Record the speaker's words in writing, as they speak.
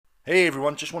Hey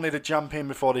everyone, just wanted to jump in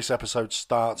before this episode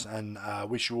starts and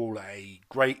wish you all a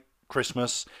great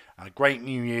Christmas and a great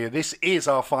New Year. This is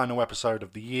our final episode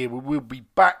of the year. We will be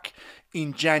back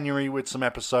in January with some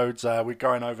episodes. We're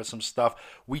going over some stuff.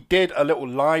 We did a little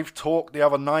live talk the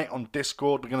other night on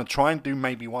Discord. We're going to try and do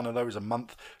maybe one of those a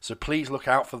month. So please look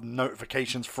out for the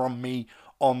notifications from me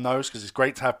on those, because it's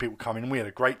great to have people come in. We had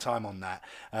a great time on that.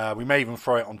 We may even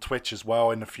throw it on Twitch as well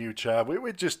in the future.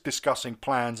 We're just discussing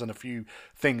plans and a few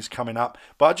things coming up.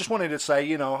 But I just wanted to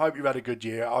say, I hope you've had a good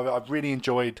year. I've really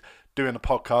enjoyed doing the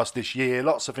podcast this year.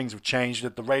 Lots of things have changed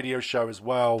at the radio show as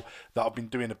well, that I've been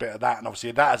doing a bit of that, and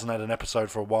obviously that hasn't had an episode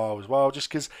for a while as well, just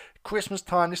because Christmas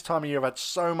time, this time of year, I've had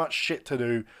so much shit to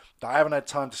do that I haven't had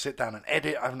time to sit down and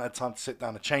edit. I haven't had time to sit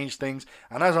down and change things.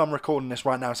 And as I'm recording this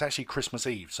right now, it's actually Christmas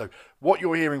Eve. So what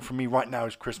you're hearing from me right now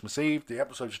is Christmas Eve. The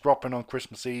episode's dropping on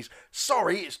Christmas Eve.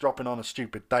 Sorry, it's dropping on a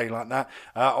stupid day like that.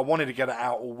 I wanted to get it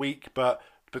out all week, but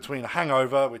between a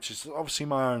hangover, which is obviously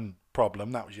my own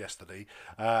problem, that was yesterday,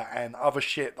 and other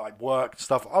shit like work and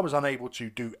stuff, I was unable to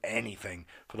do anything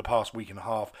for the past week and a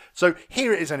half. So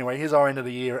here it is anyway. Here's our end of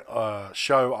the year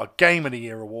show, our Game of the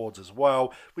Year awards as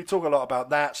well. We talk a lot about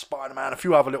that, Spider-Man, a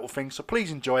few other little things, so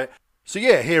please enjoy it. So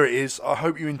yeah, here it is. I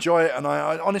hope you enjoy it, and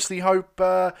I honestly hope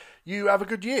you have a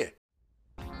good year.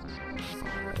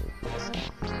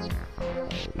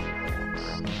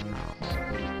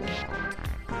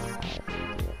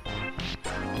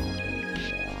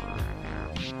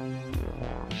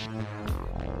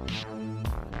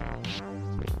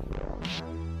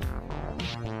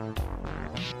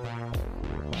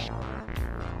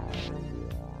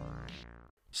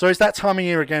 So it's that time of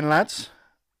year again, lads.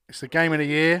 It's the Game of the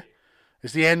Year.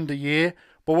 It's the end of the year.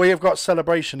 But we have got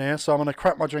celebration here, so I'm going to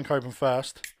crack my drink open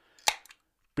first.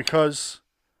 Because,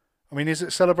 is it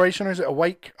a celebration or is it a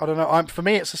wake? I don't know. For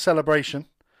me, it's a celebration.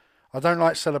 I don't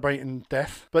like celebrating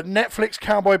death. But Netflix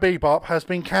Cowboy Bebop has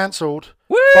been cancelled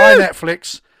by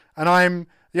Netflix. And I'm,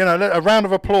 a round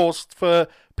of applause for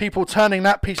people turning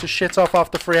that piece of shit off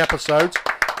after 3 episodes.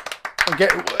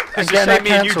 It's a shame me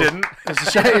and you didn't.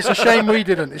 It's a shame we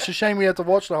didn't. It's a shame we had to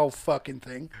watch the whole fucking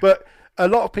thing. But a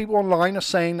lot of people online are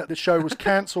saying that the show was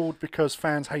cancelled because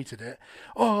fans hated it.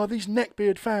 Oh, these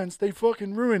neckbeard fans, they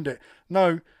fucking ruined it.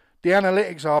 No, the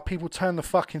analytics are people turned the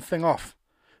fucking thing off.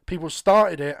 People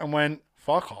started it and went,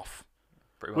 fuck off.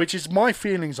 Which is my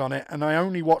feelings on it, and I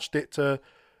only watched it to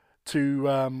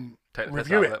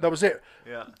review it. That was it.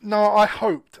 Yeah. No, I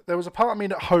hoped. There was a part of me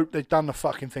that hoped they'd done the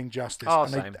fucking thing justice. Oh,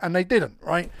 and they didn't,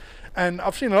 right? And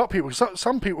I've seen a lot of people,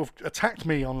 some people have attacked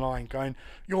me online going,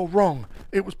 you're wrong.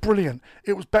 It was brilliant.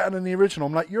 It was better than the original.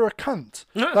 I'm like, you're a cunt.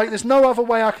 Like, there's no other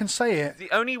way I can say it.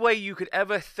 The only way you could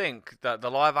ever think that the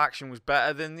live action was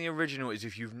better than the original is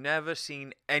if you've never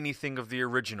seen anything of the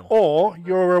original. Or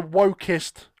you're a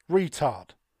wokist retard.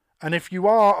 And if you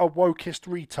are a wokist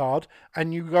retard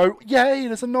and you go, yay,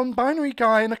 there's a non-binary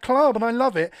guy in a club and I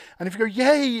love it. And if you go,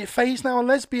 yay, Faye's now a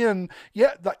lesbian.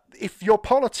 Yeah, if your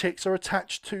politics are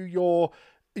attached to your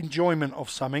enjoyment of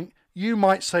something, you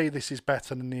might say this is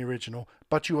better than the original,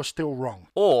 but you are still wrong.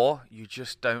 Or you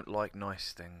just don't like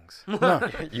nice things. No.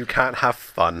 You can't have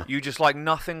fun. You just like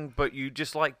nothing, but you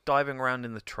just like diving around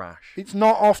in the trash. It's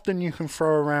not often you can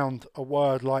throw around a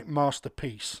word like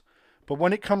masterpiece. But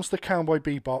when it comes to Cowboy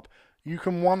Bebop, you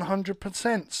can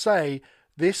 100% say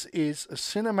this is a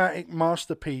cinematic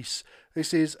masterpiece.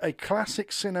 This is a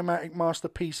classic cinematic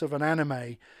masterpiece of an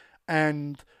anime.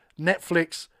 And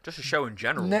Netflix... Just a show in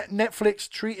general. Netflix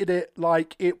treated it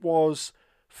like it was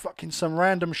fucking some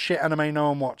random shit anime no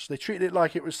one watched. They treated it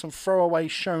like it was some throwaway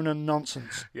shonen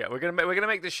nonsense. Yeah, we're gonna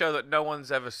make this show that no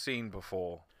one's ever seen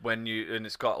before. And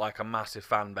it's got like a massive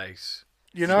fan base.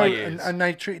 And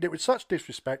they treated it with such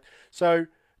disrespect. So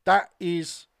that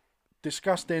is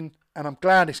disgusting, and I'm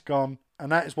glad it's gone, and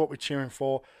that is what we're cheering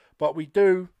for. But we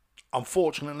do,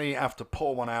 unfortunately, have to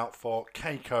pour one out for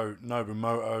Keiko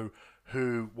Nobumoto,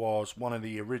 who was one of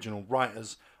the original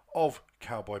writers of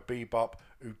Cowboy Bebop,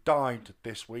 who died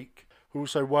this week, who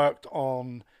also worked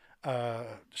on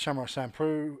Samurai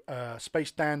Champloo,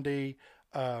 Space Dandy,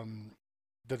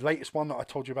 the latest one that I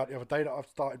told you about the other day that I've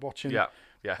started watching. Yeah.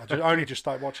 I only just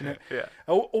started watching it. Yeah.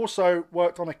 Also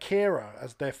worked on Akira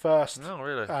as their first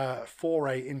really?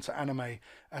 foray into anime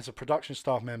as a production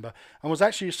staff member, and was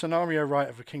actually a scenario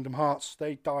writer for Kingdom Hearts.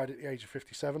 They died at the age of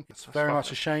 57. It's very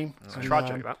much a shame. It's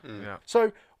tragic, that. Yeah.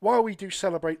 So while we do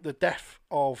celebrate the death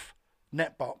of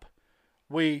NetBop,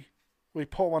 we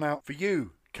pour one out for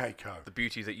you, Keiko. The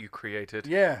beauty that you created.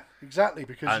 Yeah, exactly,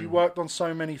 because And you worked on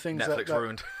so many things Netflix that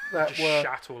ruined. that Just were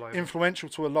shat all over. influential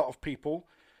to a lot of people.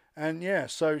 And yeah,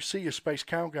 so see you, Space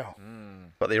Cowgirl.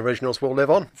 But the originals will live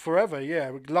on. Forever,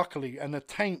 yeah, luckily. And the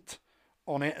taint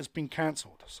on it has been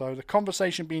cancelled. So the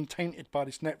conversation being tainted by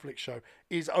this Netflix show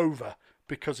is over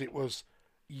because it was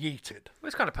yeeted. Well,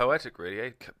 it's kind of poetic, really.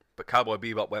 Eh? But Cowboy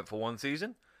Bebop went for one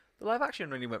season. The live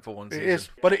action only went for one season. It is,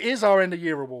 but it is our end of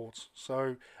year awards.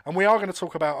 So, and we are going to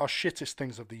talk about our shittest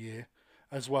things of the year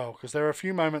as well, because there are a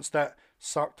few moments that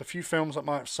sucked, a few films that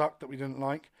might have sucked that we didn't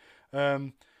like.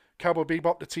 Cowboy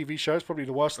Bebop, the TV show, is probably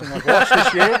the worst thing I've watched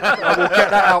this year. I will get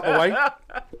that out the way.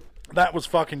 That was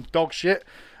fucking dog shit.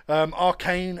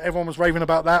 Arcane, everyone was raving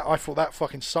about that. I thought that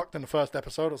fucking sucked in the first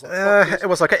episode. I was like, fuck this. It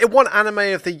was like, it won Anime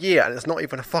of the Year, and it's not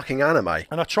even a fucking anime.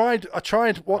 And I tried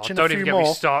watching don't a few even get more.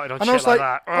 me started on and shit I was like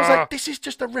like, that. I was like, this is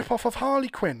just a rip-off of Harley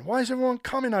Quinn. Why is everyone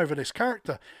coming over this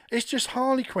character? It's just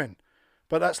Harley Quinn.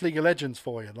 But that's League of Legends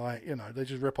for you. Like, you know, they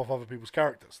just rip off other people's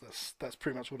characters. That's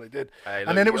pretty much what they did. Hey,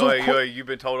 And then it was all you've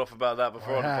been told off about that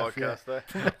before on the have, podcast.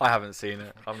 There, I haven't seen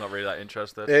it. I'm not really that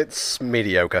interested. It's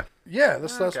mediocre. Yeah,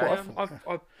 that's what I Yeah, thought.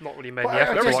 I've not really made But the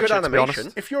effort very to watch good it, to be animation.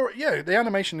 honest. If the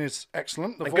animation is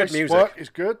excellent. The And good voice music. work is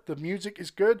good. The music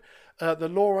is good. The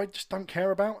lore I just don't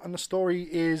care about, and the story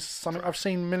is something I've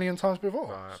seen a million times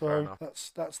before. Right, fair So enough.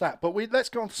 that's that. But let's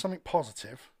go on to something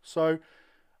positive. So,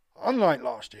 unlike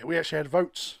last year, we actually had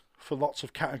votes for lots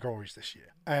of categories this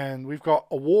year, and we've got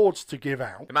awards to give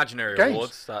out. Imaginary Games.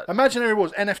 awards. That Imaginary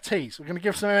awards, NFTs. We're going to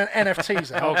give some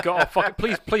NFTs out. Oh god, fuck,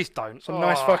 please don't. Some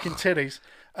nice fucking titties.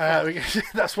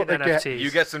 That's what they get. NFTs. you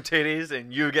get some titties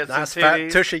and you get That's some fat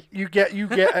titties. tushy. You get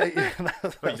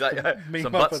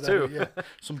Some butts too. Yeah.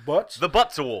 Some butts. The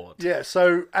Butts Award. Yeah,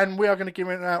 so, and we are going to give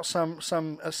out some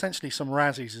essentially some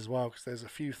Razzies as well, because there's a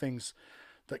few things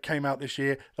that came out this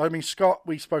year. I mean, Scott,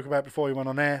 we spoke about before he went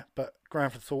on air, but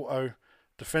Grand Theft Auto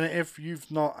Definitive, you've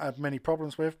not had many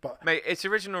problems with, but Mate, its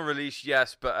original release,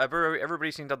 yes, but everybody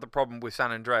seemed to have the problem with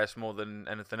San Andreas more than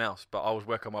anything else. But I was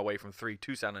working my way from 3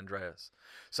 to San Andreas,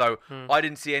 so I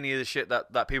didn't see any of the shit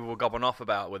that people were gobbing off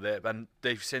about with it. And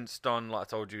they've since done, like I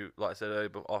told you, like I said earlier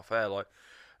off air, like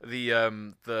the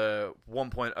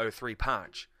 1.03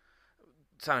 patch.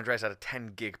 San Andreas had a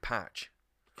 10 gig patch.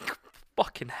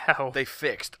 Fucking hell. They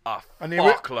fixed a and the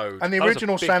fuckload. and the That was a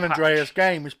original big San patch. Andreas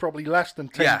game is probably less than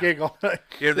 10 Yeah. gig on it.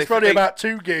 Yeah, It's probably about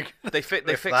 2 gig. They fixed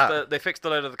that. they fixed a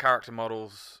load of the character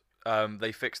models.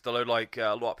 They fixed a load, like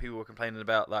a lot of people were complaining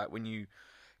about that when you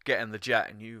get in the jet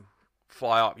and you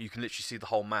fly up, you can literally see the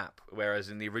whole map. Whereas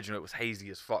in the original it was hazy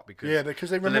as fuck because Yeah, because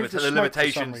they removed the the smoke for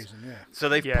some limitations. reason. Yeah. So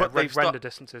they've Yeah, put render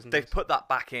distances. And they've things. put that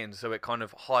back in, so it kind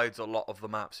of hides a lot of the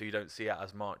map, so you don't see it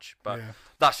as much. But Yeah.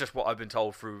 that's just what I've been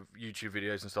told through YouTube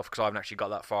videos and stuff, because I haven't actually got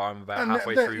that far. I'm about And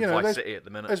halfway there- through you know, Vice there's- City at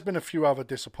the minute. There's been a few other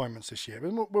disappointments this year,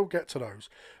 but we'll get to those.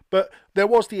 But there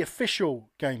was the official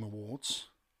Game Awards,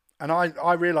 and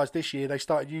I realised this year they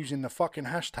started using the fucking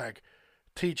hashtag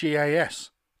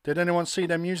TGAS. Did anyone see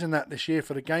them using that this year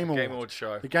for the Game Awards? Game Awards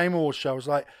show. The Game Awards show. I was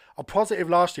like, I'm positive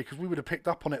last year because we would have picked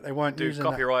up on it. They weren't Dude, using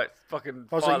copyright, fucking.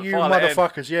 that. I was file, like, you file it in.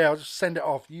 motherfuckers. Yeah, I'll just send it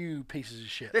off. You pieces of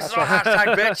shit. This is That's our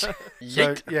what- hashtag, bitch.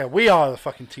 So, yeah, we are the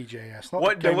fucking TGAS, not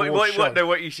What, the Game Awards show.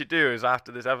 what you should do is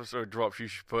after this episode drops, you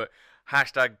should put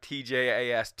hashtag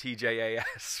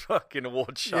TJAS fucking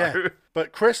award show. Yeah,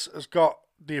 but Chris has got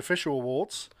the official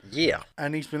awards, Yeah.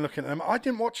 and he's been looking at them. I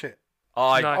didn't watch it. No.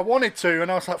 I wanted to,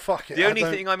 and I was like, fuck it. The I only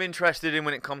don't- thing I'm interested in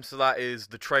when it comes to that is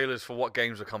the trailers for what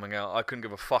games are coming out. I couldn't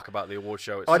give a fuck about the award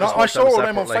show. I, itself. I saw all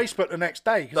them on separately. Facebook the next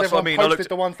day because That's what I everyone mean, I posted looked-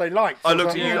 the ones they liked. I So looked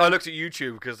was at like, you. yeah. I looked at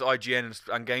YouTube because IGN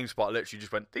and GameSpot literally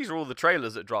just went, "These are all the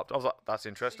trailers that dropped." I was like, "That's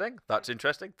interesting. That's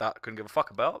interesting. That couldn't give a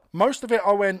fuck about." Most of it,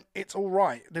 I went, it's all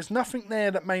right. There's nothing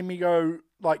there that made me go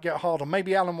like get hard on.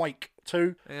 Maybe Alan Wake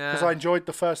too, because Yeah. I enjoyed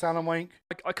the first Alan Wake.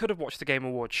 I could have watched the Game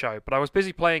Awards show, but I was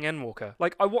busy playing Endwalker.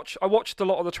 Like I watched a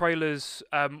lot of the trailers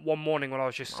one morning when I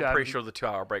was just. I'm pretty sure the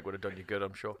 2-hour break would have done you good.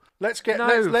 I'm sure. Let's get No,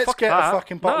 let's fuck get that. a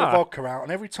fucking bottle of Nah. vodka out,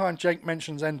 and every time Jake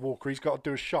mentions Endwalker, he's got to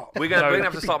do a shot. We're No, gonna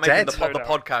have to he'd start be making dead. the No doubt.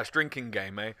 podcast drinking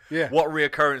game, eh? Yeah. What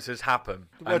reoccurrences happen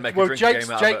and make a well, drinking Jake's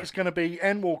game out Jake of is it. going to be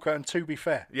Endwalker, and to be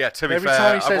fair, Yeah, to be every fair,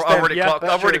 time he says I've them, already yeah, clocked.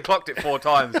 that's I've already true. clocked it 4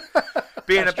 times.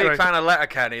 Being That's a big true. fan of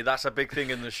Letterkenny, that's a big thing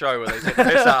in the show where they take the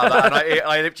piss out of that, and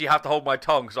I literally have to hold my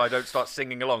tongue so I don't start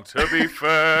singing along. To be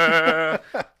fair,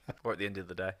 or at the end of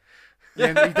the day.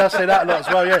 Yeah, he does say that a lot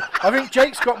as well. Yeah, I think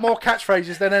Jake's got more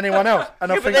catchphrases than anyone else,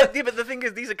 and I think But the thing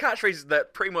is, these are catchphrases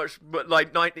that pretty much,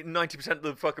 like 90% of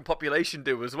the fucking population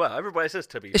do as well. Everybody says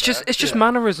to be. It's fair. just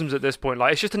mannerisms at this point.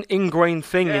 Like it's just an ingrained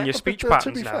thing Yeah, in your but speech to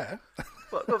patterns be now. fair,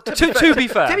 Well, To be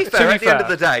fair, at the end of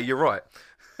the day, you're right.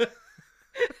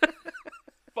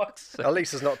 Fuck's sake. At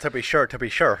least it's not to be sure, to be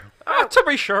sure. To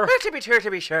be sure. To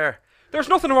be sure. There's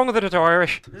nothing wrong with it at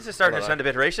Irish. This is starting to sound a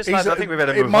bit racist, He's lads. a- I think we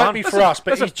better it move might on. be for us,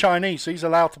 but listen. he's Chinese, so he's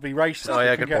allowed to be racist. Oh,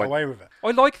 yeah, he can good get point. away with it.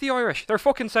 I like the Irish. They're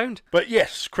fucking sound. But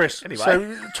yes, Chris. Anyway.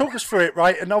 So talk us through it,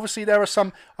 right? And obviously there are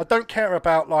some. I don't care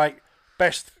about like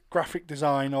best graphic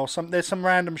design or some. There's some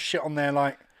random shit on there.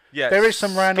 Like Yeah, there is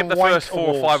some random. skip the wank first 4 or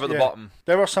awards, 5 at the yeah. bottom.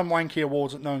 There are some wanky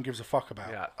awards that no one gives a fuck about.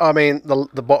 Yeah. I mean,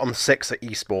 the bottom 6 are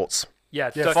esports. Yeah,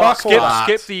 Yeah, don't- fuck all that.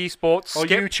 skip the esports. Or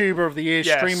skip, YouTuber of the year,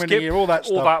 yeah, streamer of skip the year, all that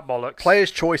stuff. All that bollocks.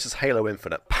 Player's choice is Halo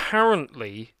Infinite.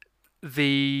 Apparently,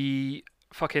 the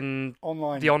fucking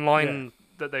Online. the online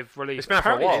that they've released. It's been out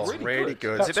for a apparently while. it's Really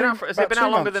good. Has it been out, has it been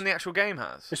out longer than the actual game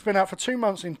has? It's been out for 2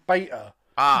 months in beta.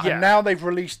 Ah, Yeah. And now they've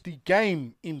released the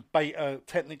game in beta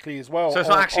technically as well. So it's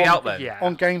not actually out then? Yeah.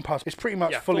 On Game Pass. It's pretty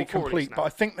much Yeah, fully full complete, release now. but I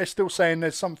think they're still saying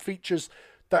there's some features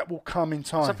that will come in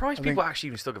time. I'm surprised I people think- actually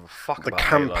even still give a fuck The about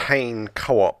Halo. campaign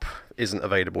co-op isn't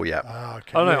available yet. Ah,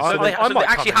 okay. Oh, no, yeah, I- so So they, I so they might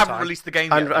actually come in haven't time. released the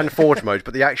game And, yet. and Forge mode,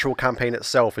 but the actual campaign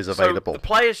itself is available. So the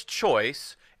player's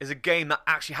choice is a game that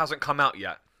actually hasn't come out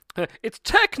yet. It's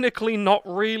technically not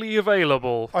really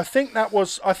available. I think that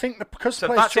because So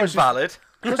the player's that's choice invalid.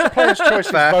 because the player's choice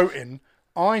is Fair. voting,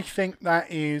 I think that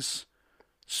is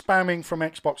spamming from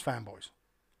Xbox fanboys.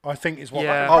 I think is what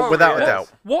Yeah. Oh, without a Probably doubt.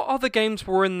 is. What other games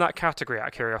were in that category, out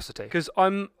of curiosity? Because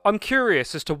I'm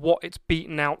curious as to what it's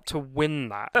beaten out to win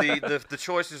that. The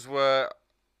choices were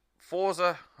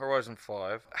Forza Horizon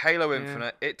 5, Halo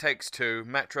Infinite, It Takes Two,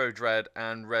 Metro Dread,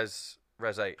 and Res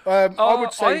 8. I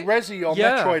would say I- Resi or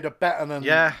yeah. Metroid are better than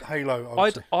Yeah. Halo. I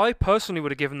would say. I personally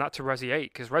would have given that to Resi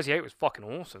 8 because Resi 8 was fucking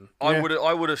awesome. Yeah. I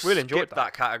would have Really enjoyed skipped that.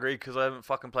 that category because I haven't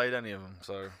fucking played any of them.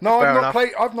 So No, Fair I've not enough.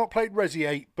 played. I've not played Resi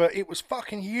 8, but it was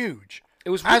fucking huge.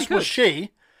 It was really As good. was she,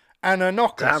 and her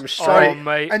knockers. Damn straight. Oh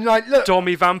mate, And like, look,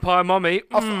 Dommy Vampire Mummy.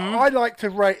 I like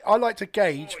to rate. I like to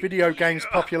gauge video games'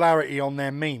 popularity on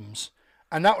their memes,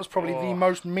 and that was probably the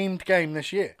most memed game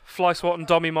this year. Fly swatting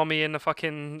Dommy Mummy in the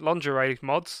fucking lingerie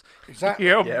mods. Exactly.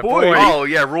 Yeah, Yeah, boy. boy. oh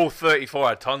yeah, Rule 34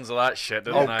 had tons of that shit,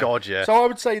 didn't Oh, they? God, yeah. So I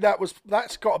would say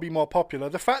that's got to be more popular.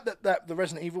 The fact that the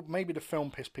Resident Evil, maybe the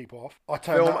film pissed people off. I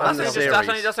turned Film that and off. the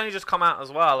series. That's only just come out as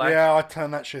well. Like, Yeah, I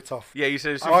turned that shit off. Yeah, you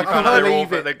said as soon I as you found can't out they were believe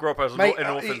orphan, it. they grew up as Mate, in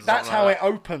orphans. that's something how like it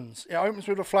opens. It opens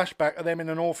with a flashback of them in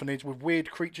an orphanage with weird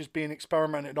creatures being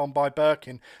experimented on by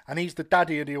Birkin, and he's the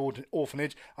daddy of the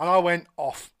orphanage. And I went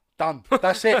off. Done.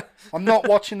 That's it. I'm not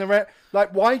watching the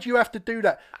like. Why do you have to do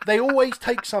that? They always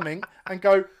take something and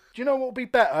go. Do you know what would be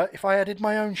better if I added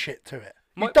my own shit to it?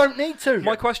 You don't need to.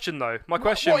 My question though, What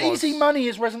was easy money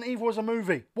is Resident Evil as a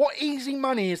movie? What easy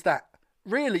money is that?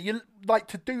 Really, you like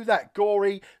to do that?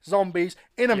 Gory zombies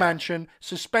in a mansion,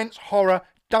 suspense, horror,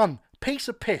 done. Piece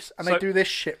of piss, and they So- do this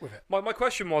shit with it. My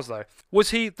question was though,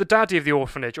 was he the daddy of the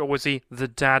orphanage or was he the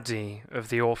daddy of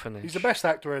the orphanage? He's the best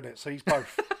actor in it, so he's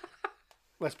both.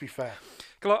 Let's be fair.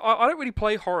 'Cause I don't really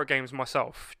play horror games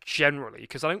myself, generally,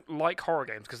 because I don't like horror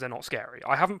games because they're not scary.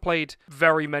 I haven't played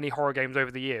very many horror games over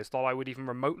the years that I would even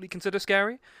remotely consider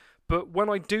scary. But when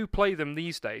I do play them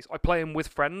these days, I play them with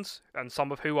friends, and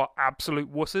some of who are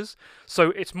absolute wusses.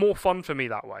 So it's more fun for me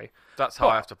that way. That's how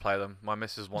I have to play them. My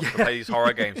missus wants to play these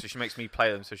horror games, so she makes me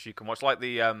play them so she can watch, like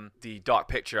the Dark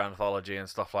Picture anthology and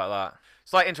stuff like that.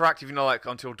 It's like interactive, you know, like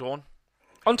Until Dawn.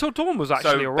 Until Dawn was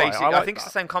actually So alright. basically, I, I think it's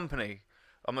the same company.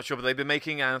 I'm not sure, but they've been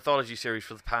making an anthology series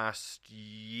for the past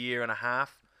year and a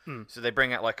half. So they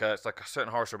bring out it's like a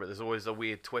certain horror story, but there's always a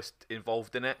weird twist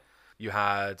involved in it. You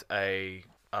had a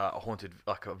haunted,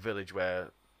 like a village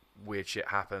where weird shit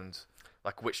happened,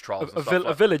 like witch trials and stuff.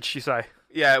 a village, you say?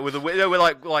 Yeah, with witch, where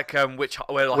like With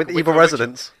a evil witch-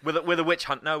 residents. with a witch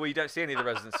hunt. No, where you don't see any of the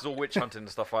residents. It's all witch hunting and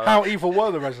stuff like How that. evil were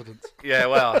the residents? Yeah,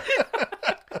 well,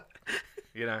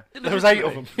 you know. There was 8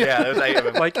 of them. Yeah, there was 8 of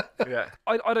them. Like, Yeah.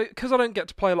 I don't, because I don't get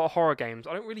to play a lot of horror games,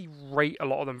 I don't really rate a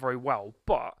lot of them very well.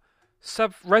 But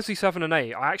Resi 7 and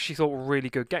 8, I actually thought were really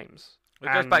good games.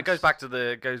 It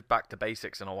goes back to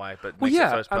basics in a way, but Well, makes yeah,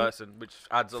 it first and person, which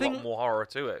adds a lot more horror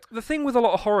to it. The thing with a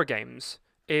lot of horror games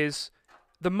is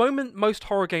the moment most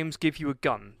horror games give you a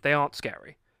gun, they aren't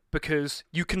scary because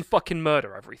you can fucking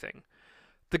murder everything.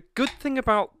 The good thing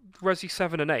about Resi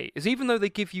 7 and 8 is even though they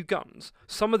give you guns,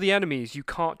 some of the enemies you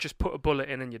can't just put a bullet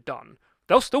in and you're done.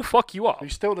 They'll still fuck you up.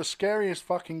 It's still the scariest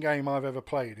fucking game I've ever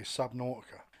played is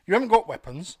Subnautica. You haven't got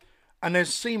weapons, and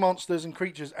there's sea monsters and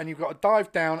creatures, and you've got to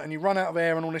dive down, and you run out of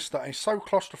air and all this stuff. And it's so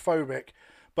claustrophobic,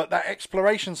 but that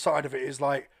exploration side of it is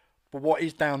like, but what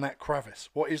is down that crevice?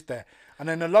 What is there? And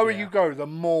then the lower you go, the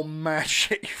more mad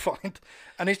shit you find.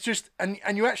 And it's just, and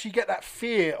you actually get that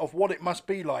fear of what it must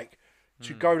be like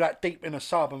to go that deep in a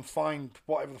sub and find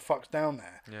whatever the fuck's down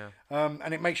there. Yeah.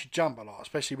 And it makes you jump a lot,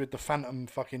 especially with the phantom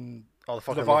fucking Oh, the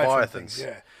fucking Leviathan Leviathans. thing,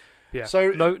 yeah. Yeah.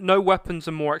 So no weapons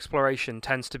and more exploration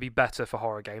tends to be better for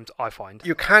horror games, I find.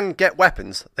 You can get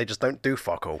weapons, they just don't do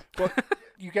fuck all. but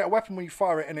you get a weapon when you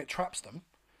fire it and it traps them.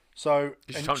 So,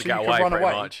 Just and trying to so get you away, can run pretty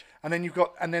away, much. and then you've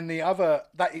got, and then the other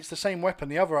that it's the same weapon.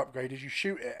 The other upgrade is you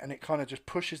shoot it and it kind of just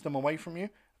pushes them away from you.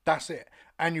 That's it,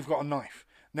 and you've got a knife.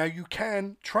 Now you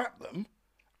can trap them,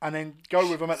 and then go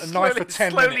with them at the knife for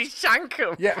 10 slowly minutes. shank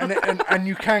them. Yeah, and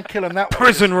you can kill them that way.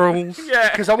 Prison rules.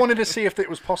 Yeah. Because I wanted to see if it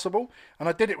was possible, and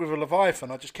I did it with a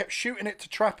Leviathan. I just kept shooting it to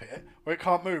trap it where it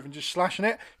can't move, and just slashing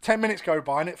it. 10 minutes go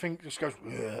by, and it just goes.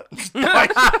 And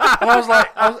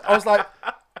I was like,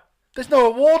 there's no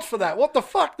award for that. What the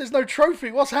fuck? There's no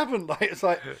trophy. What's happened? Like it's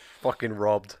like, Fucking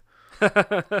robbed.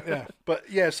 yeah, but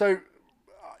yeah. So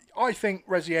I think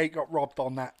Resi 8 got robbed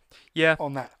on that. Yeah.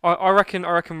 On that. I reckon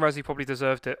Resi probably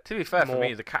deserved it. To be fair, for More.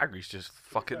 me, the category's just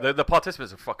fucking. The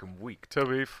participants are fucking weak. To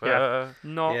be fair,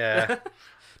 Not Yeah.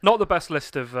 not the best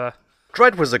list of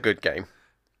Dread was a good game.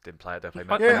 didn't play it. Don't play.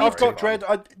 I Yeah, need I've got to. Dread.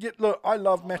 Look, I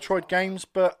love Metroid games,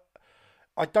 but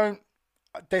I don't.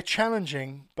 They're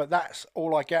challenging, but that's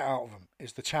all I get out of them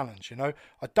is the challenge. You know,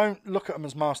 I don't look at them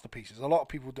as masterpieces. A lot of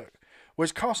people do.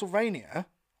 Whereas Castlevania,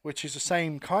 which is the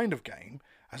same kind of game,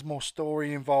 has more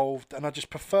story involved, and I just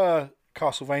prefer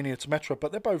Castlevania to Metroid.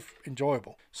 But they're both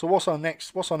enjoyable. So what's our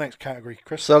next category,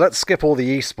 Chris? So let's skip all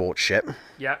the esports shit.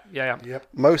 yeah. Yep.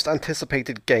 Most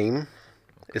anticipated game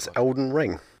is Elden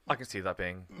Ring. I can see that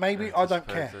being. Maybe I don't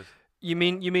care. anticipated. You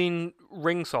mean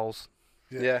Ring Souls?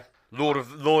 Yeah. Lord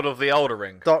of the Elder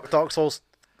Ring. Dark Souls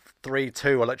 3,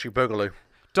 2, Electric Boogaloo.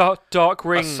 Dark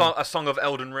Ring. A song of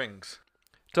Elden Rings.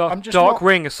 I'm just Dark not-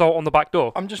 Ring Assault on the Back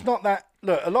Door. I'm just not that.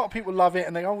 Look, a lot of people love it,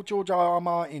 and they George R.R.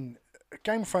 Martin.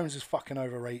 Game of Thrones is fucking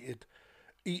overrated.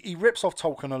 He rips off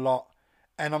Tolkien a lot,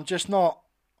 and I'm just not.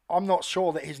 I'm not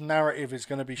sure that his narrative is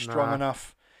going to be strong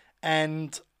enough.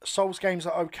 And Souls games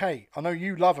are okay. I know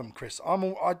you love them, Chris.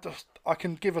 I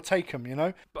can give or take them. You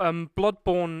know.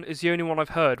 Bloodborne is the only one I've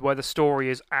heard where the story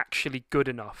is actually good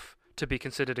enough to be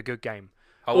considered a good game.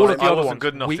 I All of the other wasn't ones,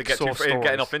 good enough to weak get source getting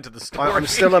stories. off into the story. I'm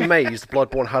still amazed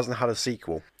Bloodborne hasn't had a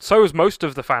sequel. So is most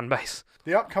of the fan base.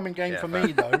 The upcoming game Yeah, for fair.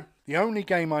 me, though, the only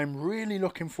game I'm really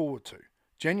looking forward to,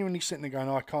 genuinely sitting there going,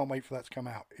 oh, I can't wait for that to come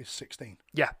out, is 16.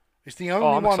 Yeah. It's the only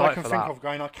I'm one I excited can for think that. of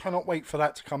going, I cannot wait for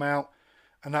that to come out,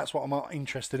 and that's what I'm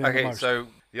interested in the Okay, most. so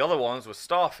the other ones were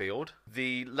Starfield,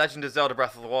 the Legend of Zelda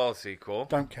Breath of the Wild sequel,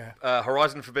 Don't care.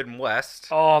 Horizon Forbidden West,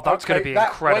 Oh, that's going to Okay, be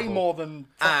that's incredible. way more than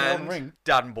fucking Elden and Ring.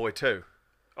 Dad and Boy 2.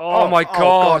 Oh my Oh,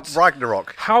 god.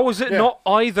 Ragnarok. How is it Yeah. not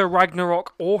either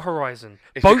Ragnarok or Horizon?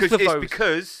 It's Both because, of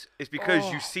those. It's because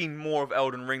Oh. you've seen more of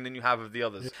Elden Ring than you have of the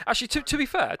others. Actually, to be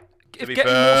fair, if be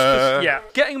getting fair.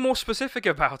 getting more specific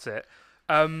about it,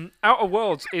 Outer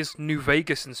Worlds is New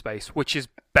Vegas in space, which is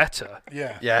better.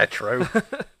 Yeah. Yeah, true.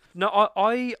 No,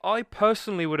 I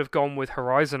personally would have gone with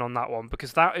Horizon on that one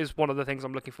because that is one of the things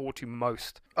I'm looking forward to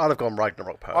most. I'd have gone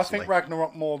Ragnarok personally. I think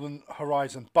Ragnarok more than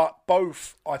Horizon, but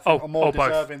both I think are more both.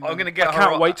 deserving. I'm going to than- get. I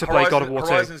can't wait to play God of War 2.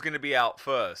 Horizon's going to be out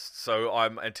first, so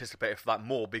I'm anticipating for that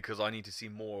more because I need to see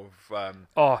more of.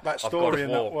 Oh, that of God story of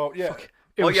and that. War. Well, yeah.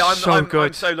 it Oh was yeah, I'm so I'm, good.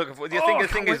 I'm so looking for. The Oh, thing, I the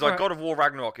thing can't is, wait like for it. God of War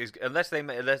Ragnarok is unless they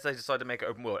decide to make it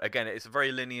open world again, it's a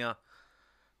very linear.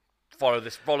 Follow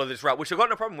this route, which I've got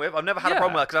no problem with. I've never had a Yeah.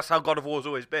 problem with that because that's how God of War's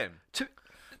always been.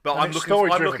 But And I'm it's looking. I'm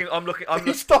story-driven. looking. I'm looking. I'm He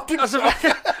looking. stopped I was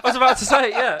himself. about to say,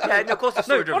 yeah. Yeah, no, of course it's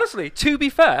No, story-driven. honestly, to be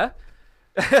fair,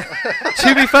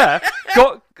 the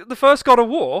first God of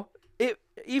War,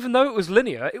 even though it was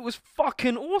linear, it was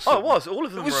fucking awesome. Oh, it was. All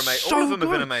of them was were amazing. so All of them have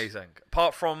good. been amazing,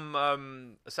 apart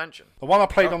from Ascension. The one I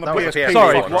played on the That was a PSP. PSP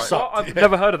Sorry, one, was right? sucked. I've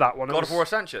never heard of that one. It God was- of War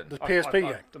Ascension. The PSP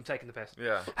game. I'm taking the piss.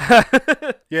 Yeah.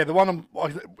 Yeah, the one.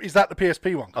 Is that the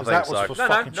PSP one? Because I that think was so. for No,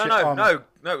 fucking shit. Oh,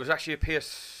 no. It was actually a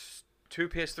PS2,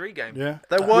 PS3 game. Yeah.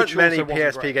 There Which weren't many also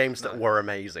wasn't PSP great. games that were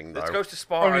amazing, Let's though. go to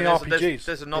Sparta. Only and RPGs.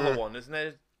 There's another one, isn't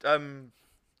there?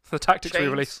 The Tactics Chains?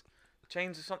 re-release.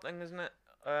 Chains or something, isn't it?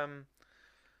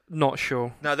 Not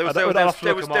sure. No, there was I'd have to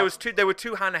look them up. there were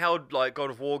two handheld like God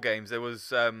of War games. There was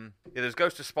there was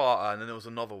Ghost of Sparta and then there was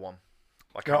another one.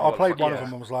 Yeah, I played one of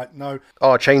them and was like, no.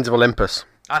 Oh, Chains of Olympus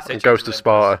That's it, and Ghost of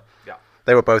Sparta. Yeah.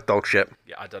 They were both dog shit.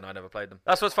 Yeah, I don't know. I never played them.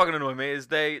 That's what's fucking annoying me is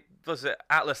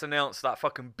Atlas announced that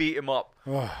fucking beat 'em up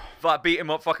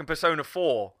fucking Persona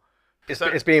 4.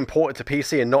 It's being ported to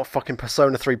PC and not fucking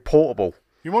Persona 3 portable.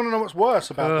 You want to know what's worse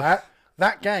about that?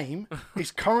 That game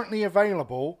is currently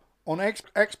available on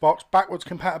Xbox backwards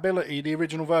compatibility, the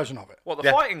original version of it. What, the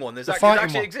Yeah. fighting one? Does The that fighting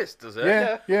actually one. exist, does it?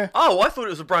 Yeah. Oh, I thought it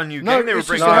was a brand new No, game they were it's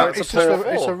just, bringing a, out. it's it's a just port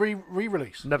a, it's a four.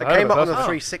 re-release. Never It heard came of out it. on the Oh.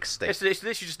 360. It's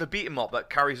literally just a beat 'em up that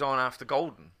carries on after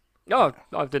Golden. Oh,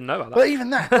 I didn't know about that. But even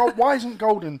that, why isn't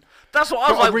Golden That's what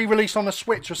I was got a like. re-release on the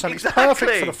Switch or something? Exactly. It's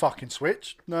perfect for the fucking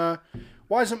Switch. No.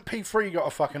 Why hasn't P3 got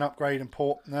a fucking upgrade and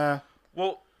port? Nah.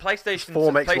 Well, PlayStation.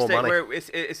 Four makes more money.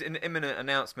 It's an imminent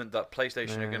announcement that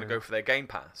PlayStation are going to go for their Game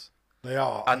Pass, They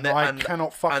are. and I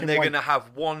cannot fucking and they're wait. going to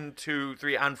have 1, 2,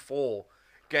 3, and 4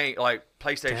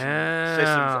 PlayStation Damn.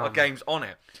 systems games on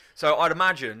it. So I'd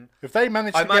imagine. If they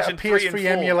manage I to get a imagine 3 and PS3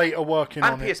 4 emulator working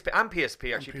and on it.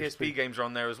 PSP actually PSP games are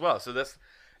on there as well. So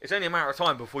it's only a matter of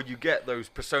time before you get those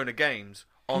Persona games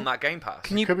on that Game Pass.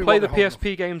 Can you Could be play what the they're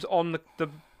holding PSP games on the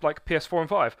like PS4 and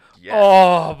 5? Yes.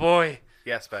 Oh boy.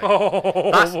 Yes, babe. Oh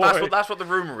boy. That's what the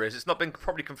rumor is. It's not been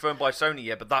probably confirmed by Sony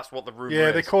yet, but that's what the rumor is.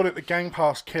 Yeah, they call it the Game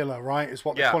Pass killer, right? Is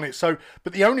what they Yeah. call it. So,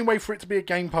 but the only way for it to be a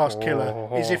Game Pass killer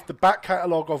is if the back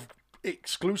catalogue of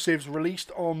exclusives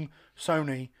released on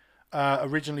Sony,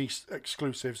 originally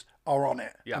exclusives, are on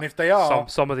it. Yeah. And if they are,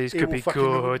 Some of these it could will be fucking-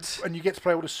 good. And you get to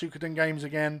play all the Suikoden games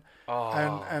again,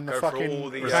 and the Go through all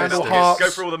fucking the Vandal systems. Hearts. Go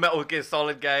through all the Metal Gear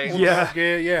Solid games. all the Yeah. Metal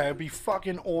Gear, yeah, it'd be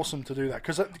fucking awesome to do that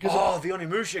because Oh, the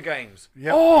Onimusha games.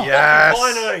 yeah. Oh, Yes.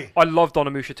 Finally. I loved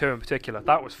Onimusha 2 in particular.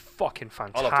 That was fucking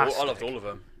fantastic. I loved all of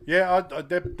them. Yeah,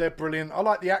 they're brilliant. I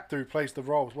like the actor who plays the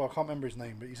role as well. I can't remember his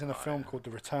name, but he's in a film called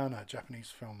The Returner, a Japanese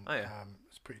film. Oh, yeah.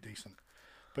 It's pretty decent.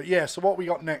 But yeah, so what we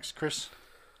got next, Chris?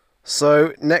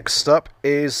 So next up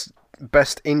is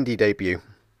Best Indie Debut.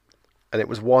 And it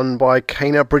was won by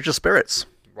Kena Bridge of Spirits.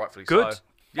 Rightfully Good. so.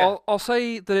 Yeah. I'll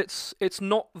say that it's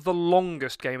not the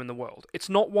longest game in the world. It's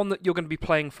not one that you're going to be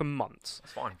playing for months.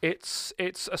 That's fine. It's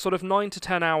a sort of 9 to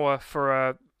 10 hour for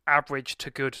a average to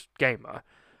good gamer.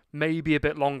 Maybe a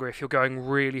bit longer if you're going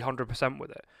really 100%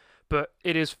 with it. But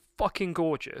it is fucking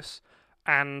gorgeous,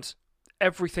 and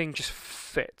everything just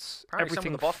fits. Apparently Everything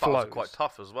some of the boss flows. battles are quite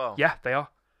tough as well. Yeah, they are.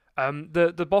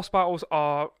 The boss battles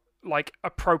are like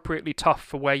appropriately tough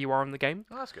for where you are in the game.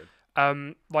 Oh, that's good.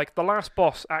 Like the last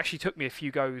boss actually took me a few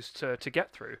goes to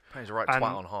get through. Pain's a right And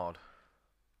twat on hard.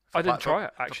 I didn't try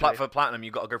it, actually. For platinum,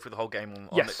 you've got to go through the whole game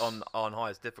Yes. on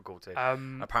highest difficulty.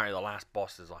 Apparently, the last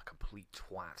boss is like a complete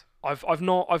twat. I've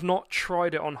not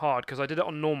tried it on hard because I did it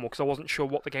on normal because I wasn't sure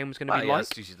what the game was going to be yeah, like.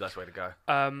 that's usually the best way to go.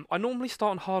 I normally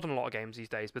start on hard on a lot of games these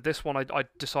days, but this one I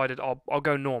decided I'll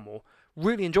go normal.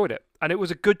 Really enjoyed it, and it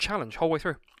was a good challenge whole way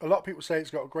through. A lot of people say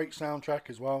it's got a great soundtrack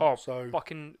as well. Oh, so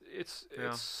fucking, it's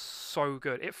Yeah. so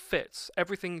good. It fits.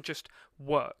 Everything just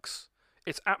works.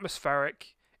 It's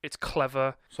atmospheric. It's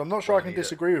clever. I'm not sure I can need it.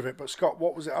 disagree with it. But Scott,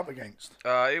 what was it up against?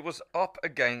 It was up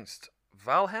against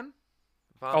Valheim.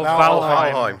 Oh,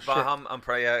 Valheim. Valheim. I'm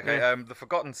pretty. Okay. Yeah. The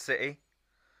Forgotten City.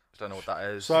 I don't know what that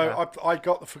is. So I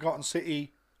got the Forgotten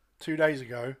City 2 days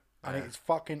ago, and it's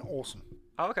fucking awesome.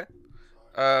 Oh, okay.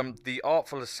 The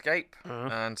Artful Escape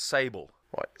and Sable.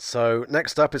 Right. So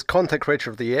next up is Content Creator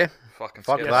of the Year. Fucking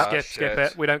Fuck skip that. Skip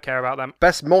it. We don't care about them.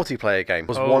 Best multiplayer game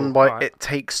was Oh, won by right. It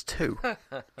Takes Two.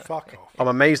 Fuck off. I'm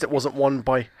amazed it wasn't won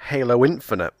by Halo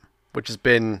Infinite, which has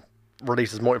been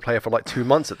released as multiplayer for like 2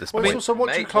 months at this Well, point. it's also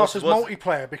what do you mate, class as was-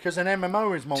 multiplayer because an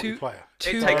MMO is multiplayer.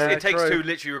 It takes true. two.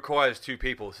 Literally requires two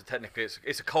people. So technically,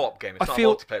 it's a co-op game. It's I not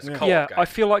feel- a multiplayer. It's a co-op Yeah, game. I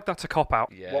feel like that's a cop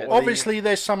out. Yeah. What it- was- Obviously,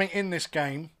 there's something in this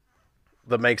game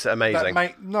That makes it amazing.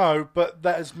 but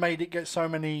that has made it get so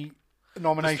many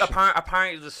nominations.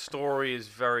 Apparently, the story is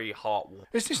very heartwarming.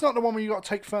 Is this not the one where you got to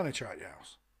take furniture out of your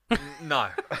house? No.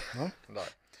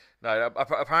 No.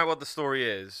 Apparently, what the story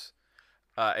is,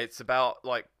 it's about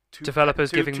like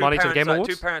Developers giving money to the Game Awards?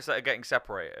 Two parents that are getting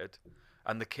separated,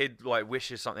 and the kid like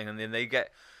wishes something, and then they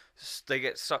get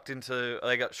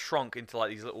shrunk into like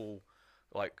these little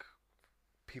like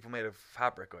people made of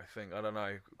fabric. I think I don't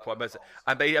know quite best.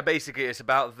 And basically, it's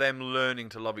about them learning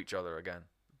to love each other again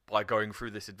by going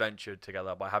through this adventure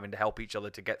together, by having to help each other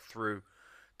to get through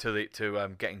to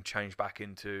getting changed back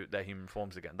into their human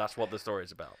forms again. That's what the story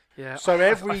is about. Yeah. So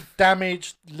every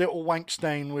damaged little wank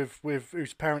stain with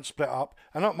whose parents split up,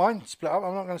 and not mine split up,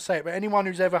 I'm not going to say it, but anyone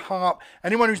who's ever hung up,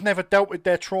 anyone who's never dealt with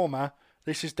their trauma,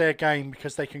 this is their game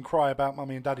because they can cry about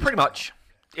mummy and daddy. Pretty much,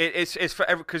 it's for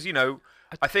every because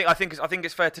I think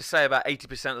it's fair to say about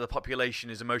 80% of the population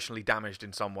is emotionally damaged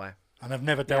in some way. And I've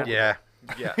never dealt with yeah. it.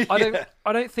 Yeah.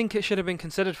 I don't think it should have been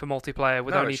considered for multiplayer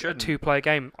with No, it only a shouldn't. 2-player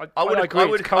game. I would agree,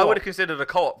 it's have co-op. considered a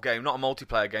co-op game, not a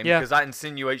multiplayer game, Yeah. because that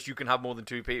insinuates you can have more than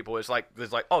two people. It's like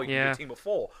there's like you can Yeah. be a team of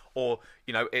 4, or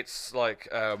it's like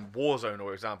Warzone,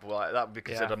 for example. Like that would be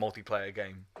considered a multiplayer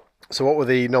game. So what were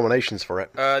the nominations for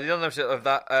it? The other episode of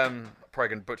that, probably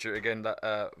gonna butcher it again. That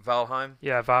Valheim,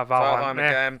 Yeah, Valheim Valheim.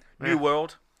 again, New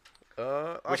World, which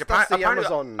That's apparently the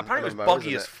Amazon apparently was MMO, buggy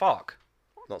isn't as it? fuck.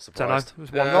 Not Don't know. surprised. It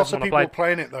was one Lots of I people played.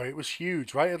 playing it though. It was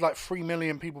huge, right? It had like 3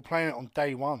 million people playing it on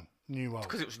day one. New World.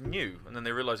 Because it was new, and then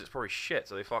they realised it's probably shit,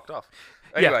 so they fucked off.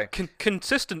 Anyway, Yeah,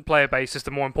 consistent player base is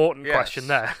the more important Yes. question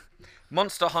there.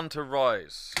 Monster Hunter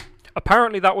Rise.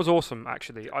 Apparently that was awesome,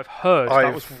 actually. I've heard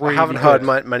that was really I haven't good.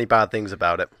 heard many bad things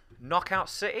about it. Knockout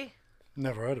City.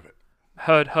 Never heard of it.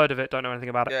 Heard of it, don't know anything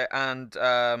about it. Yeah,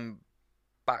 and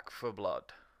Back for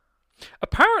Blood.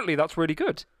 Apparently that's really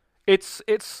good. It's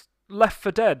Left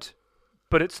 4 Dead,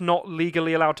 but it's not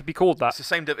legally allowed to be called that. It's the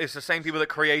same. It's the same people that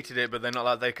created it, but they're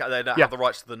not. They don't Yeah. have the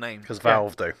rights to the name. Because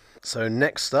Valve do. So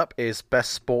next up is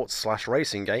best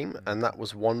sports/racing game, and that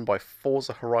was won by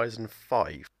Forza Horizon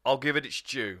 5. I'll give it its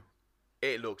due.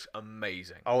 It looks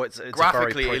amazing. Oh, it's a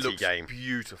Graphically, very it pretty looks game.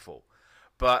 beautiful,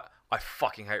 but I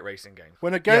fucking hate racing games.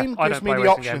 When a game I gives don't me play the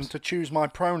racing option games. to choose my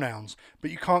pronouns,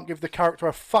 but you can't give the character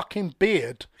a fucking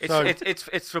beard. So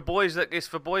It's for boys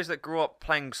that grew up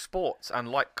playing sports and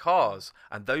like cars,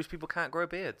 and those people can't grow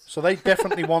beards. so they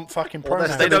definitely want fucking Well,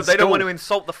 pronouns. They don't Install- want to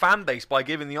insult the fan base by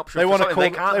giving the option They for want to something call.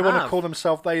 they can't They want to have. call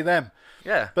themselves they them.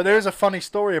 Yeah. But there is a funny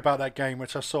story about that game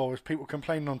which I saw was people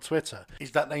complaining on Twitter.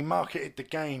 Is that they marketed the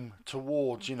game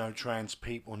towards trans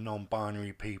people,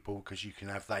 non-binary people, because you can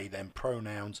have they them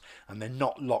pronouns and they're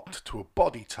not locked to a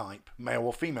body type, male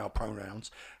or female pronouns.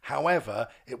 However,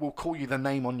 it will call you the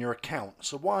name on your account.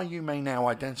 So while you may now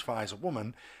identify as a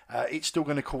woman, it's still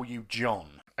going to call you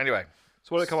John. Anyway,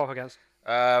 So what did it come up against?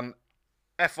 F1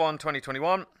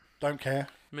 2021, Don't care.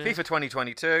 FIFA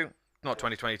 2022, not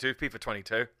 2022, FIFA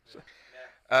 22,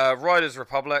 Riders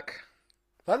Republic.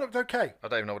 That looked okay. I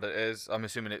don't even know what it is. I'm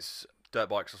assuming it's dirt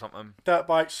bikes or something. Dirt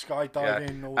bikes, Yeah.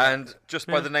 skydiving, all that. And just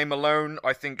by the name alone,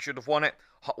 I think should have won it.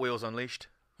 Hot Wheels Unleashed.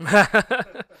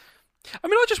 I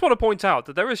mean, I just want to point out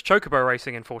that there is Chocobo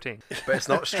racing in 14. But it's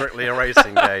not strictly a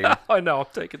racing game. I know, I'm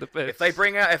taking the piss. If they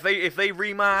bring out, if they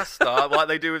remaster like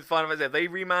they do with Final Fantasy, if they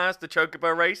remaster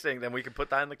Chocobo Racing, then we can put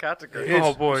that in the category. It is.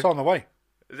 Oh, boy. It's on the way.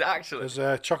 Is it actually?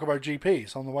 There's Chocobo GP.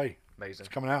 It's on the way. Amazing.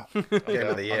 It's coming out I'm Game down,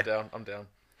 of the year. I'm down.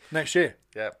 next year.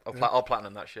 Yeah, I'll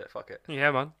platinum that shit. Fuck it. Yeah,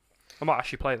 man. I might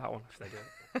actually play that one if they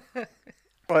do it.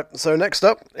 Right, so next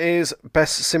up is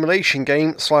best simulation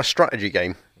game/strategy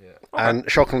game. Yeah, And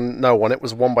shocking no one, it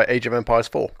was won by Age of Empires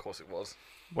 4. of course it was.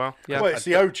 Well, yeah. Well, it's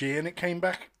the OG, and it came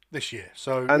back this year.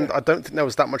 So And yeah. I don't think there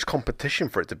was that much competition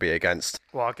for it to be against.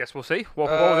 Well, I guess we'll see. What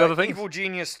were the other things? Evil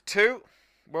Genius 2,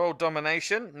 World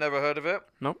Domination. Never heard of it.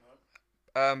 Nope.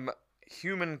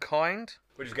 Humankind.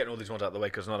 We're just getting all these ones out of the way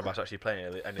because none of us actually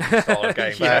playing any style of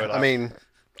game. Yeah, so, like, I mean,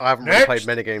 I haven't really Next. played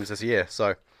many games this year,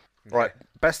 so. Right,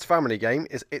 best family game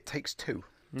is It Takes Two.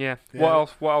 Yeah. Yeah.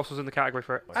 What else was in the category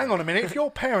for it? Hang on a minute. If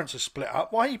your parents are split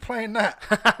up, why are you playing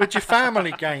that with your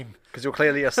family game? Because you're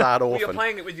clearly a sad well, you're orphan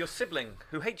playing it with your sibling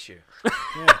who hates you.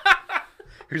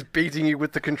 who's beating you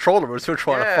with the controller as you're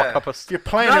trying to Yeah. fuck up a. You're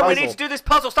playing No, it. we On, need to do this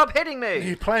puzzle. Stop hitting me.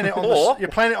 you're playing it on. Or- You're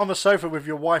playing it on the sofa with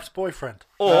your wife's boyfriend.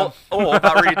 Or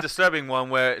that really disturbing one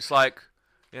where it's like,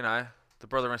 the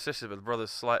brother and sister, but the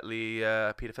brother's slightly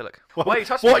paedophilic. Why are you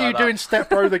touching What me are you like doing,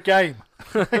 stepbro? The game.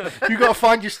 You got to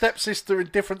find your stepsister in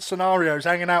different scenarios,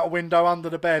 hanging out a window under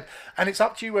the bed, and it's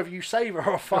up to you whether you save her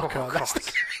or fuck her. That's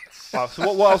the Wow,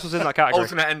 so what else was in that that? category?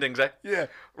 Alternate endings, eh? yeah.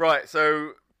 Right,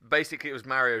 so basically it was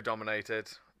Mario dominated.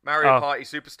 Mario Oh. Party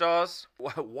Superstars,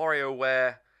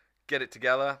 WarioWare Get It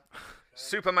Together,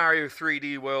 Super Mario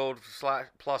 3D World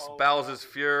plus Bowser's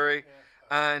Fury,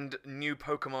 and new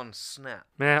Pokemon Snap.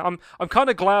 Yeah, I'm kind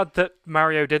of glad that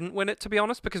Mario didn't win it, to be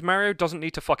honest, because Mario doesn't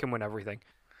need to fucking win everything.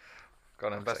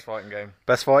 Got him, best fighting game.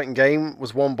 Best fighting game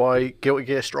was won by Guilty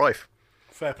Gear Strive.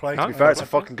 Fair play. No, To be fair, it's a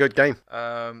fucking good game.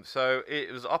 So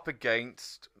it was up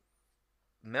against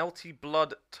Melty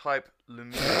Blood type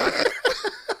Lumina.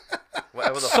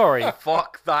 Whatever the Sorry.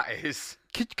 fuck that is.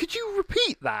 Could you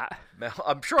repeat that?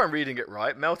 I'm sure I'm reading it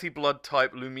right. Melty Blood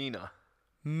type Lumina.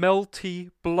 Melty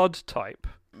blood type.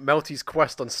 Melty's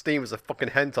Quest on Steam is a fucking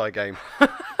hentai game.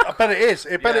 I bet it is.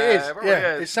 I bet Yeah, it is. it probably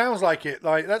Yeah, is. it sounds like it.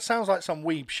 Like that sounds like some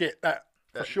weeb shit. That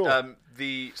for sure.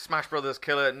 The Smash Brothers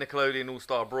Killer Nickelodeon All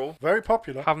Star Brawl. Very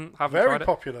popular. Haven't Very tried it.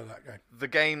 popular that game. The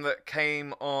game that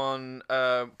came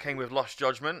with Lost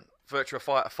Judgment, Virtua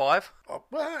Fighter 5. Oh,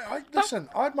 well, listen,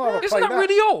 I'd rather Isn't play that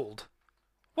really old?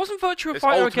 Wasn't Virtua It's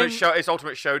Fighter a game? It's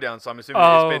Ultimate Showdown, so I'm assuming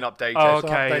Oh, it's been updated. oh, It's an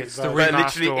okay. updated It's the version. But remaster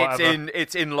literally, or whatever.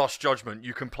 it's in Lost Judgment.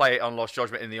 You can play it on Lost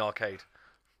Judgment in the arcade.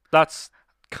 That's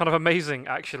kind of amazing,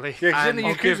 actually. Yeah, because in the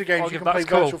And Yakuza I'll games you give can that play as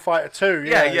cool. Virtual Fighter 2.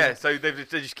 Yeah. So they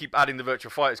just keep adding the Virtua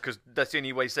Fighters because that's the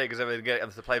only way Sega's ever going to get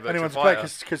them to play Virtua Anyone to play Fighter.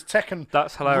 because Tekken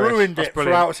That's hilarious. ruined That's it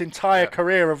brilliant. throughout its entire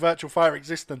career of Virtual Fighter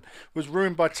existence. Was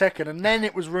ruined by Tekken, and then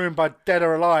it was ruined by Dead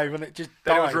or Alive, and it just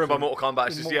Then it died. was ruined by Mortal Kombat.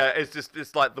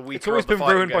 It's like the weaker It's always of the been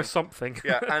fighting ruined by game. something.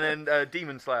 Yeah, and then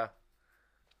Demon Slayer.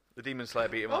 The Demon Slayer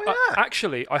beat him up.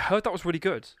 Actually, I heard that was really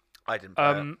good. I didn't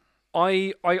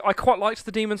play I quite liked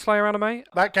the Demon Slayer anime.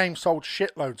 That game sold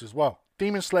shitloads as well.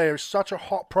 Demon Slayer is such a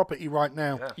hot property right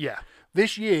now. Yeah. Yeah.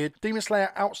 This year, Demon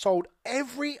Slayer outsold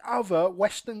every other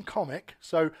Western comic.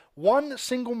 So one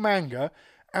single manga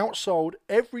outsold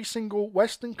every single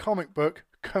Western comic book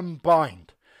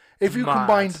combined. If you Mad.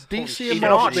 combined Holy DC shit. and Even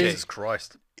Marvel, Archie. Jesus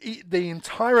Christ. the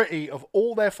entirety of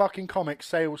all their fucking comic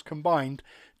sales combined,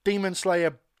 Demon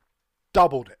Slayer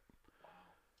doubled it.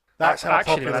 That's how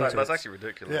actually popular it mental. is. That's actually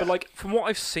ridiculous. Yeah. But like from what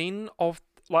I've seen of,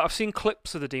 like I've seen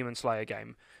clips of the Demon Slayer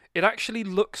game, it actually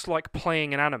looks like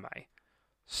playing an anime.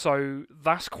 So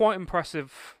that's quite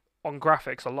impressive on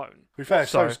graphics alone. To be fair,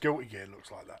 So- so's Guilty Gear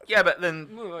looks like that. Yeah, but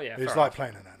then Well, yeah, It's fair like enough.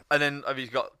 playing an anime. and then have you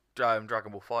got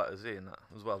Dragon Ball Fighter Z in that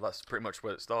as well? That's pretty much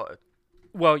where it started.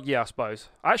 Well, yeah, I suppose.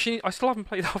 Actually, I still haven't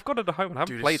played. I've got it at home and I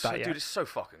haven't played that yet. Dude, it's so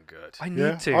fucking good. I need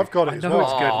Yeah, to. I've got it I as know well.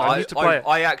 it's good. and I need to play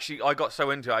it. I got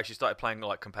so into it. I actually started playing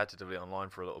like competitively online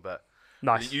for a little bit.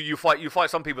 Nice. You fight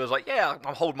some people. It's like, yeah,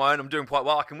 I'm holding my own. I'm doing quite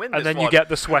well. I can win this And then one. you get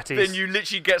the sweaties. Then you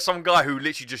literally get some guy who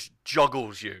literally just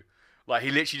juggles you. Like, he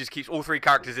literally just keeps all three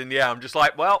characters in the air. I'm just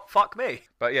like, well, fuck me.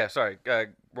 But yeah, sorry.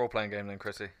 Role-playing game then,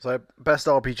 Chrissy. So, best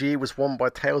RPG was won by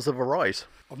Tales of Arise.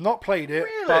 I've not played it,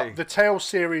 Really? but the Tales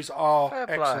series are Fair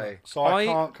play. excellent. So I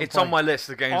can't complain. It's on my list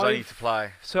of games I need to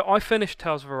play. So I finished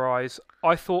Tales of Arise.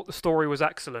 I thought the story was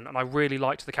excellent, and I really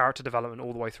liked the character development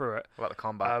all the way through it. What about the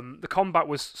combat? The combat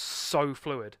was so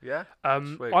fluid. Yeah?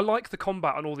 Sweet. I like the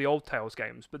combat on all the old Tales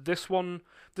games, but this one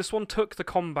took the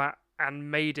combat and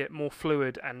made it more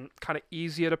fluid and kind of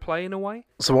easier to play in a way.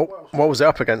 So, what was it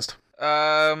up against?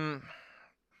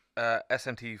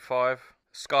 SMT5,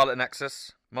 Scarlet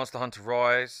Nexus, Monster Hunter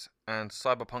Rise, and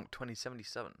Cyberpunk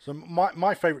 2077. So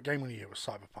my favourite game of the year was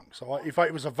Cyberpunk. So if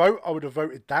it was a vote, I would have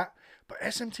voted that. But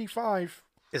SMT5,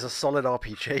 Is a solid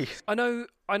RPG. I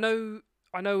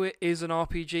know it is an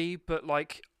RPG, but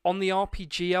like on the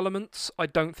RPG elements, I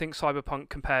don't think Cyberpunk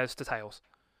compares to Tales.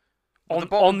 Well,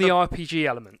 On the RPG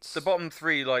elements. The bottom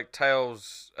three, like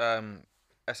Tales,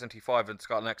 SMT5, and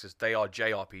Scarlet Nexus, they are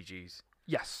JRPGs.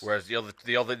 Yes. Whereas the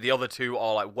other two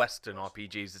are like Western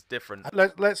RPGs. It's different.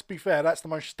 let's be fair, that's the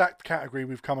most stacked category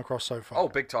we've come across so far. Oh,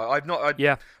 big time!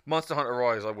 Yeah. Monster Hunter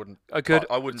Rise, I wouldn't. A good.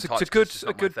 I wouldn't it's touch. a good. 'cause it's A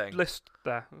not my good thing. list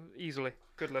there. Easily.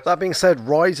 Good list. That being said,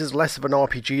 Rise is less of an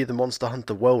RPG than Monster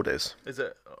Hunter World is. Is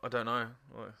it? I don't know.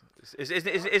 Isn't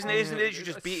it literally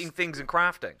just beating things and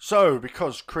crafting? So,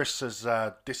 because Chris has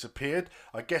disappeared,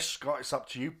 I guess, Scott, it's up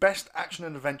to you. Best action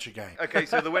and adventure game. Okay,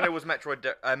 so the winner was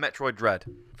Metroid Dread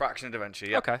for action and adventure.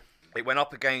 Yeah. Okay. It went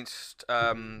up against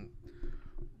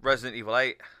Resident Evil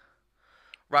 8,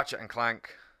 Ratchet and Clank,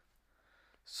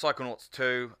 Psychonauts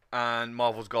 2, and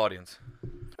Marvel's Guardians.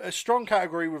 A strong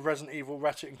category with Resident Evil,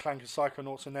 Ratchet and Clank and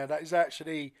Psychonauts in there. That is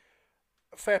actually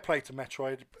fair play to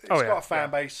Metroid. It's got a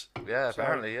fan base. Yeah, So-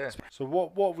 apparently, yeah. So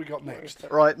what have we got next?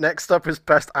 Right, next up is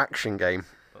best action game.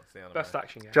 That's the anime. Best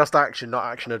action game. Just action, not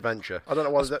action adventure. I don't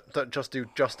know whether that just do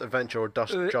just adventure or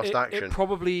just It action.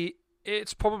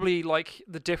 It's probably like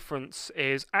the difference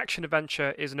is action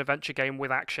adventure is an adventure game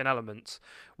with action elements,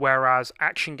 whereas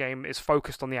action game is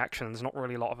focused on the action. There's not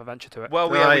really a lot of adventure to it. Well,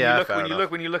 Oh, yeah, yeah, fair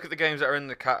when you look at the games that are in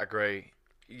the category,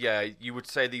 yeah, you would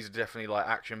say these are definitely like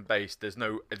action based. There's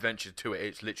no adventure to it.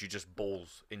 It's literally just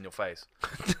balls in your face.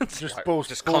 Just Like, balls,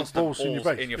 just balls, constant balls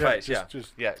in your face. Yeah.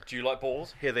 Just Yeah. Do you like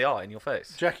balls? Here they are in your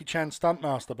face. Jackie Chan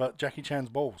stuntmaster, but Jackie Chan's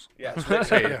balls. Yeah, it's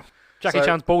literally, Yeah. Jackie So-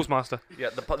 Chan's Balls Master. yeah.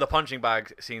 The punching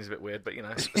bag seems a bit weird, but you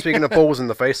know. Speaking of balls in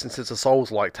the face, since it's a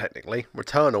Souls-like technically,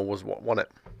 Returnal was what won it.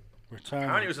 Return.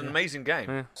 Apparently, it was an amazing game.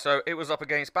 Yeah. So it was up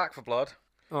against Back for Blood,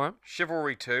 All right.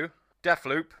 Chivalry 2,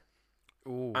 Deathloop,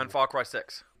 Ooh. and Far Cry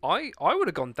 6. I would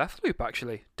have gone Deathloop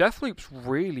actually. Deathloop's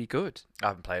really good. I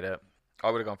haven't played it.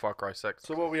 I would have gone Far Cry 6.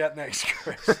 So what are we at next,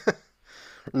 Chris?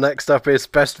 Next up is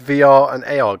best VR and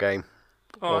AR game.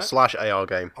 All or right. slash AR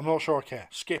game. I'm not sure I care.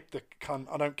 Skip the cunt.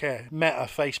 I don't care. Meta,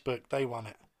 Facebook, they won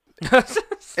it.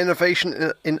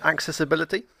 Innovation in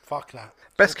accessibility. Fuck that.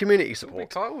 Best community Big support.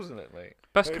 titles in it, mate.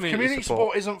 Best If community,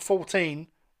 support isn't 14,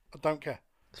 I don't care.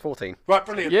 It's 14. Right,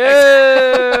 brilliant.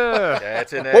 Yeah. Yeah,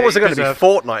 it's in there. What was it going to be? deserve-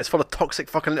 Fortnite. It's full of toxic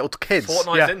fucking little kids.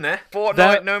 Fortnite's Yeah. in there. Fortnite,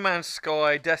 That- No Man's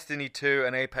Sky, Destiny 2,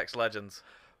 and Apex Legends.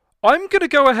 I'm going to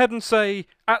go ahead and say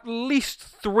at least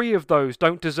 3 of those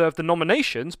don't deserve the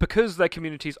nominations because their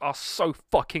communities are so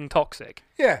fucking toxic.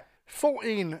 Yeah,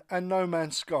 14 and No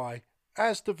Man's Sky,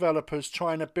 as developers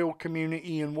trying to build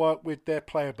community and work with their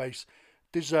player base,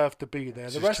 deserve to be there.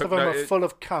 The Just rest took of them no- are it- full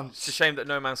of It's a cunts. shame that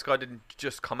No Man's Sky didn't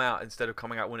just come out instead of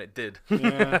coming out when it did.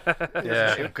 Yeah.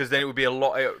 Yeah, because then it would be a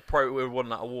lot. It probably would have won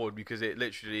that award because it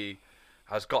literally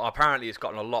apparently it's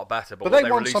gotten a lot better. But But what they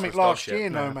won released something was last dog shit. year,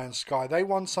 No Man's Sky. They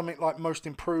won something like most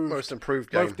improved game.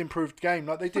 Most improved game.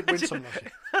 Like they did win something last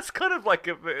year. That's kind of like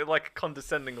a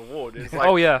condescending award. It's like,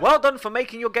 Oh, yeah. well done for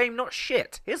making your game not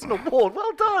shit. Here's an award.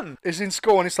 Well done. It's in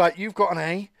school, and it's like you've got an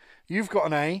A, you've got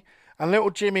an A, and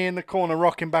little Jimmy in the corner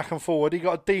rocking back and forward. He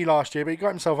got a D last year, but he got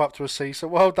himself up to a C. So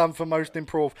well done for most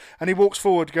improved. And he walks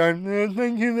forward, going,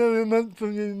 "Thank you very much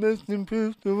for your most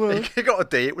improved award." He got a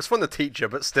D. It was from the teacher,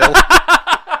 but still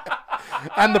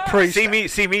And the priest.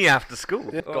 See me after school.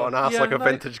 got an ass Yeah, like a no.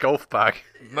 vintage golf bag.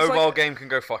 Mobile game can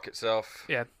go fuck itself.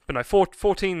 Yeah, but no,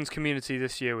 14's community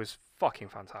this year was fucking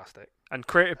fantastic. And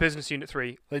Creative Business Unit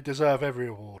 3, They deserve every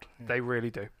award. they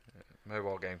really do.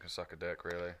 Mobile game can suck a dick,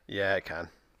 really. Yeah, it can.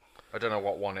 I don't know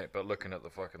what won it, but looking at the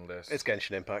fucking list, It's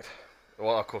Genshin Impact.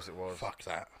 well, of course it was. Fuck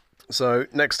that. So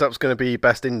next up's going to be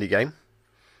Best Indie Game,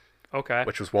 Okay.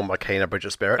 which was won by Kena Bridge of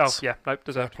Oh, Spirits. yeah, nope,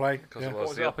 deserved. Play. Because Yeah. it What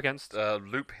was it the up against?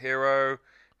 Loop Hero,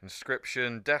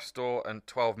 Inscription, Death Store, and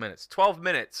 12 Minutes. 12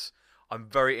 Minutes. I'm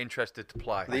very interested to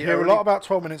play. I hear a lot about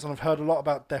 12 Minutes, and I've heard a lot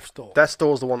about Death's Door. Death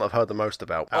Store's the one that I've heard the most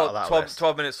about out of that 12, list.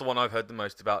 12 Minutes is the one I've heard the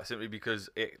most about, simply because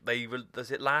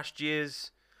was it last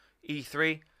year's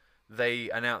E3? They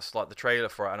announced like the trailer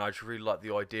for it, and I just really like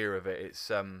the idea of it.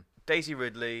 It's Daisy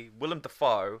Ridley, Willem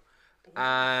Dafoe,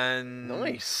 and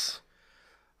Nice.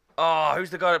 oh, who's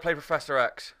the guy that played Professor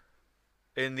X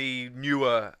in the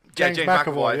newer James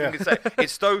McAvoy, I think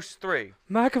it's those three.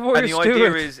 McAvoy And is the idea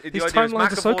Stewart. is These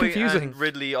timelines are so McAvoy confusing. and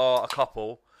Ridley are a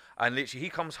couple, and literally he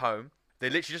comes home. They're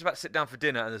literally just about to sit down for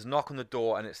dinner, and there's a knock on the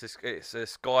door, and it's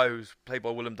this guy who's played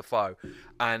by Willem Dafoe,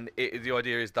 and the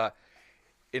idea is that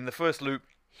in the first loop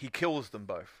he kills them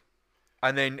both,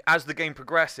 and then as the game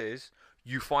progresses,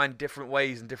 you find different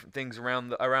ways and different things around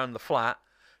the flat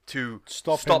to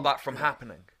Stop stop him. that from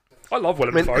happening. I love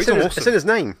Willem I mean, Dafoe. it's He's in, awesome. it's in his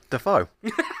name, Defoe.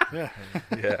 Yeah.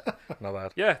 Yeah, not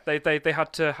bad. Yeah, they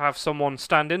had to have someone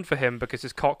stand in for him because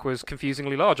his cock was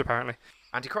confusingly large, apparently.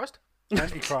 Antichrist.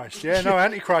 Antichrist. Yeah, no,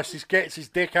 Antichrist. He gets his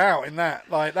dick out in that.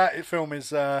 Like that film is.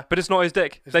 But it's not his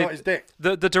dick. It's not his dick.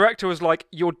 The director was like,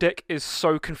 "Your dick is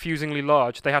so confusingly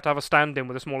large." They had to have a stand-in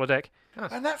with a smaller dick.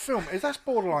 And that film that's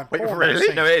borderline Wait, porn. really? that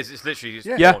scene. No, it is. It's literally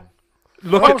just Yeah. porn.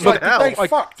 Look I at was like, hell. did they I-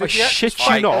 fuck? I Did the shit actors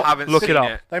you I not. haven't Look seen it up.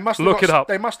 it. They must have Look got, it up.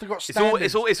 They must have got It's all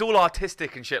stand-ins. it's all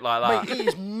artistic and shit like that. Mate, it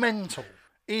is mental.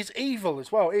 It is evil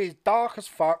as well. It is dark as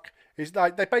fuck. It's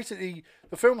like they basically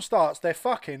the film starts, they're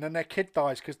fucking, and their kid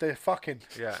dies because they're fucking.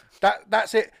 Yeah.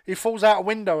 That's it. He falls out a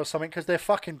window or something because they're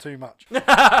fucking too much.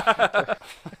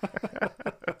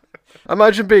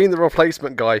 Imagine being the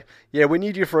replacement guy. Yeah, we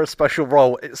need you for a special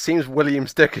role. It seems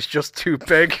William's dick is just too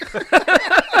big.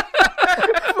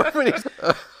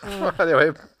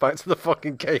 Anyway, back to the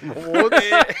fucking Game Awards.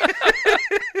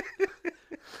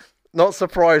 Not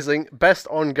surprising, best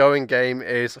ongoing game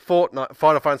is Fortnite,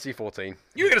 Final Fantasy 14.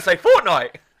 You were gonna say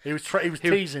Fortnite? He was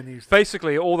teasing. He was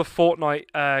Basically, all the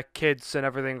Fortnite kids and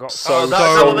everything got So is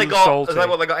that what they got? salty. Is that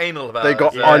what they got anal about? They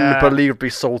got Is it? unbelievably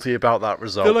salty about that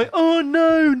result. They're like, "Oh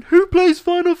no, who plays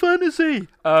Final Fantasy?"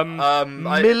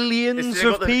 Millions Has they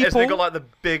of got Has they people. got like the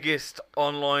biggest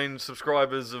online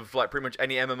subscribers of like pretty much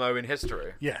any MMO in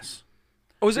history? yes.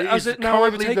 Oh, is it? Has it now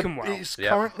currently overtaken WoW? It's Yeah.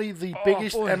 currently the Oh,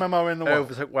 biggest boy. MMO in the world.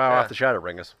 Overtook WoW Yeah. after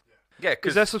Shadowbringers. Yeah, Is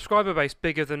because their subscriber base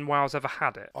bigger than WoW's ever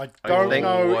had it? I don't think-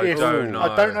 know I if don't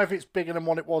I don't know. know if it's bigger than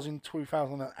what it was in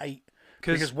 2008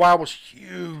 'Cause- because WoW was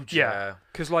huge. Yeah,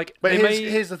 because like But they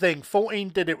here's the thing: 14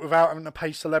 did it without having to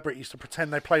pay celebrities to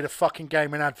pretend they played a fucking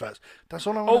game in adverts. That's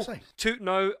all I want to say.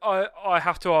 No, I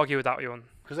have to argue with that one.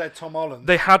 Because they had Tom Holland.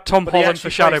 They had Tom But he Holland for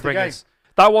actually plays the Shadowbringers.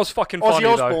 That was fucking funny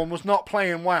Ozzy though. Osbourne was not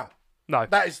playing WoW. No,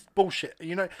 That is bullshit.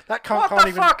 You know that cunt what can't the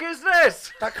even fuck is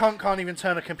this? that cunt can't even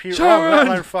turn a computer Sharon! on, let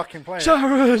alone fucking play it.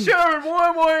 Sharon. Sharon, why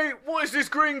am I? What is this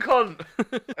green cunt?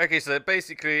 Okay, so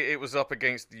basically it was up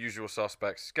against the usual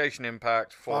suspects: Genshin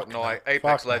Impact, Fuck Fortnite, that.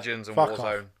 Apex Fuck Legends, that. and Fuck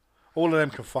Warzone. off. All of them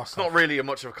can fuck It's off. not really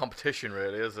much of a competition,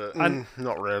 really, is it? And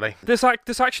Not really. this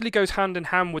actually goes hand in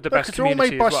hand with the best Because they're all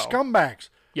community made by as well. scumbags.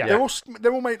 Yeah.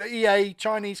 They're all made by EA,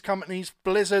 Chinese companies,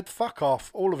 Blizzard. Fuck off,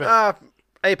 all of it.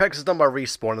 Apex is done by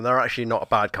Respawn, and they're actually not a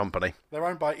bad company. They're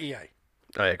owned by EA.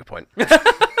 Oh yeah, good point.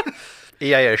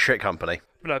 EA are a shit company.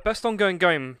 But no, best ongoing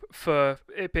game for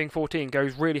it being 14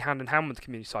 goes really hand in hand with the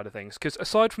community side of things. Because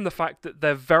aside from the fact that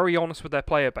they're very honest with their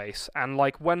player base, and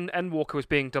like when Endwalker was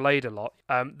being delayed a lot,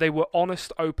 they were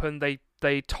honest, open.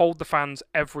 They told the fans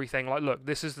everything. Like, look,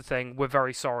 this is the thing. We're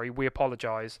very sorry. We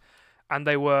apologise. And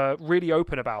they were really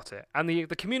open about it. And the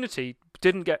community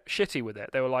didn't get shitty with it.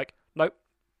 They were like, nope,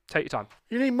 take your time.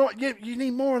 You need more. You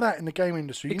need more of that in the game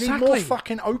industry. You need Exactly. more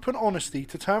fucking open honesty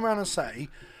to turn around and say,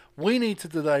 "We need to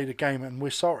delay the game, and we're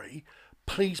sorry.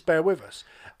 please bear with us.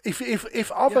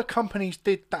 If other companies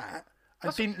did that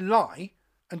and didn't lie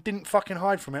and didn't fucking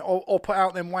hide from it, or put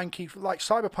out them wanky, like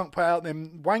Cyberpunk put out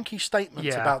them wanky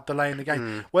statements about delaying the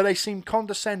game, where they seemed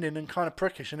condescending and kind of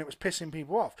prickish, and it was pissing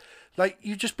people off. Like,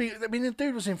 you just be, I mean, the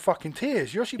dude was in fucking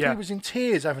tears. Yoshi P was in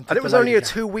tears having to And it was delay only the a game.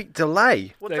 2-week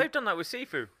delay. Well, they've done that with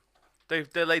Sifu. They've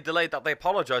delayed that. They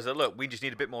apologised that, look, we just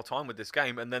need a bit more time with this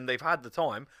game, and then they've had the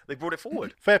time. They brought it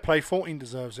forward. Fair play, 14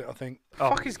 deserves it, I think.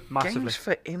 Fuck is massively. Games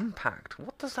for Impact?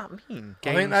 What does that mean?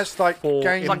 I think that's like for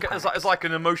games. It's like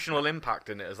an emotional impact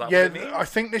in it. Is that Yeah, what it means? I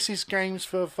think this is games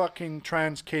for fucking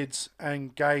trans kids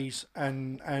and gays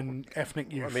and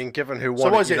ethnic youth. I mean, given who won so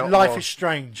what is you it? know, Life well, is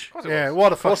Strange. it Yeah, was.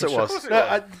 what a course fucking it was. show. Of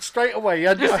course it was. Straight away,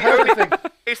 I heard the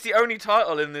thing. It's the only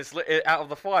title in this out of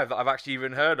the 5 that I've actually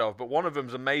even heard of, but one of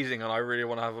them's amazing, and I really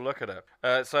want to have a look at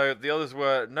it. So the others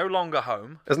were No Longer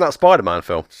Home. Isn't that a Spider-Man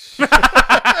film?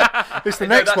 It's the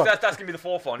next one. That's gonna be the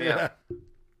 4th one. Yeah.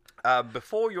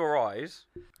 Before Your Eyes.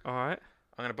 All right.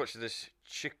 I'm gonna butcher this.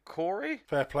 Chicory.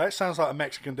 Fair play. It sounds like a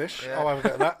Mexican dish. Yeah. I'll have a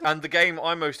go at that. And the game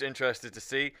I'm most interested to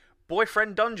see,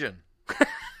 Boyfriend Dungeon.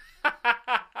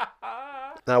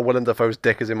 Now Willem Dafoe's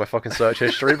dick is in my fucking search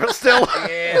history, but still.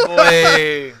 Yeah,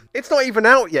 boy. It's not even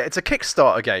out yet. It's a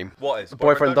Kickstarter game. What is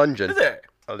Boyfriend Dungeon? Is it?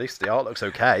 At least the art looks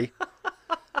okay.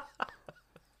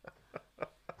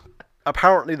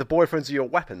 Apparently the boyfriends are your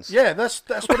weapons. Yeah, that's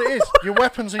what it is. Your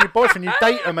weapons are your boyfriend. You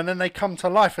date them, and then they come to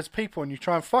life as people, and you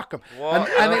try and fuck them. What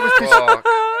And the it was this,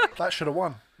 fuck? that should have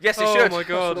won. Yes, it Oh should. my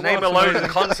God. Name That's alone amazing. the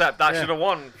concept that should have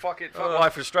won. Fuck it. Fuck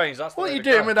Life is Strange. That's the What way are you to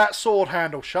doing go. with that sword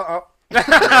handle? Shut up.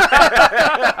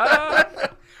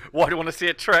 Why do you want to see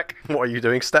a trick? What are you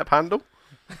doing, step handle?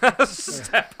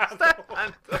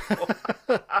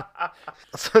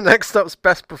 So next up's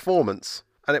best performance.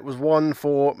 And it was one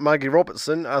for Maggie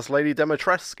Robertson as Lady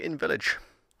Demetresque in Village.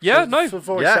 Yeah, no. For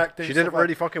voice Yeah, acting, she did it stuff like-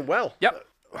 really fucking well. Yep.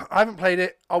 I haven't played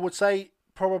it. I would say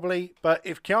probably, but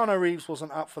if Keanu Reeves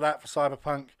wasn't up for that for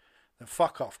Cyberpunk, then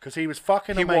fuck off, because he was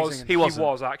fucking He amazing. was. in He it.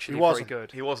 was actually He wasn't. pretty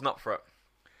good. He wasn't up for it.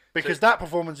 Because that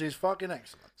performance is fucking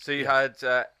excellent. So you had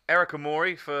Erica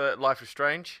Mori for Life is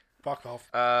Strange. Fuck off.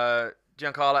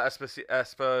 Giancarlo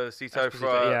Esposito for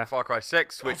yeah. Far Cry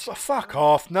 6, which Fuck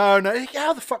off. No.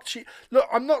 How the fuck she... Look,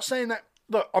 I'm not saying that...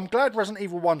 Look, I'm glad Resident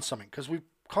Evil won something, because we've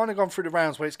kind of gone through the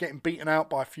rounds where it's getting beaten out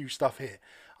by a few stuff here.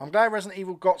 I'm glad Resident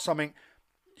Evil got something.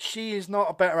 She is not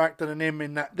a better actor than him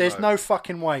in that. There's no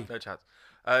fucking way. no chance.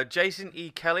 Jason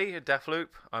E. Kelly, Deathloop.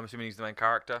 I'm assuming he's the main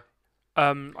character.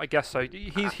 I guess so.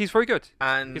 He's very good.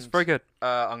 And He's very good.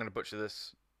 I'm going to butcher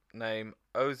this name.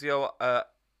 Ozio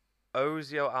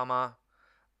Ama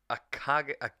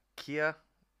Akiga.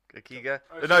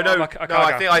 No.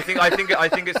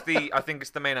 I think it's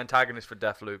the main antagonist for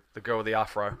Deathloop, the girl with the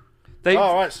afro. They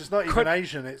Oh, right, so it's not even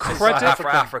Asian. It's credit-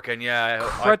 African, yeah.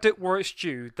 credit where it's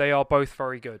due. They are both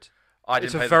very good. I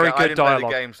It's didn't a play very the, I good didn't play the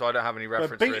dialogue. game, so I don't have any But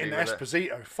reference beating really with it.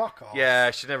 Esposito, fuck off.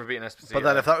 Yeah, she'd never beaten Esposito. But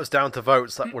then if that was down to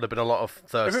votes, that would have been a lot of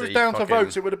thirsty. If it was down to fucking-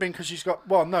 votes, it would have been because she's got...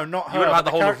 Well, no, not her. You would have had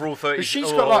but the whole of character- Rule 30. But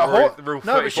she's or got like a hot... Rule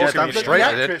No, but 34 she's damn the, community. straight the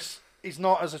I did. actress is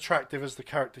not as attractive as the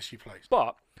character she plays.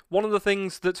 But one of the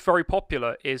things that's very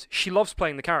popular is she loves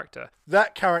playing the character.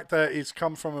 That character is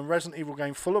come from a Resident Evil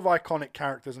game full of iconic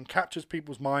characters and captures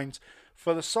people's minds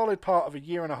for the solid part of a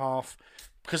year and a half.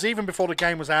 Because even before the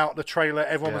game was out, the trailer,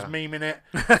 everyone was memeing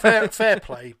it. Fair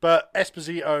play. But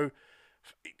Esposito,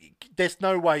 there's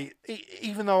no way,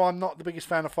 even though I'm not the biggest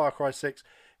fan of Far Cry 6,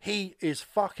 he is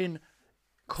fucking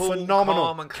Cool, phenomenal.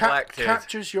 calm and collected.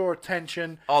 Captures your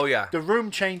attention. Oh, yeah. The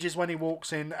room changes when he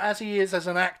walks in, as he is as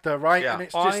an actor, right? Yeah. And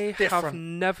it's just I have different.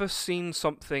 never seen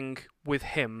something with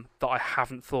him that I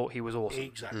haven't thought he was awesome.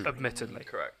 Exactly. Admittedly.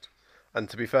 Correct. And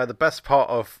to be fair, the best part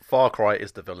of Far Cry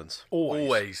is the villains.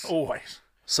 Always.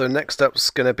 So next up's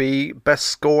going to be Best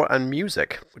Score and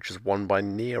Music, which is won by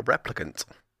Nier Replicant.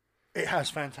 It has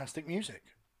fantastic music.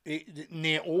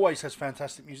 Nier always has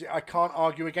fantastic music. I can't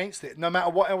argue against it. No matter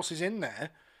what else is in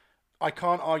there, I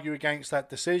can't argue against that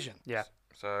decision. Yeah.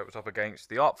 So it was up against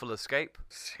The Artful Escape,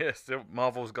 yes,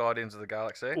 Marvel's Guardians of the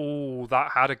Galaxy. Oh,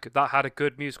 that had a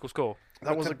good musical score.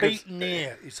 That was to a good... beat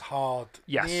Nier is hard.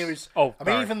 Yes. Nier is. Oh, I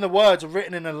mean, very. even the words are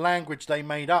written in a language they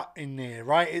made up in Nier,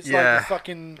 right? It's Yeah. like the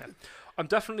fucking. I'm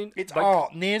definitely It's like,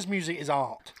 art. Nier's music is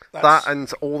art. That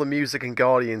and all the music in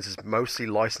Guardians is mostly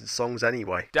licensed songs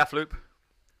anyway. Deathloop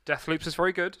Deathloops is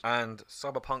very good. and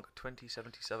Cyberpunk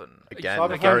 2077. Again, a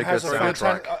Cyberpunk very good has a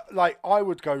soundtrack. like I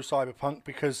would go Cyberpunk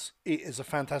because it is a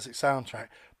fantastic soundtrack,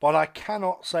 but I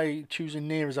cannot say choosing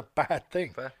Nier is a bad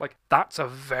thing. Like that's a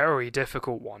very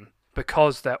difficult one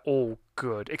because they're all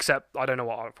good. Except I don't know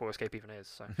what Artful Escape even is.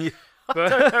 So. Yeah.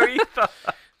 But,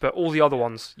 but all the other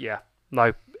ones, yeah,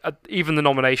 no, even the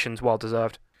nominations, well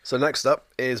deserved. So next up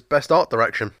is Best Art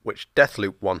Direction, which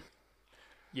Deathloop won.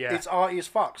 Yeah. It's arty as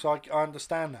fuck, so I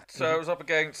understand that. So it was up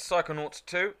against Psychonauts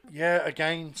 2, Yeah,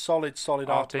 again, solid art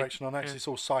Arty, direction on X. yeah. It's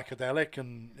all psychedelic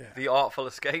and yeah. The Artful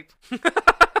Escape,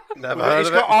 Never Well, heard it's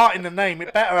of got it. art in the name.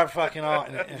 It better have fucking art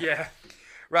in it. Yeah.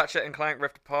 Ratchet and Clank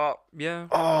Rift Apart. Yeah.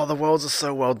 Oh, the worlds are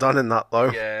so well done in that, though.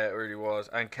 Yeah, it really was.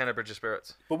 And Kenna Bridge of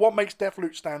Spirits. But what makes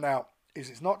Deathloop stand out is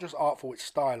it's not just artful; it's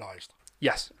stylized.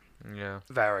 Yes. Yeah,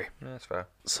 Very. that's fair.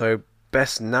 So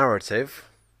Best Narrative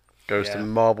goes to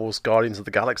Marvel's Guardians of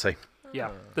the Galaxy. Yeah.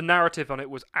 The narrative on it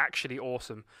was actually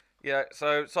awesome. Yeah,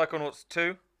 so Psychonauts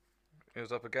 2, it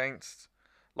was up against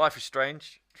Life is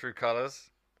Strange, True Colors,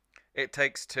 It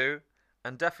Takes Two,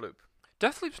 and Deathloop.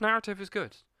 Deathloop's narrative is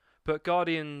good, but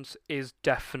Guardians is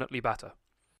definitely better.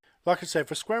 Like I said,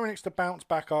 for Square Enix to bounce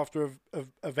back after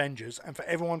Avengers, and for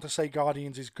everyone to say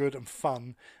Guardians is good and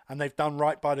fun, and they've done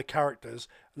right by the characters,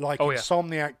 like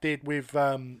Insomniac did with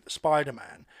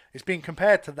Spider-Man, it's being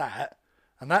compared to that,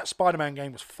 and that Spider-Man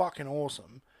game was fucking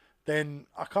awesome, then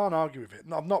I can't argue with it.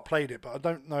 I've not played it, but I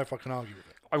don't know if I can argue with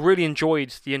it. I really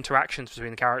enjoyed the interactions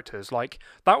between the characters. Like,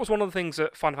 that was one of the things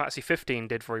that Final Fantasy 15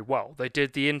 did very well. They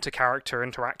did the inter-character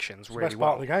interactions It's the really best well.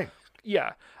 part of the game.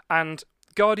 Yeah, and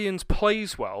Guardians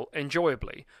plays well,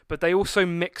 enjoyably, but they also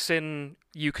mix in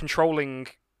you controlling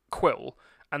Quill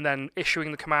and then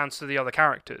issuing the commands to the other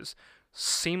characters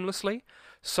seamlessly,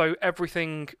 so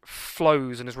everything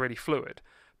flows and is really fluid.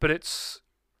 But it's,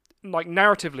 like,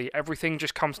 narratively, everything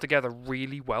just comes together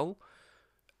really well,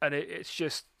 and it's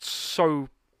just so...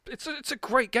 It's a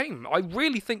great game. I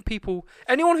really think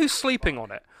anyone who's sleeping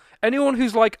on it, anyone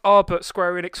who's like, but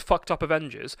Square Enix fucked up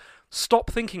Avengers, stop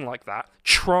thinking like that.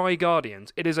 Try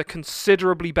Guardians. It is a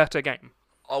considerably better game.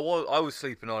 I was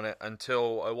sleeping on it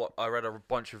until I read a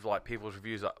bunch of like people's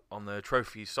reviews on the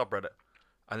Trophies subreddit,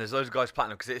 and there's those guys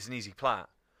platinum because it's an easy plat,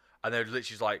 and they're literally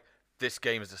just like, this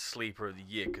game is a sleeper of the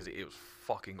year because it was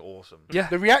fucking awesome. Yeah.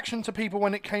 The reaction to people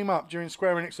when it came up during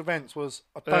Square Enix events was,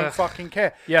 I don't fucking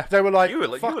care. Yeah. They were like, You were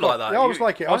like fuck that. off. Yeah, I was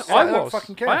like it. I don't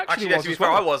fucking care. I Actually, was to be as fair,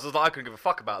 well. I was like, I couldn't give a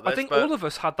fuck about this. I think but all of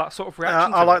us had that sort of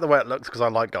reaction. I to like it. the way it looks because I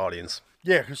like Guardians.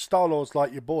 Yeah, because Star-Lord's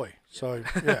like your boy. So,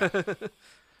 yeah.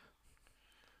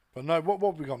 But no, what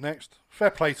have we got next?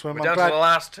 Fair play to him. we're I'm down glad. to the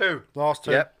last two. Last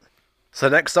two. Yep. So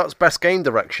next up's Best Game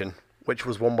Direction, which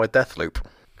was won by Deathloop.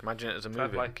 Imagine it as a Fair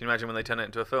movie. play. Can you imagine when they turn it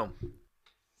into a film?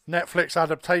 Netflix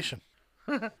adaptation.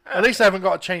 At least they haven't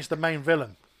got to change the main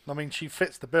villain. I mean, she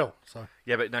fits the bill. So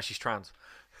Yeah, but now she's trans.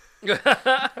 now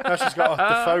she's got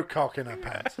a Defoe cock in her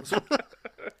pants.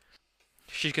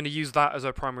 She's going to use that as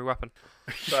her primary weapon.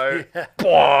 So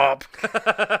Bob!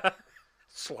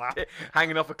 Slap.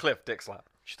 hanging off a cliff, dick slap.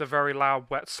 Just a very loud,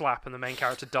 wet slap, and the main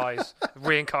character dies,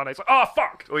 reincarnates. Like, oh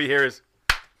fuck! All you hear is,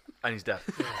 and he's dead.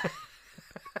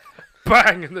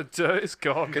 Bang, and the dirt is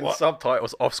gone. In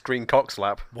subtitles, off-screen cock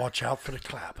slap. Watch out for the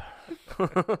clap.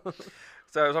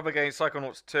 So it was up against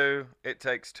Psychonauts 2, It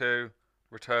Takes Two,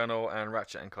 Returnal, and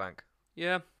Ratchet and Clank.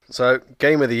 Yeah. So,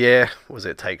 Game of the Year was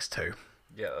It Takes Two,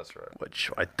 Yeah, that's right. which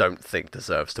I don't think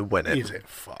deserves to win it. Is it?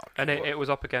 Fuck. And it was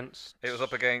up against. It was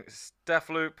up against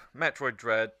Deathloop, Metroid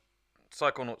Dread,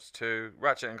 Psychonauts 2,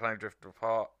 Ratchet and Clank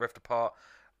Rift Apart,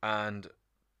 and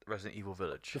Resident Evil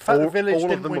Village. The fact All- that Village all of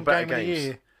didn't them win were better Game of the games.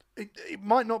 Year, it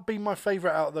might not be my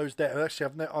favourite out of those there.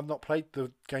 Actually, I've not played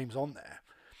the games on there.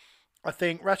 I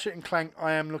think Ratchet and Clank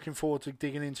I am looking forward to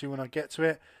digging into when I get to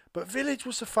it. But Village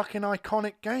was a fucking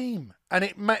iconic game. And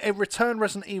it returned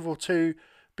Resident Evil 2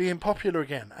 being popular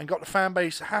again and got the fan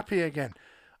base happy again.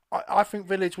 I think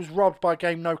Village was robbed by a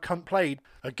game no cunt played.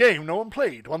 A game no one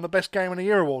played. Won the Best Game of the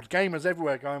Year award. Gamers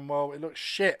everywhere going, well, it looks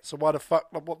shit, so what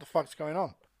the fuck's going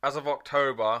on? As of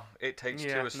October, It Takes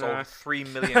Yeah, Two has no. sold 3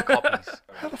 million copies.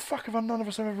 How the fuck have none of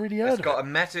us ever really heard It's of got it? a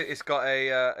meta. It's got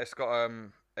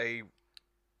a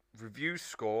review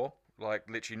score like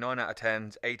literally 9 out of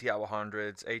 10s, 80 out of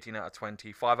 100s, 18 out of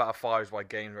 20, 5 out of 5s by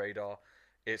Game Radar.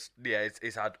 It's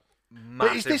had But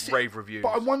is massive this- rave reviews. But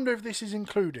I wonder if this is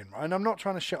including, right? And I'm not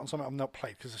trying to shit on something I've not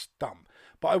played because it's dumb.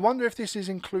 But I wonder if this is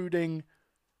including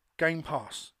Game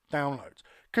Pass downloads.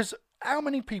 Because how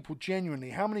many people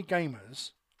genuinely, how many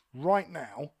gamers right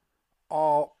now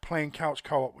are playing couch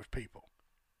co-op with people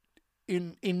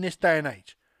in this day and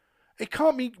age? It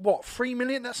can't be, 3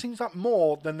 million? That seems like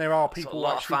more than there are It's a people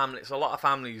lot actually... of family. It's a lot of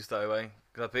families though, eh?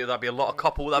 That'd be a lot of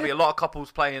couple. That'd be a lot of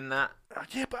couples playing that.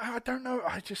 Yeah, but I don't know.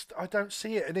 I don't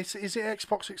see it. And is it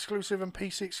Xbox exclusive and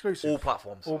PC exclusive? All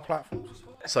platforms. All platforms.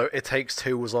 So, It Takes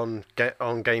Two was on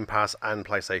Game Pass and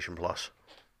PlayStation Plus.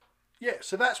 Yeah,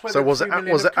 so that's where So the was 3 it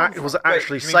million was have it come ac- was from. it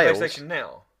actually Wait, you mean sales? PlayStation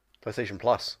Now? PlayStation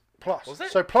Plus. Plus. Was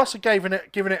it? So Plus are giving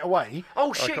it away.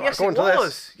 Oh shit! go- Yes, go it on to this.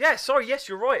 was. Yeah, sorry. Yes,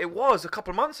 you're right. It was a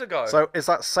couple of months ago. So is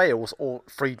that sales or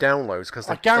free downloads? Because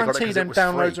I guarantee them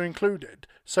downloads are included.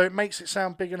 So it makes it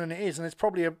sound bigger than it is, and it's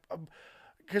probably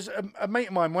because a mate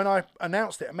of mine, when I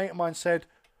announced it, a mate of mine said,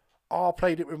 "Oh, I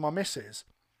played it with my missus,"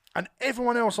 and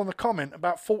everyone else on the comment,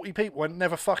 about 40 people, had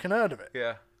never fucking heard of it.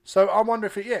 yeah. So I wonder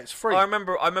if it's free. I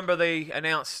remember they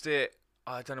announced it.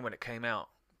 I don't know when it came out,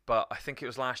 but I think it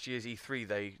was last year's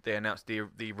E3. They announced the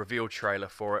reveal trailer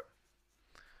for it,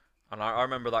 and I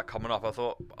remember that coming up.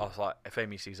 I was like, if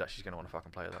Amy sees that, she's gonna want to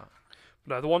fucking play that.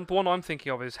 No, the one I'm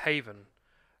thinking of is Haven.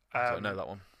 So I know that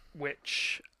one.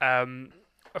 Which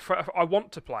I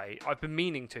want to play. I've been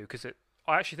meaning to because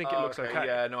I actually think it looks okay.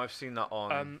 Yeah, no, I've seen that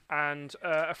on. And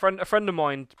a friend of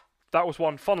mine, that was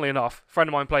one. Funnily enough, a friend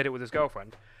of mine played it with his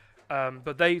girlfriend.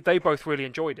 But they both really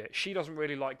enjoyed it. She doesn't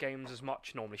really like games as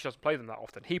much normally. She doesn't play them that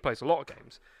often. He plays a lot of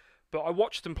games. But I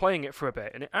watched them playing it for a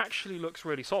bit, and it actually looks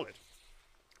really solid.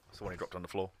 That's the one he dropped on the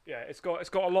floor. Yeah, it's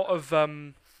got a lot of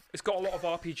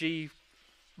RPG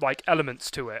like elements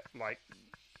to it, like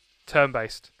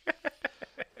turn-based.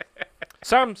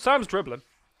 Sam's dribbling.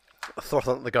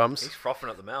 Throttling at the gums. He's frothing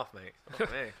at the mouth, mate.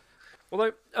 Not me.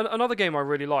 Although another game I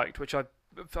really liked, which I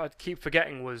keep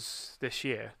forgetting was this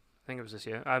year. I think it was this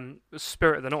year. Was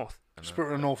Spirit of the North.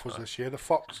 Spirit of the North was this year, the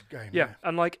Fox game. Yeah,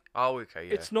 and like Oh, okay,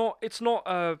 yeah. it's not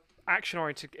a action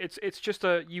oriented. It's just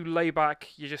you lay back,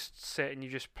 you just sit and you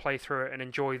just play through it and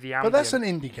enjoy the ambient. But that's an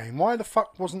indie game. Why the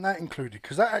fuck wasn't that included?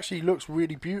 Because that actually looks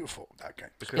really beautiful, that game.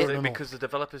 because the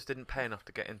developers didn't pay enough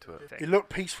to get into it. It looked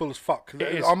peaceful as fuck. It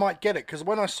is. I might get it, because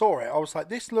when I saw it, I was like,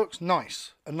 this looks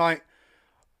nice. And like,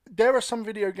 there are some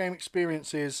video game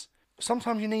experiences,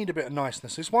 sometimes you need a bit of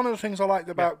niceness. It's one of the things I liked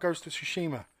about Ghost of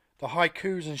Tsushima. The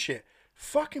haikus and shit.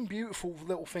 Fucking beautiful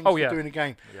little things to do in a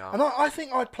game. Yeah. And I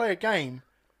think I'd play a game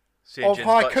Seeing of Jin's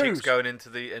butt haikus. cheeks going into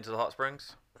the hot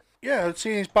springs. Yeah, I'd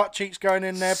see his butt cheeks going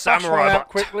in there, bash Samurai one out butt.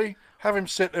 quickly, have him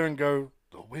sit there and go,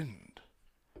 the wind,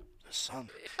 the sun.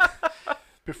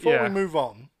 Before we move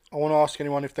on, I want to ask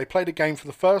anyone if they played a game for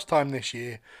the first time this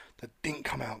year that didn't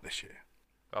come out this year.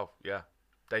 Oh yeah,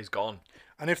 Days Gone.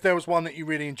 And if there was one that you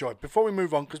really enjoyed. Before we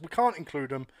move on, because we can't include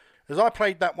them, as I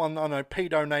played that one, I know,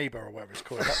 Pedo Neighbour or whatever it's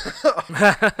called.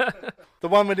 The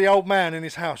one with the old man in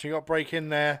his house. You got to break in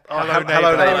there. Hello, neighbour.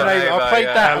 Hello, neighbour. I played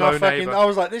that Hello, and neighbour. I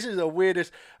was like, this is the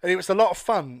weirdest. And it was a lot of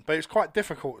fun, but it was quite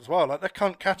difficult as well. Like, that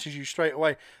cunt catches you straight away.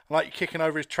 And like, you're kicking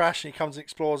over his trash and he comes and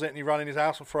explores it and you run in his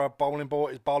house and throw a bowling ball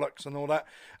at his bollocks and all that.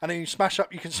 And then you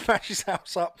can smash his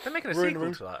house up. They're making a ruin the sequel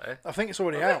room. to that, eh? I think it's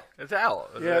already out. It's out.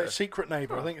 Is Yeah, it? Secret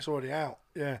Neighbour. I think it's already out.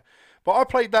 Yeah. But I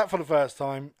played that for the first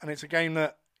time and it's a game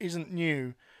that isn't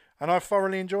new. And I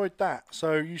thoroughly enjoyed that.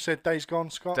 So you said Days Gone,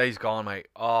 Scott? Days Gone, mate.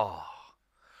 Oh,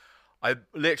 I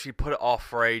literally put it off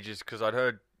for ages because I'd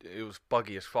heard it was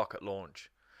buggy as fuck at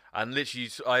launch, and literally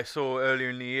I saw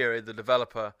earlier in the year the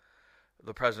developer,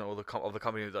 the president of the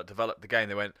company that developed the game.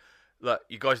 They went, "Look,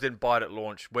 you guys didn't buy it at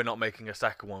launch. We're not making a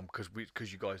second one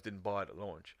because you guys didn't buy it at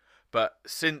launch." But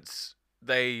since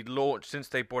they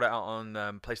brought it out on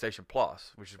PlayStation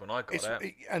Plus, which is when I got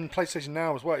it, and PlayStation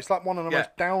Now as well. It's like one of the most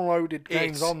downloaded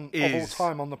games of all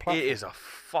time on the platform. It is a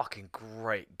fucking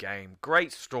great game.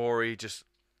 Great story, just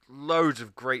loads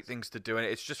of great things to do in it.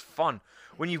 It's just fun.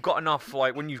 When you've got enough,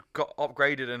 like when you've got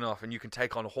upgraded enough and you can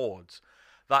take on hordes,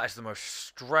 that is the most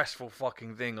stressful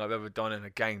fucking thing I've ever done in a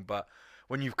game. But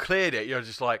when you've cleared it, you're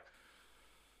just like,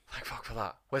 thank fuck for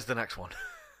that. Where's the next one?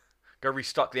 Go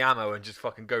restock the ammo and just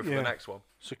fucking go for the next one.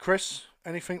 So, Chris,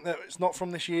 anything that it's not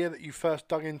from this year that you first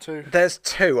dug into? There's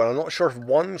two, and I'm not sure if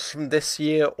one's from this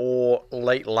year or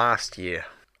late last year.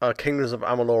 Kingdoms of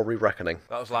Amalur: Re-Reckoning.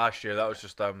 That was last year. That was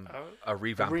just a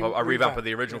revamp. A revamp revamp of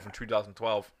the original from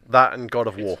 2012. That and God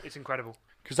of War. It's incredible.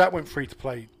 Because that went free to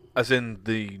play. As in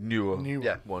the newer New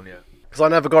one, yeah. Because I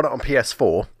never got it on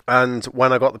PS4, and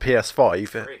when I got the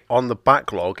PS5, on the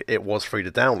backlog, it was free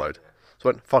to download. So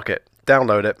I went, fuck it,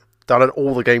 download it. Downloaded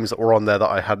all the games that were on there that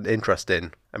I had an interest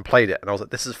in, and played it. And I was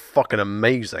like, this is fucking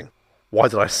amazing. Why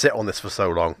did I sit on this for so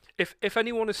long? If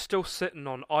anyone is still sitting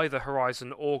on either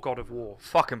Horizon or God of War,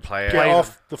 Fucking play it. Get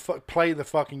off play the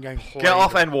fucking game. Get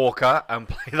off Endwalker and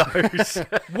play those.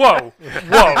 whoa,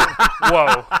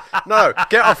 No,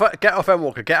 get off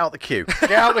Endwalker, get out the queue.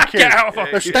 Get out the queue. Get out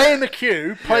of No, stay in the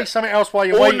queue. Play something else while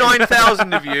you're All waiting.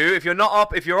 9,000 of you. If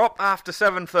you're up after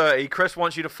 7:30, Chris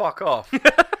wants you to fuck off.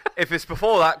 if it's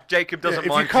before that, Jacob doesn't if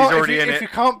mind you 'cause he's can't, already in if it. you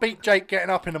can't beat Jake getting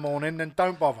up in the morning, then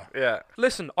don't bother. Yeah.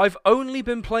 Listen, I've only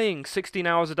been playing 16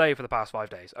 hours a day for the past 5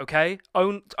 days, okay?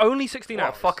 Only 16 What a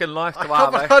hours. fucking life to I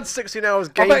have, haven't eh? had 16 hours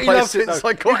I bet he gameplay loves it, since though.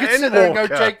 I You got could in sit there and go,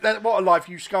 Walker. Jake, what a life,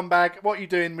 you scumbag. What are you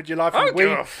doing with your life? I And don't give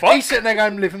we- a fuck. He's sitting there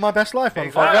going, living my best life,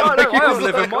 motherfucker. I'm Of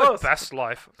living my course. best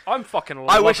life. I'm fucking I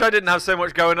loving wish it. I didn't have so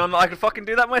much going on that I could fucking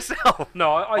do that myself.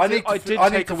 No, I did I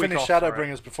need take to a week finish off for it.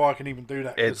 Shadowbringers before I can even do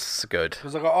that. It's good.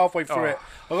 Because I got halfway through Oh. it.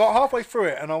 I got halfway through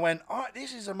it and I went,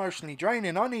 this is emotionally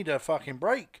draining. I need a fucking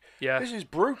break. Yeah. This is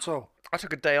brutal. I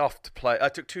took a day off to play. I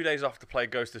took 2 days off to play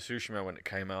Ghost of Tsushima when it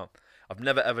came out. I've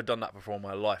never ever done that before in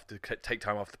my life, to take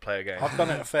time off to play a game. I've done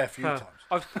it a fair few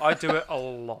times. I do it a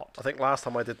lot. I think last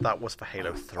time I did that was for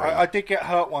Halo 3. I did get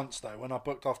hurt once, though, when I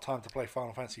booked off time to play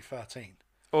Final Fantasy 13.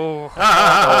 Oh,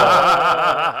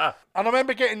 And I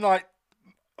remember getting like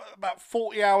about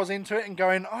 40 hours into it and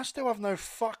going, I still have no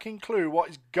fucking clue what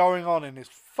is going on in this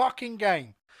fucking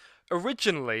game.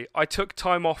 originally I took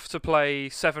time off to play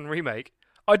 7 Remake.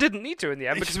 I didn't need to in the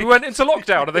end because we went into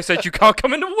lockdown and they said you can't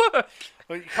come into work.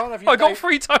 Like, you can't have your I got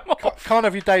free time off. can't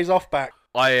have your days off back.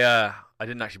 I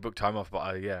didn't actually book time off, but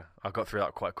I got through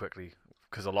that quite quickly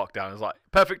because of lockdown. It was like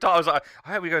perfect time. I was like,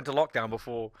 I hope we go into lockdown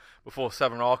before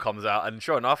 7R comes out, and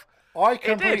sure enough, I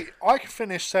could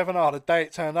finish 7R the day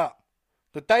it turned up.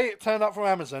 The day it turned up from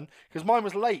Amazon, because mine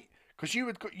was late. Because you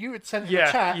had sent in the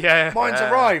Yeah, chat, yeah. mine's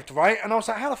Yeah. arrived, right? And I was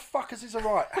like, how the fuck has his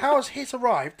arrived? How has his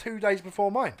arrived 2 days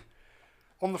before mine?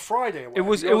 On the Friday. Or It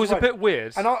was whatever, a bit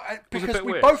weird. And was a because bit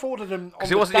we weird. both ordered them on because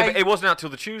the it wasn't day. it wasn't out till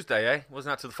the Tuesday, eh? It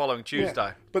wasn't out till the following Tuesday.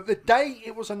 Yeah. But the day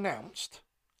it was announced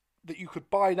that you could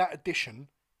buy that edition,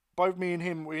 both me and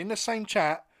him were in the same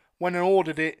chat, went and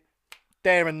ordered it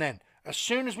there and then. As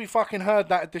soon as we fucking heard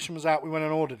that edition was out, we went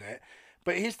and ordered it.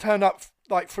 But his turned up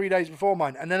like 3 days before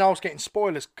mine, and then I was getting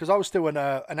spoilers because I was still an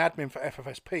admin for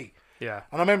FFSP. Yeah.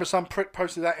 And I remember some prick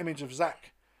posted that image of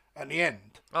Zach at the end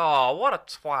Oh, what a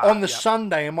twat! on the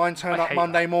Sunday, and mine turned I up hate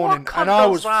Monday that. morning, What cunt and I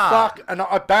does was that? and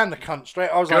I banned the cunt straight.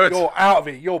 I was Good. like, "You're out of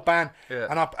it. You're banned." Yeah.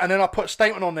 And then I put a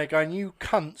statement on there going, "You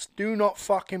cunts, do not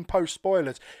fucking post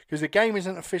spoilers because the game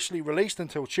isn't officially released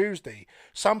until Tuesday.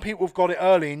 Some people have got it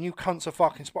early, and you cunts are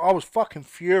fucking." I was fucking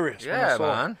furious. when I Yeah, saw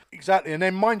man. it. Exactly. And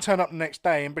then mine turned up the next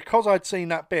day, and because I'd seen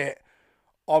that bit,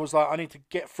 I was like, I need to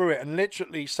get through it, and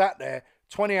literally sat there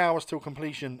 20 hours till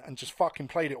completion and just fucking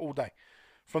played it all day.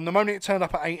 From the moment it turned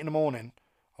up at 8 in the morning,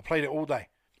 I played it all day.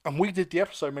 And we did the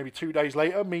episode maybe 2 days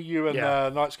later. Me, you, and Yeah.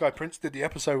 Night Sky Prince did the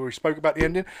episode where we spoke about the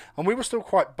ending, and we were still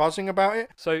quite buzzing about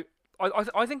it. So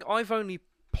I think I've only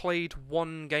played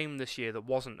one game this year that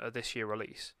wasn't a this year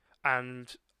release,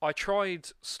 and I tried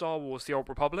Star Wars: The Old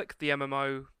Republic, the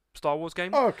MMO Star Wars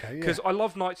game. Oh, okay, yeah. Because I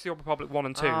love Knights of the Old Republic 1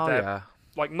 and 2. Oh, They're- yeah.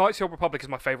 Like Knights of the Old Republic is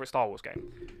my favourite Star Wars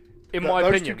game. In Th- my those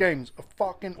opinion. two games are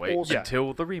fucking Wait awesome.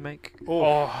 until the remake.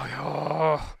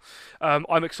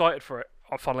 I'm excited for it.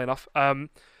 Funnily enough,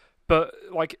 but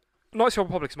like Knights of the Old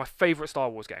Republic is my favourite Star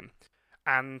Wars game,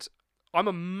 and I'm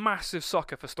a massive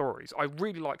sucker for stories. I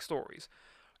really like stories,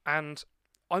 and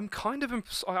I'm kind of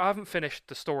I haven't finished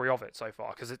the story of it so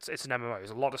far because it's an MMO. There's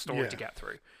a lot of story Yeah. to get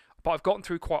through, but I've gotten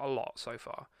through quite a lot so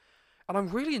far, and I'm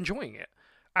really enjoying it.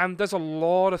 And there's a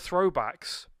lot of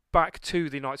throwbacks back to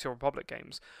the Knights of the Republic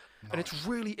games, and it's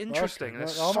really interesting. Okay,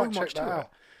 There's I so might check much that to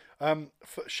it. out.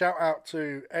 Shout out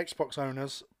to Xbox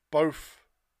owners. Both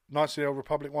Knights of the Old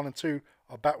Republic 1 and 2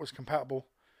 are backwards compatible,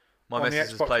 My on the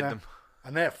missus has Xbox played now. them.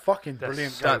 and they're fucking They're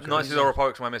brilliant so games. good. Knights of the Old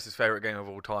Republic's my missus' favourite game of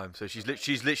all time, so she's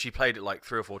literally played it like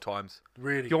 3 or 4 times.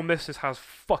 Really. Your missus has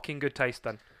fucking good taste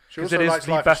then. She 'cause also it is likes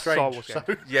the Life is best Star Strange, Wars so-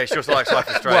 game. Yeah, she also likes Life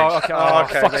is Strange. Well, okay,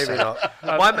 okay, fuck's maybe sake.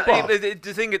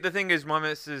 not. The thing is, my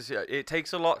missus, it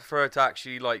takes a lot for her to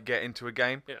actually like get into a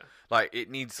game. Yeah. Like it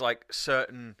needs like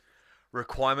certain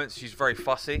requirements. She's very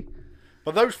fussy.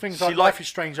 But those things She like like- Life is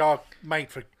Strange are made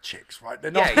for chicks, right?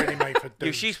 They're not Yeah. really made for Yeah,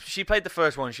 dudes. she played the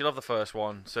first one. She loved the first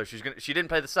one, so she didn't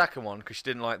play the second one because she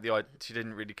didn't like she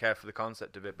didn't really care for the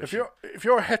concept of it. But If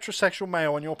you're a heterosexual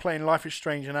male and you're playing Life is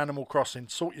Strange and Animal Crossing,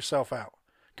 sort yourself out.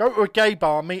 Go to a gay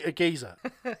bar and meet a geezer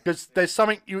because there's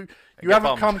something you get haven't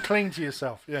bummed. come clean to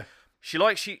yourself. Yeah. she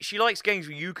likes games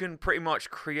where you can pretty much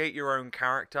create your own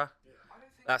character.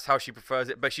 That's how she prefers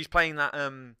it. But she's playing that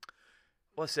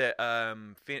what's it?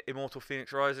 Immortal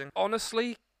Phoenix Rising.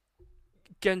 Honestly,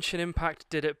 Genshin Impact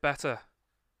did it better.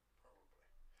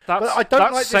 That's, But I don't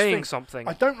that's like this saying thing. something.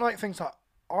 I don't like things like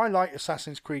I like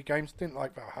Assassin's Creed games. Didn't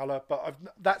like Valhalla, but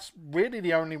that's really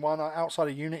the only one outside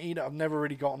of Unity that I've never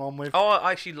really gotten on with. Oh,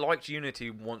 I actually liked Unity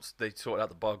once they sorted out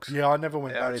the bugs. Yeah, I never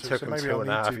went It back only to took so them maybe 2.5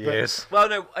 I'll need to, but- years. Well,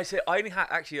 no, I only had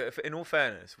actually, in all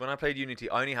fairness, when I played Unity,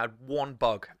 I only had one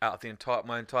bug out of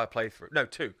my entire playthrough. No,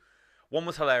 2. One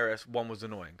was hilarious, one was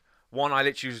annoying. One, I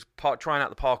literally was trying out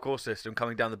the parkour system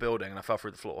coming down the building, and I fell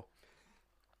through the floor.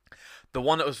 The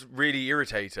one that was really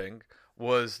irritating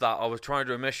was that I was trying to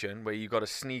do a mission where you got to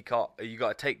sneak up, you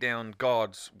got to take down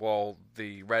guards while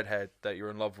the redhead that you're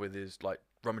in love with is like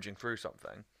rummaging through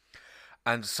something,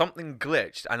 and something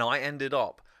glitched, and I ended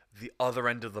up the other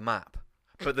end of the map.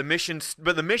 But the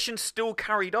mission still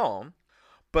carried on,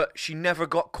 but she never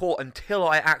got caught until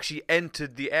I actually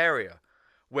entered the area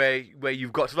where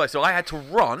you've got to fly. So I had to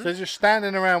run. So just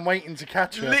standing around waiting to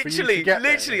catch her. Literally, there.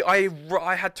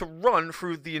 I had to run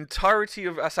through the entirety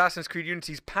of Assassin's Creed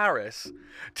Unity's Paris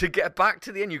to get back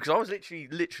to the end. Because I was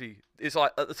literally, it's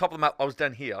like at the top of the map. I was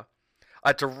down here. I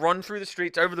had to run through the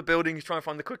streets, over the buildings, try and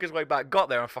find the quickest way back. Got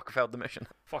there and fucking failed the mission.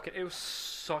 Fuck it. It was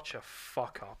such a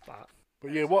fuck up, that.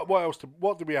 But yeah, what else?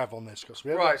 What do we have on this? Cause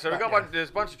we Right, so there's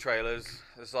a bunch of trailers.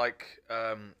 There's like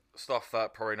stuff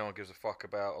that probably no one gives a fuck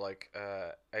about, like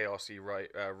ARC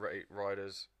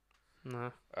Riders,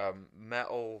 No.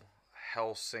 Metal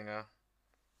Hellsinger.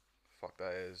 Fuck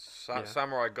that is. Yeah.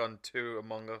 Samurai Gun 2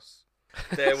 Among Us.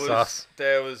 There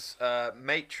was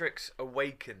Matrix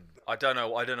Awakened. I don't know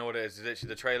what it is. It's literally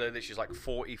the trailer. Literally is like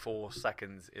 44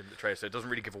 seconds in the trailer, so it doesn't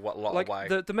really give a lot Like away.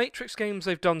 the Matrix games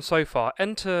they've done so far,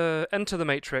 Enter the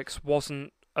Matrix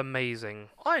wasn't amazing.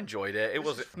 I enjoyed it. It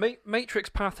was Matrix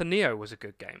Path of Neo was a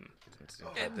good game.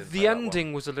 The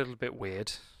ending was a little bit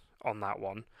weird on that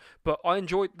one, but I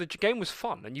enjoyed the game. Was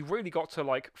fun, and you really got to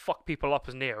like fuck people up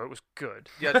as Neo. It was good.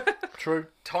 Yeah, true.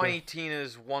 Tiny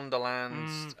Tina's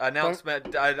Wonderlands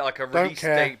announcement, like a release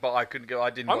date, but I couldn't go.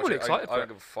 I didn't. I'm watch really it. excited I for don't it.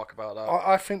 give a fuck about that.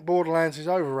 I think Borderlands is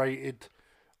overrated.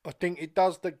 I think it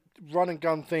does the run and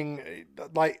gun thing.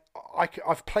 Like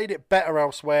I've played it better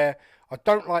elsewhere. I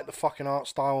don't like the fucking art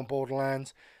style on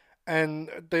Borderlands, and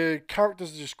the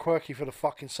characters are just quirky for the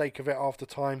fucking sake of it half the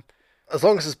time. As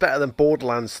long as it's better than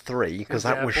Borderlands 3, because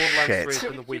that was Borderlands shit. 3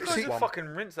 from the You weakest guys one. fucking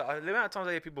rinse that. The amount of times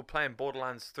I hear people playing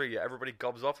Borderlands 3, yet everybody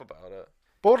gobs off about it.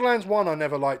 Borderlands 1 I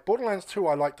never liked. Borderlands 2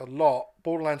 I liked a lot.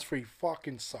 Borderlands 3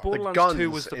 fucking sucked. Borderlands guns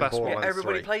 2 was the in best one. Borderlands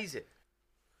Everybody 3. plays it.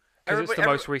 'Cause it's the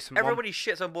most recent one. Everybody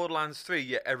shits on Borderlands 3,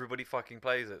 yet everybody fucking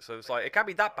plays it. So it's like, it can't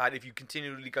be that bad if you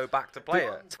continually go back to play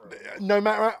it. No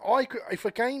matter, if a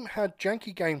game had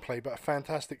janky gameplay but a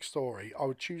fantastic story, I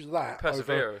would choose that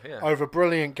Persevere, over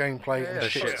brilliant gameplay Yeah, and The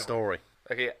shit. shit story.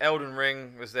 Okay, Elden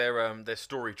Ring was their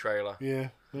story trailer, Yeah.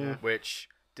 which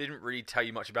didn't really tell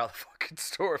you much about the fucking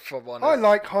story, if I'm honest. I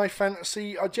like high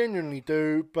fantasy. I genuinely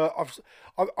do, but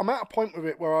I'm at a point with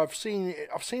it where I've seen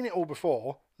it all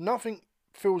before. Nothing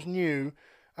feels new,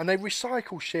 and they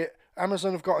recycle shit.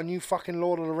 Amazon have got a new fucking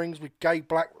Lord of the Rings with gay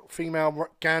black female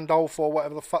Gandalf or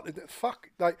whatever the fuck.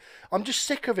 Like, I'm just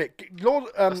sick of it.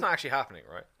 That's not actually happening,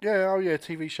 right? Yeah,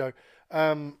 TV show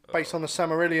based on the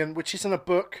Silmarillion, which isn't a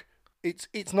book.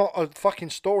 It's not a fucking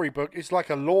storybook. It's like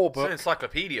a lore It's book. an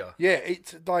encyclopedia. Yeah,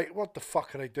 it's like, what the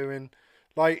fuck are they doing?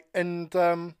 Like, and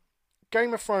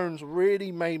Game of Thrones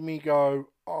really made me go,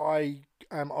 I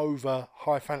am over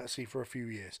high fantasy for a few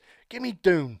years. Give me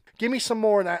Dune. Give me some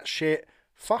more of that shit.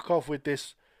 Fuck off with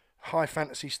this high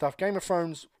fantasy stuff. Game of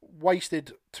Thrones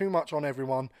wasted too much on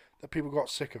everyone that people got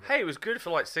sick of it. Hey, it was good for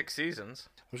like 6 seasons.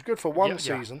 It was good for one Yeah.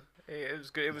 season. It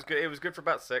was good. It was good. It was good for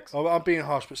about 6. Oh, I'm being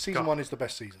harsh, but season God. 1 is the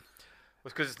best season. It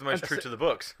was because it's the most true to the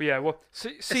books. But yeah, well,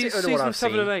 only what season I've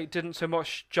 7 and seen. 8 didn't so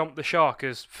much jump the shark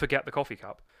as forget the coffee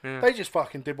cup. Yeah. They just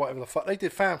fucking did whatever the fuck. They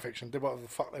did fan fiction, did whatever the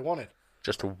fuck they wanted.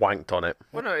 Just wanked on it.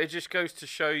 Well, no, it just goes to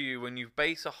show you when you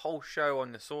base a whole show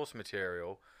on the source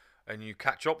material, and you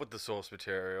catch up with the source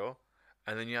material,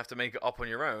 and then you have to make it up on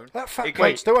your own. That fat It cunt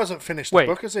goes- still hasn't finished the Wait.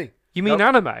 book, has he? You mean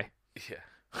anime?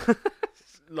 Yeah.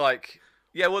 Like,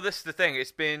 yeah, well, this is the thing.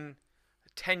 It's been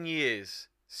 10 years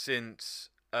since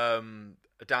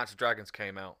Dance of Dragons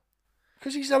came out.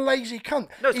 Because he's a lazy cunt.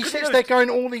 No, it's He good- sits no, there it's- going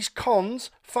to all these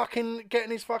cons, fucking getting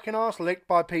his fucking arse licked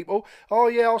by people. Oh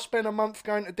yeah, I'll spend a month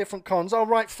going to different cons. I'll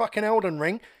write fucking Elden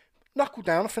Ring. Knuckle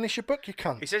down and finish your book, you He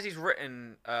cunt. says he's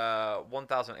written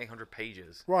 1,800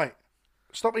 pages. Right.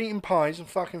 Stop eating pies and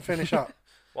fucking finish up.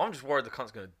 Well, I'm just worried the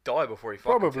cunt's going to die before he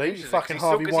fucking Probably. finishes it, Fucking 'cause he's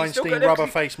Harvey 'cause he's still Weinstein, got-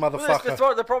 rubber-faced Well,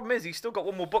 motherfucker. the problem is he's still got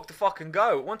one more book to fucking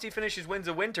go. Once he finishes Winds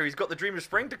of Winter, he's got the Dream of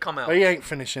Spring to come out. He ain't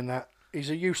finishing that. He's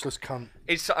a useless cunt.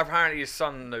 Apparently his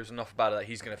son knows enough about it that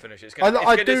he's going to finish it. It's I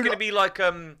going do- to be like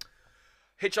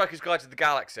Hitchhiker's Guide to the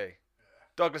Galaxy.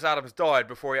 Douglas Adams died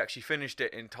before he actually finished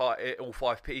it in all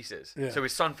 5 pieces. Yeah. So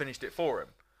his son finished it for him.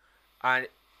 And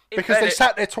in Because they fairness-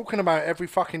 sat there talking about it every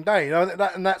fucking day. You know,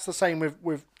 and that's the same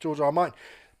with George R. R. Martin.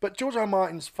 But George R. R.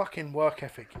 Martin's fucking work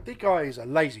ethic. The guy is a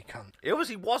lazy cunt. It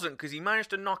obviously wasn't, because he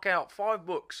managed to knock out 5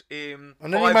 books in.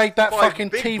 And then he made that five fucking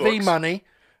big TV books. money.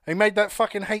 He made that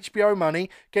fucking HBO money,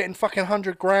 getting fucking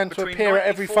 $100 grand to Between appear at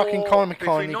every fucking Comic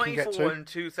Con between he can get 94 to. and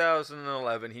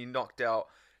 2011, he knocked out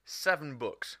 7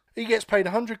 books. He gets paid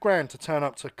 $100 grand to turn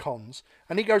up to cons,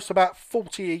 and he goes to about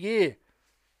 40 a year.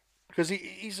 Because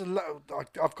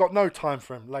I've got no time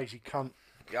for him, lazy cunt.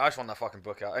 Yeah, I just want that fucking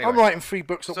book out. Anyway, I'm writing 3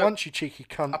 books at So, once, you cheeky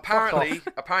cunt. Fuck off.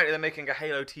 Apparently they're making a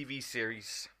Halo TV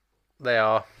series. They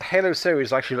are. Halo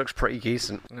series actually looks pretty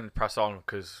decent. I'm going to press on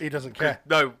because... He doesn't care.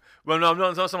 No, well, no,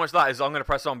 not so much that. Is I'm going to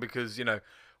press on because, you know,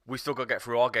 we still got to get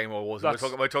through our Game Awards. We're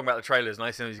talking about the trailers, and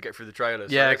I still need to get through the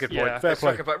trailers. Yeah, so good yeah. point. Fair let's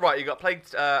play. talk about, right, you got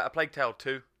A Plague Tale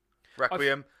 2,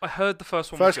 Requiem. I heard the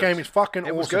first one. First was good. game is fucking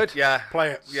It was awesome. good. Yeah.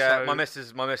 Play it. Yeah, So- my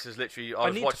missus literally, I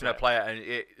was need to watching her play play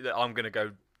it, and I'm going to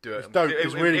go do it. It's dope.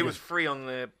 It's really it good. was free on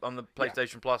the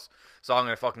PlayStation Plus, so I'm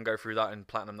going to fucking go through that and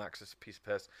platinum that 'cause it's a piece of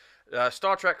piss.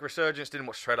 Star Trek Resurgence, didn't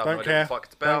watch the trailer. I have Don't no idea what care. the fuck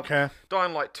it's about. Don't care.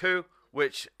 Dying Light 2,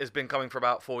 which has been coming for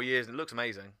about 4 years, and it looks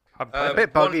amazing. A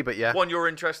bit buggy, one, but yeah. One you're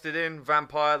interested in,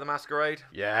 Vampire the Masquerade.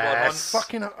 Yes.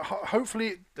 Fucking, hopefully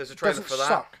it There's a trailer doesn't for that.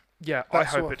 suck. Yeah, I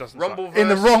That's hope what- it doesn't. suck. Rumbleverse. In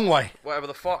the wrong way. Whatever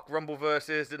the fuck Rumbleverse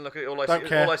is, didn't look at it. All Don't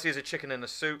care. I see is a chicken in a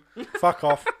suit. Fuck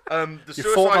off. The Your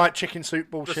Suicide Fortnite chicken soup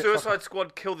The bullshit. Fuck Suicide off.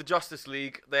 Squad Kill the Justice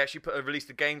League. They actually released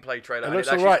a gameplay trailer. It and looks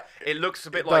actually, alright. It looks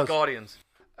a bit It like does. Guardians.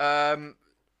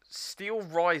 Steel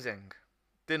Rising.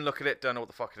 Didn't look at it. Don't know what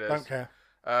the fuck it is. Don't care.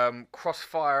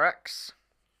 Crossfire X.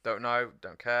 Don't know.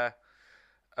 Don't care.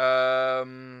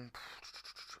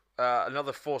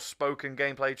 Another Forspoken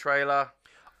gameplay trailer.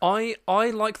 I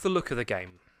like the look of the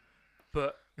game,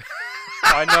 but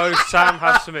I know Sam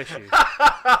has some issues.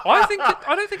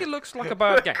 I don't think it looks like a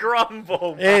bad game.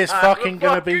 Grumble. It is man. fucking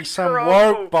going to be Fucking some Grumble.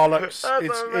 woke bollocks. That's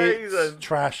It's amazing.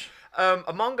 trash.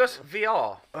 Among Us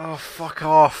VR. Oh, fuck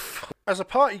off. As a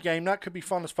party game, that could be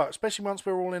fun as fuck, especially once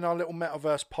we're all in our little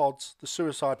metaverse pods, the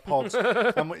suicide pods.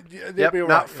 And they'll Yep, be nah,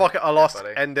 alright. fuck it, I lost.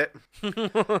 buddy. End it.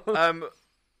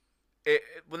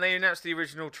 When they announced the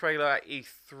original trailer at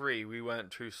E3, we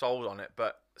weren't too sold on it,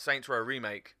 but Saints Row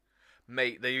Remake,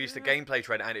 mate, they used the gameplay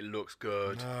trailer and it looks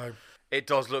good. No. It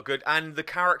does look good, and the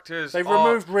characters They've are...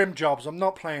 removed rim jobs. I'm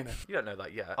not playing it. You don't know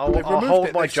that yet. I'll They've removed hold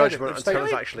it. my They've said it. judgment They've until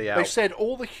it's said- actually They out. said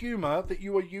all the humour that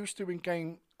you are used to in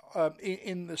game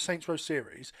in the Saints Row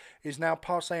series is now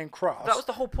passe and crass. That was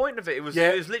the whole point of it. It was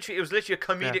Yeah. it was literally a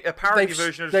comedic, a parody They've-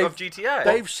 version of they've- GTA.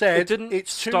 They've said It didn't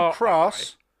it's too start that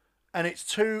crass, and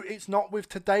it's not with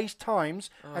today's times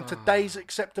and today's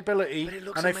acceptability. But it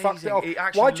looks and they fucked it amazing. off. It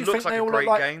actually Why do you looks think like they a all great look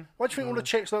like? game. Why do you think all the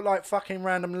chicks look like fucking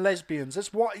random lesbians? It's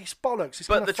bollocks. It's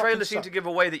But gonna the fucking trailer seemed suck. to give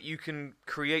away that you can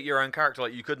create your own character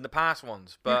like you could in the past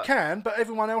ones. But You can, but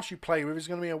everyone else you play with is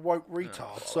going to be a woke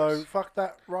retard. So fuck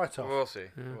that right off. we'll see.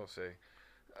 We'll see.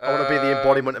 I want to be the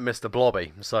embodiment of Mr.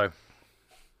 Blobby, so...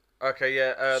 Okay,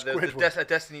 yeah. There's Squidward. a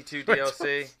Destiny 2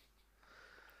 DLC.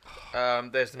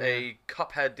 There's a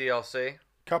Cuphead DLC.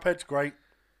 Cuphead's great.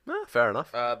 fair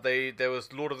enough. There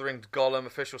was Lord of the Rings Gollum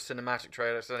official cinematic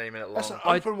trailer. It's only a minute long. That's an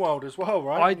open world as well,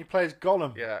 right? And you play as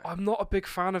Gollum. Yeah. I'm not a big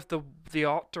fan of the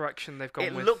art direction they've gone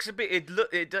It with. looks a bit.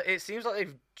 It seems like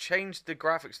they've changed the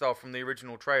graphic style from the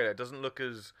original trailer. It doesn't look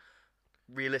as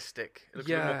realistic. It looks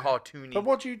a bit Yeah. more cartoony. But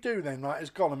what do you do then, right, as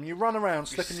Gollum? You run around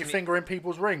slicking your sneak- finger in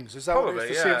people's rings. Is that what it Probably, is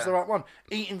to see if it's yeah. the right one?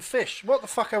 Eating fish. What the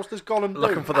fuck else does Gollum do?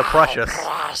 Looking for the precious.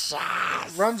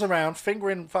 Runs around,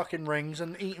 fingering fucking rings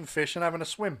and eating fish and having a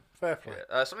swim. Fair play.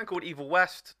 Something called Evil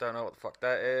West. Don't know what the fuck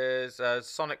that is.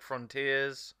 Sonic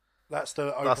Frontiers. That's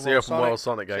the open That's the world open world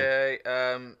Sonic game. Okay.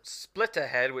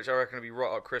 Splitterhead, which I reckon will be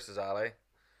right up Chris's alley,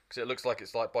 because it looks like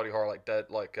it's like body horror, like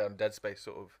Dead Space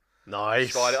sort of. Nice.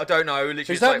 Style. I don't know. Literally, Is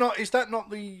it's that like, not? Is that not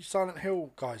the Silent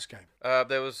Hill guys game?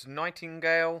 There was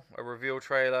Nightingale, a reveal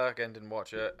trailer. Again, didn't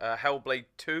watch it. Hellblade Hellblade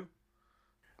 2.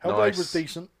 Nice. was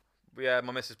decent. Yeah,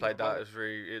 my missus played that. It was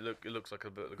really. It looks like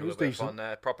a bit. was bit of decent. fun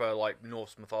there. Proper like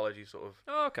Norse mythology sort of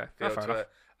Oh, okay. feel Fair to enough. it.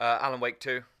 Alan Wake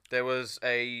 2. There was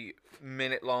a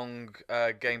minute-long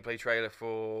gameplay trailer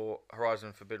for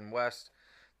Horizon Forbidden West.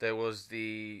 There was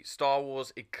the Star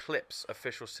Wars Eclipse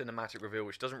official cinematic reveal,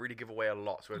 which doesn't really give away a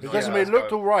lot. So It doesn't. It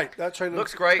looked all right. That trailer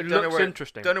looks great. It Don't know looks where,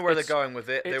 interesting. Don't know where It's- they're going with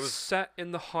it. It's There was set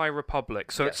in the High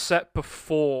Republic, so Yeah. it's set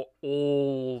before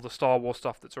all the Star Wars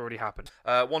stuff that's already happened.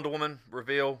 Wonder Woman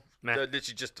reveal. Meh. Literally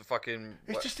just a fucking.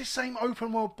 It's just the same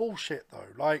open world bullshit though.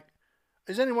 Like,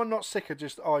 is anyone not sick of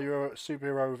just you're a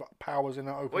superhero with powers in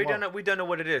an open We world? don't know. We don't know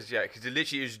what it is yet because it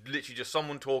literally is just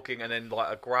someone talking and then like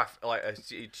a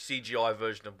CGI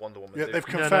version of Wonder Woman. Yeah, 2. they've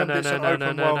confirmed it's an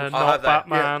open world. I not have that.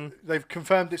 Batman. Yeah, they've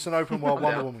confirmed it's an open world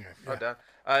Wonder down. Woman game. Oh, Yeah.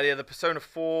 damn. Yeah, the Persona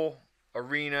 4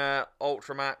 Arena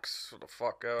Ultramax. What the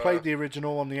fuck? Played the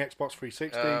original on the Xbox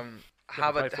 360.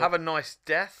 played for Have a Nice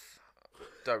Death.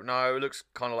 Don't know. It looks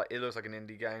kind of like an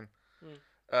indie game.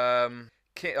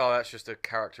 That's just a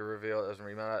character reveal. It doesn't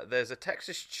really matter. There's a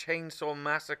Texas Chainsaw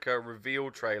Massacre reveal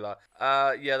trailer.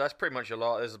 Yeah, that's pretty much a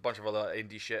lot. There's a bunch of other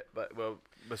indie shit, but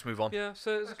let's move on. Yeah,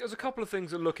 so there's a couple of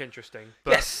things that look interesting.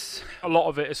 But Yes. a lot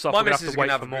of it is stuff My we have missus is to wait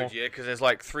gonna for have a more. good year because there's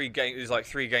like three games. There's like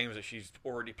 3 games that she's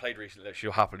already played recently that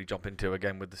she'll happily jump into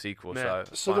again with the sequel. Yeah.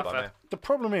 So fine by me. The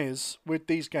problem is with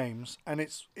these games, and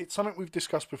it's something we've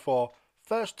discussed before.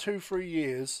 First 2-3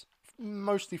 years,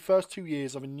 mostly first 2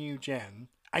 years of a new gen,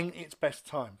 ain't its best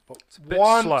time. But a bit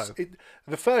once slow.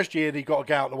 the first year they got to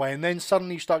get out of the way, and then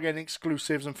suddenly you start getting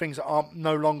exclusives and things that aren't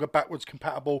no longer backwards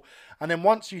compatible. And then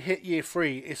once you hit year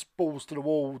 3, it's balls to the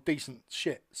wall, decent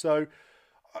shit. So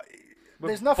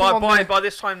there's nothing on there. By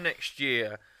this time next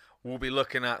year, we'll be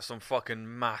looking at some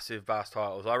fucking massive bass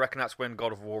titles. I reckon that's when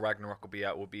God of War Ragnarok will be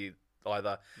out. Will be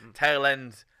either tail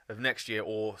end of next year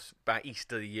or about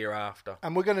Easter the year after.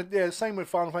 And we're gonna same with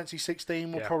Final Fantasy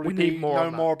 16. We'll Yeah. probably We need be more know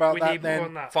on that. more about we that need then. more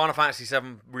on that. Final Fantasy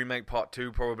 7 Remake Part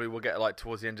 2 probably will get like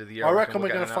towards the end of the year. I reckon we're we'll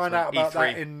going get to an find out about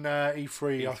announcement. that in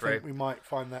E3. I E3. think we might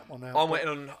find that one out. I'm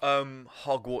waiting on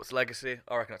Hogwarts Legacy.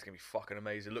 I reckon that's going to be fucking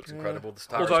amazing. It looks incredible. The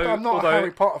start. Although- I'm not a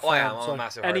Harry Potter fan. I am. I'm so a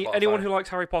massive Harry Potter Anyone fan. who likes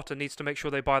Harry Potter needs to make sure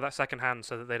they buy that second hand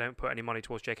so that they don't put any money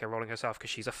towards J.K. Rowling herself because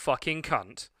she's a fucking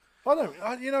cunt. I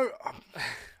don't.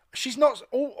 She's not.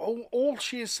 All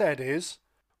she has said is,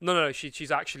 No,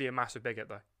 she's actually a massive bigot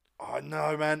though. "Oh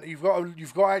no, man! You've got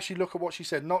to actually look at what she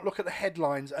said, not look at the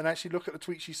headlines, and actually look at the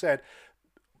tweet she said."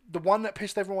 The one that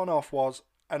pissed everyone off was,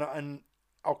 and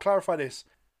I'll clarify this.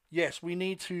 Yes, we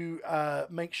need to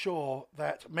make sure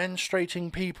that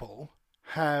menstruating people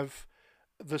have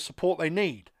the support they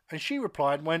need. And she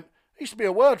replied, and went, "There used to be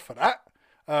a word for that.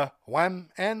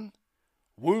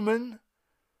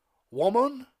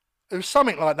 Woman. It was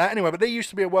something like that anyway, but there used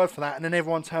to be a word for that, and then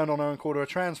everyone turned on her and called her a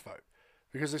transphobe.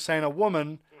 Because they're saying a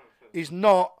woman is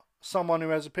not someone who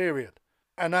has a period.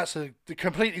 And that's a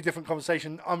completely different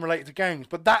conversation, unrelated to games.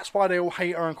 But that's why they all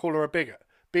hate her and call her a bigot.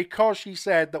 Because she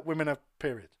said that women have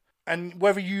periods. And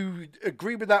whether you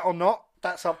agree with that or not,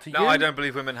 that's up to you. No, I don't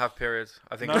believe women have periods.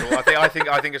 I think No. I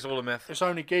think it's all a myth. It's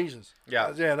only geezers.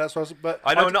 Yeah. Yeah, that's what but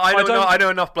I know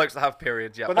enough blokes that have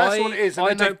periods. Yeah. But that's what it is, and I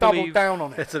then they don't doubled believe- down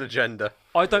on it. It's an agenda.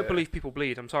 I don't believe people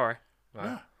bleed. I'm sorry.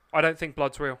 Right. I don't think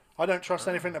blood's real. I don't trust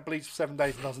anything that bleeds for 7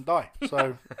 days and doesn't die.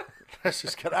 So let's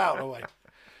just get out of the way.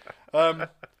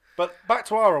 But back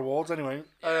to our awards anyway.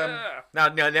 Now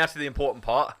to the important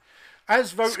part.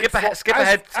 As voted Skip for, ahead- skip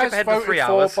ahead for voted 3 for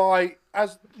hours.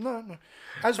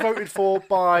 as voted for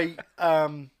by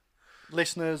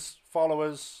listeners,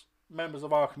 followers, members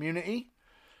of our community.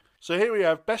 So here we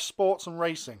have best sports and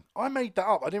racing. I made that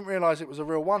up. I didn't realise it was a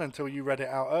real one until you read it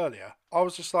out earlier. I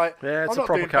was just like, Yeah, it's I'm a not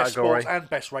proper doing best category. sports and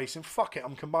best racing. Fuck it,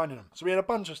 I'm combining them. So we had a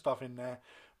bunch of stuff in there.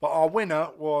 But our winner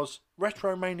was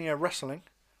Retromania Wrestling,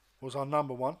 was our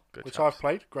number one, which choice. I've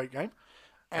played. Great game.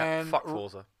 Yeah, And fuck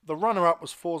Forza. the runner-up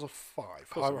was Forza 5,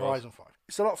 course it was. Horizon 5.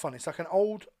 It's a lot of fun. It's like an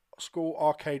old-school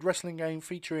arcade wrestling game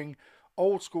featuring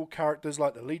old-school characters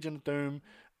like the Legion of Doom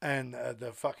and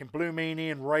the fucking Blue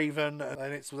Meanie and Raven, and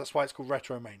that's why it's called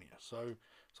Retromania. So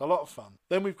it's a lot of fun.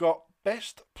 Then we've got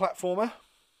Best Platformer,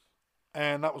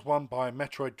 and that was won by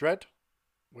Metroid Dread,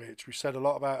 which we said a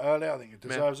lot about earlier. I think it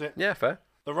deserves it. Yeah, fair.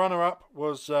 The runner-up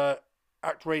was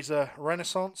ActRaiser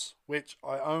Renaissance, which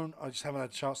I own. I just haven't had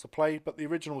a chance to play, but the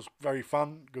original was very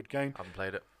fun, good game. Haven't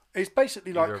played it. It's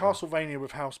basically like Either of them. Castlevania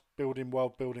with house building,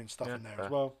 world building stuff Yeah, in there fair.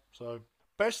 as well. So,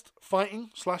 best fighting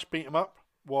 / beat 'em up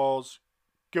was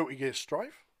Guilty Gear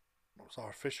Strive. That was our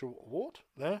official award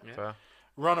there. Fair.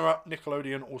 Runner-up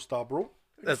Nickelodeon All-Star Brawl.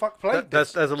 Who the There's, fuck played there's,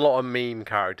 this? there's a lot of meme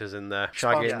characters in there.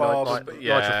 Shaggy, SpongeBob, Nigel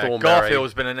Yeah, Thornberry.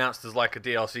 Garfield's been announced as like a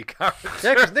DLC character.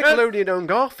 Yeah, because Nickelodeon owned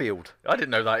Garfield. I didn't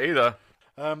know that either.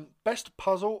 Best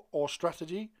puzzle or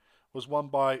strategy was won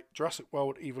by Jurassic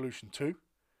World Evolution 2.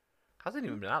 Hasn't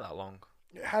even been out that long.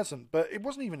 It hasn't, but it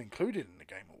wasn't even included in the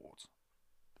Game Awards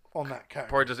on that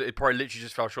category. It probably literally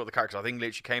just fell short of the characters. I think it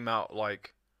literally came out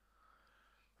like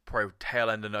probably tail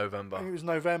end of I November. think it was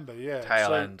November, yeah.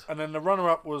 Tail end. And then the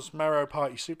runner-up was Mario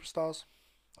Party Superstars.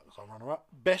 That was our runner-up.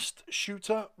 Best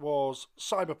shooter was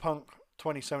Cyberpunk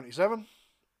 2077.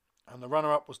 And the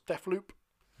runner-up was Deathloop.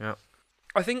 Yeah.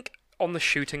 I think on the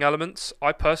shooting elements,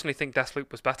 I personally think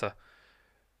Deathloop was better.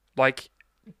 Like,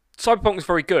 Cyberpunk was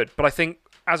very good, but I think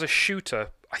as a shooter,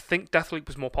 I think Deathloop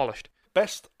was more polished.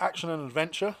 Best action and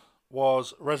adventure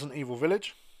was Resident Evil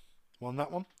Village. Won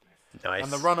that one. Nice.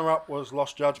 And the runner-up was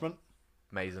Lost Judgment.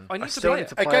 Amazing. I need to still play need it.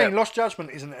 to play Again, it. Lost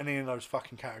Judgment isn't any of those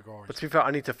fucking categories. But to be fair,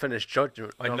 I need to finish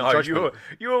Judgment. I no, know Judgment.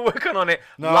 you were working on it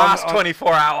No, last I'm-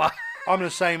 24 hour. I'm the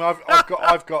same. I've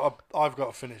got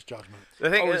to finish Judgment. The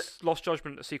thing Oh, is, is Lost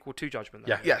Judgment a sequel to Judgment?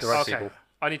 Then? Yeah, Yes. the right Okay. sequel.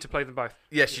 I need to play them both.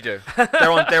 Yes, you do.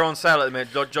 They're on sale at the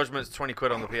minute. Judgment's 20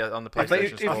 quid on the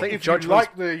PlayStation Store. If you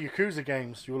like the Yakuza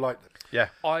games, you'll like them. Yeah.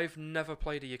 I've never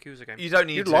played a Yakuza game. You don't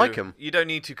need You'd to. like 'em. You don't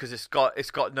need to because it's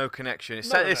got no connection.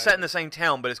 It's No. set in the same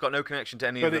town, but it's got no connection to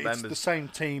any But of the it's members. the same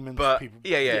team and But people.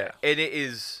 yeah, and it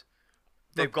is.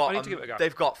 They've Look, got I need to give it a go.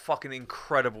 they've got fucking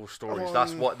incredible stories.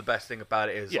 That's what the best thing about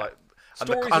it is. Yeah. Like,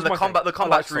 Stories and is the my combat. thing. The I like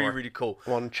combat's really story. really cool.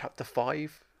 On chapter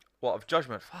 5. What of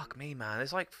Judgment? Fuck me, man.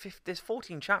 There's like there's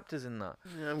 14 chapters in that.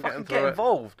 Yeah, I'm Fucking getting get through it.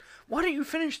 involved. Why don't you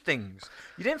finish things?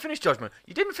 You didn't finish Judgment.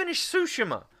 You didn't finish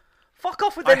Tsushima. Fuck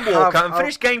off with I Endwalker have- and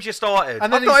finish games you started.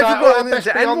 And then I've not he's even like, gotten best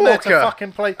into be on there to Endwalker.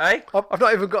 fucking play. Hey? I've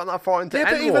not even gotten that far into Yeah,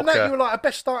 but Endwalker. even that, you were like, I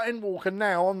best start Endwalker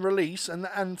now on release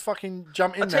and fucking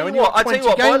jump in I there. tell And you you've what, got I tell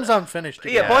you 20 what, games unfinished.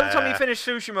 Yeah, by the time Yeah. you finish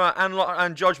Tsushima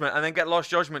and Judgment and then get Lost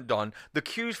Judgment done, the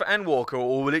queues for Endwalker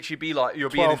will literally be like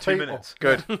you'll be in 12 2 people. minutes.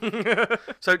 Good.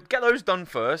 So get those done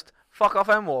first. Fuck off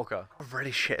Endwalker. Really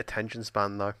shit attention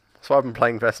span, though. So I've been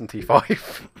playing for SMT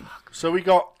 5. So we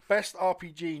got Best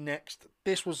RPG next.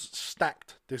 This was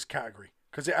stacked, this category,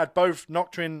 because it had both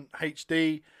Nocturne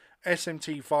HD,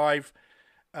 SMT5,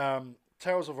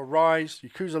 Tales of Arise,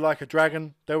 Yakuza Like a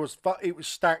Dragon. It was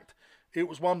stacked. It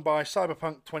was won by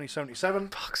Cyberpunk 2077.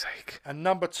 Fuck's sake. And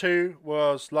number 2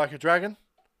 was Like a Dragon.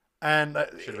 And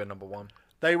Should have been number 1.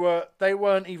 they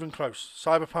weren't even close.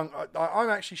 Cyberpunk, I'm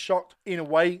actually shocked in a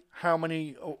way how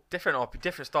many. Different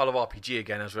style of RPG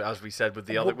again, as we said with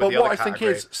the But other. what I think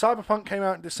category. is, Cyberpunk came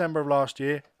out in December of last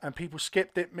year, and people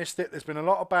skipped it, missed it. There's been a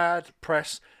lot of bad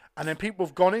press, and then people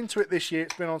have gone into it this year.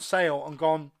 It's been on sale and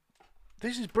gone,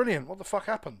 this is brilliant. What the fuck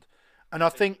happened? And I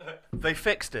think, they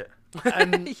fixed it.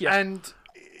 and Yeah. and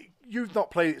you've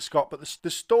not played it, Scott, but the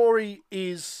story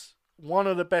is one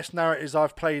of the best narratives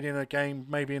I've played in a game,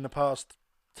 maybe in the past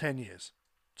 10 years.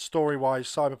 Story-wise,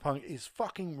 Cyberpunk is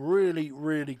fucking really,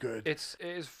 really good. It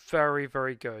is very,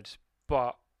 very good,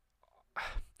 but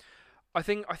I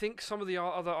think some of the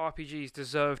other RPGs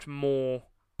deserved more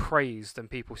praise than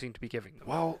people seem to be giving them.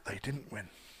 Well, they didn't win.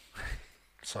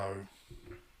 So,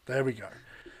 there we go.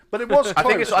 But it was close, I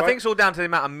think right? it's all down to the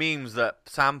amount of memes that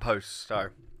Sam posts. So.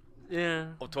 Yeah.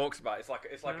 Or talks about it's like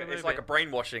maybe. a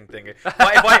brainwashing thing. if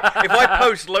I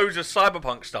post loads of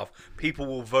Cyberpunk stuff, people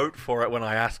will vote for it when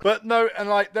I ask. But no, and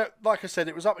like I said,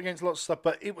 it was up against lots of stuff.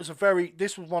 But it was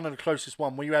this was one of the closest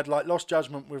one where you had like Lost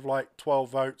Judgment with like 12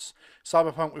 votes,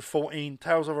 Cyberpunk with 14,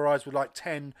 Tales of Arise with like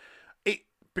 10.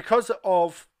 Because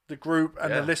of the group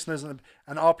and the Yeah. listeners and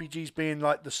RPGs being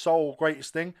like the sole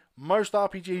greatest thing, most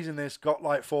RPGs in this got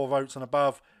like 4 votes and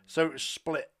above. So it was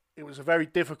split. It was a very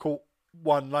difficult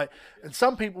one, and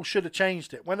some people should have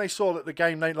changed it when they saw that the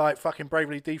game they like fucking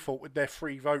Bravely Default with their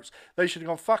 3 votes. They should have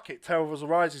gone, fuck it, Tales of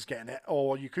Arise is getting it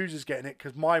or Yakuza's getting it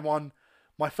because my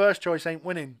first choice ain't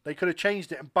winning. They could have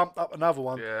changed it and bumped up another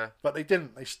one, Yeah. but they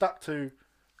didn't. They stuck to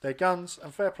their guns,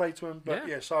 and fair play to them. But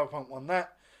yeah, Cyberpunk won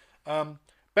that.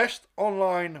 Best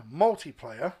online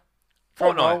multiplayer.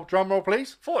 Fortnite. Drum roll,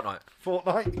 please. Fortnite.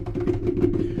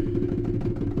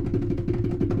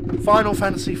 Final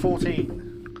Fantasy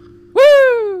 14.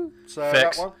 Woo! So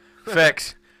Fix. that one.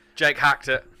 Fix. Jake hacked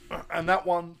it. And that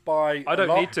one by I a don't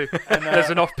lot. need to. And, There's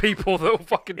enough people that will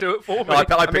fucking do it for me. I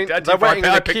I mean, picked it. they're waiting in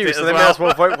I the picked queue, it so as they may well. as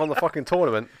well vote on the fucking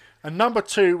tournament. And number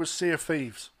 2 was Sea of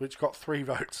Thieves, which got 3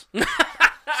 votes.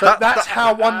 So that's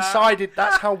how one-sided.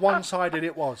 That's how one-sided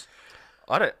it was.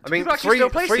 I don't. I mean, people actually still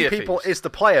play three Sea of people Thieves? is the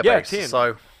player Yeah, base, 10.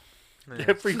 so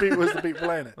Yeah, 3 people was the people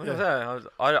playing it. I was Yeah. gonna say,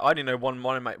 I didn't know one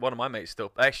of my mates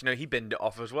still. Actually, no, he binned it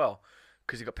off as well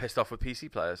because he got pissed off with PC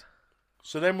players.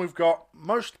 So then we've got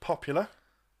most popular.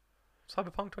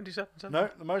 Cyberpunk 2077. No,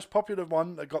 the most popular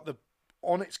one that got the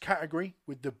on its category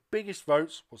with the biggest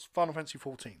votes was Final Fantasy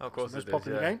 14. Oh, of course That's it the most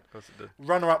did. popular Yeah, game. of course it did.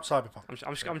 Runner-up Cyberpunk.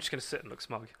 I'm just going to sit and look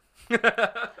smug.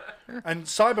 And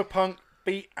Cyberpunk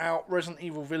beat out Resident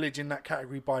Evil Village in that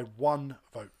category by 1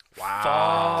 vote.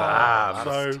 Wow.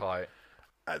 That's So- tight.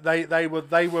 They were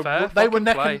Fair fucking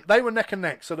neck and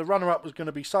neck. So the runner-up was going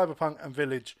to be Cyberpunk and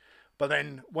Village, but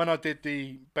then when I did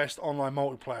the best online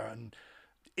multiplayer, and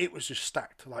it was just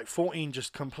stacked. Like 14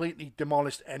 just completely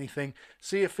demolished anything.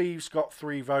 Sea of Thieves got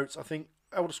 3 votes. I think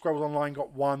Elder Scrolls Online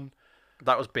got 1,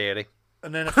 that was beardy.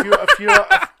 and then a few.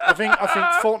 I think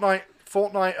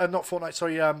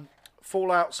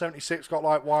Fallout 76 got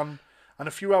like 1, and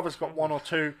a few others got 1 or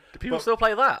 2. Do people but- still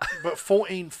play that? But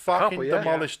 14 fucking Couple, yeah.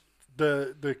 demolished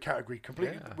the category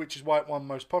completely, Yeah. which is why it won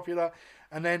most popular.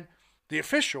 And then the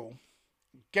official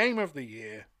Game of the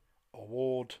Year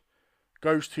award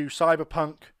goes to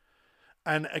Cyberpunk.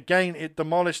 And again, it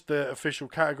demolished the official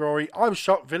category. I was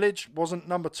shocked Village wasn't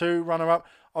number 2 runner-up.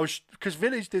 Because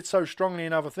Village did so strongly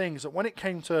in other things that when it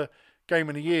came to Game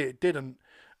of the Year, it didn't.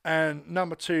 And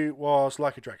number 2 was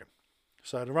Like a Dragon.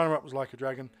 So the runner-up was Like a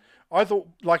Dragon. I thought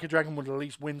Like a Dragon would at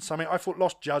least win something. I thought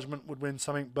Lost Judgment would win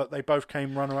something, but they both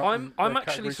came runner-up. I'm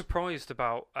actually surprised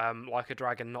about Like a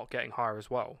Dragon not getting higher as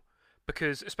well,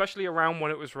 because especially around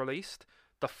when it was released,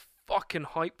 the fucking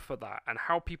hype for that and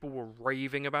how people were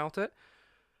raving about it.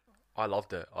 I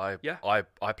loved it. I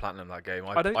platinumed that game.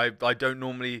 I I don't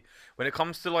normally, when it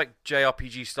comes to like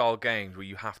JRPG style games where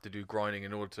you have to do grinding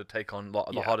in order to take on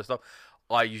the harder stuff,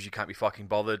 I usually can't be fucking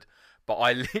bothered. But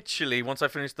I literally, once I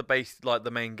finished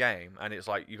the main game, and it's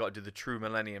like you got to do the True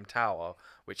Millennium Tower,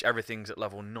 which everything's at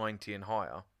level 90 and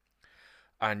higher,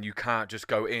 and you can't just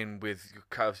go in with your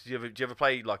curves. Do you ever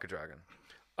play Like a Dragon?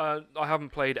 I haven't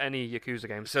played any Yakuza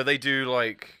games. So they do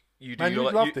like you do. Man, you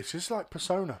your, love this. It's like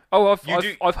Persona. Oh, I've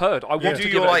heard. I want to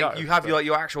give it a go. You have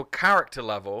your actual character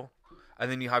level,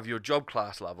 and then you have your job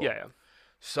class level. Yeah.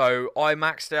 So I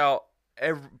maxed out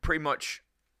pretty much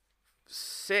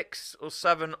 6 or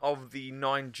 7 of the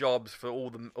 9 jobs for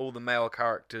all the male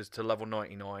characters to level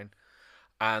 99,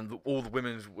 and all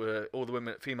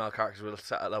the female characters were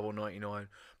set at level 99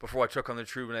 before I took on the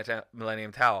True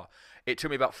Millennium Tower. It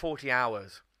took me about 40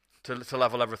 hours to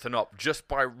level everything up just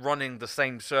by running the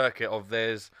same circuit of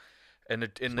theirs in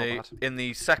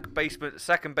the second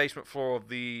basement floor of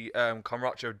the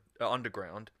Kamurocho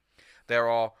Underground. There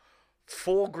are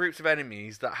 4 groups of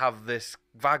enemies that have this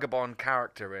vagabond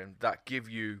character in that give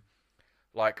you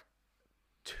like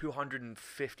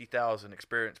 250,000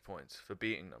 experience points for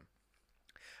beating them.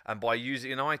 And by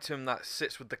using an item that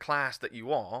sits with the class that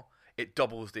you are, it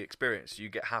doubles the experience. You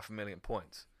get 500,000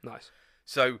 points. Nice.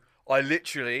 So I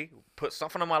literally put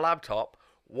something on my laptop,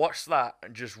 watched that,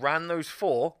 and just ran those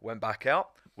 4, went back out,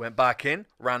 went back in,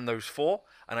 ran those 4,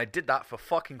 and I did that for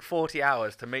fucking 40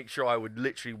 hours to make sure I would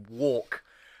literally walk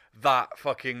that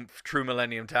fucking True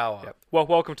Millennium Tower. Yep. Well,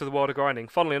 welcome to the world of grinding.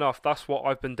 Funnily enough, that's what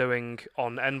I've been doing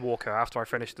on Endwalker after I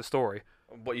finished the story.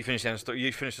 What, you finished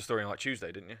the story on like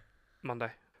Tuesday, didn't you?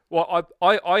 Monday. Well,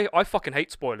 I fucking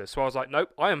hate spoilers, so I was like,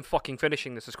 nope, I am fucking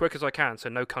finishing this as quick as I can, so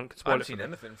no cunt can I spoil haven't it. seen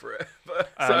anything for it.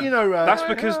 So, that's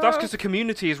because the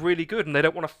community is really good, and they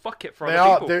don't want to fuck it for they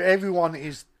other people. Everyone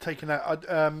is taking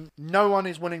that. No one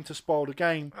is willing to spoil the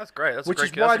game. That's great. Which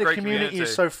is why the community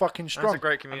is so fucking strong. That's a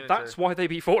great community. That's why they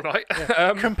beat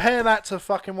Fortnite. Compare that to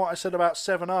fucking what I said about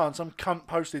 7R, and some cunt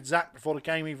posted Zach before the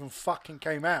game even fucking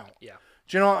came out. Yeah.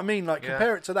 Do you know what I mean? Like,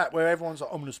 compare it to that, where everyone's like,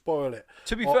 I'm going to spoil it.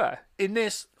 To be fair, in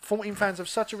this, 14 fans have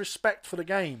such a respect for the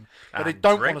game that they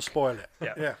don't want to spoil it.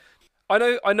 Yeah.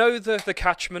 I know the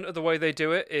catchment of the way they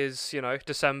do it is,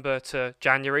 December to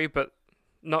January, but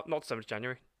not December to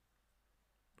January.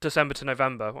 December to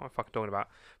November, what am I fucking talking about?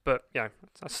 But,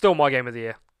 that's still my game of the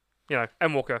year.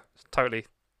 Endwalker, totally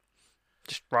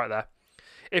just right there.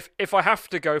 If I have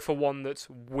to go for one that's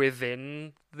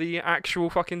within the actual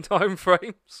fucking time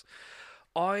frames,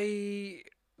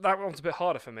 that one's a bit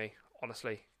harder for me,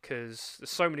 honestly, because there's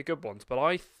so many good ones. But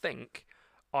I think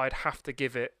I'd have to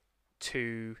give it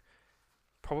to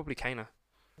probably Kena.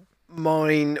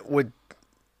 Mine would.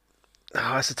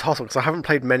 It's a toss-up because I haven't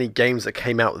played many games that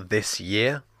came out this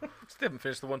year. Still haven't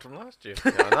finished the one from last year.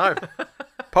 Yeah, I know.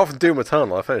 Apart from Doom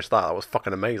Eternal, I finished that. That was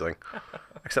fucking amazing.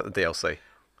 Except the DLC.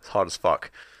 It's hard as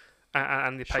fuck.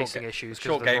 And the pacing issues because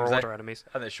short of the games, order enemies.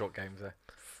 And there's short games there.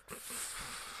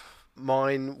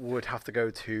 Mine would have to go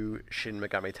to Shin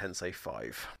Megami Tensei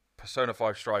 5. Persona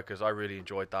 5 Strikers, I really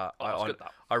enjoyed that. Good,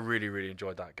 I really, really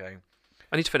enjoyed that game.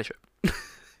 I need to finish it.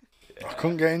 I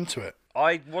couldn't get into it.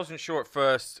 I wasn't sure at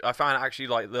first. I found actually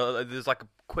there's like a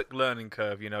quick learning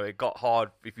curve. It got hard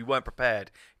if you weren't prepared.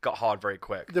 It got hard very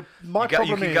quick.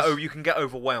 You can get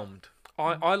overwhelmed.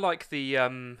 I like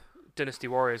the Dynasty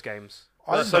Warriors games.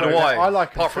 So do I. I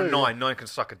like apart them from too. 9 can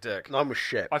suck a dick. 9 was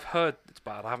shit. I've heard it's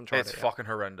bad. I haven't tried it It's yet. fucking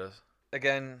horrendous.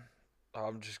 Again,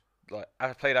 I'm just like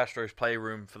I played Astro's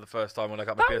Playroom for the first time when I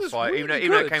got my That was PS5. really even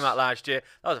though it good. came out last year,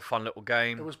 that was a fun little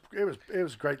game. It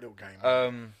was a great little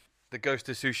game. The Ghost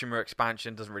of Tsushima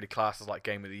expansion doesn't really class as like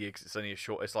game of the year because it's only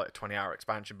it's like a 20-hour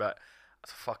expansion, but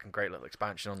it's a fucking great little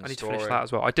expansion on the I need story. to finish that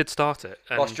as well. I did start it.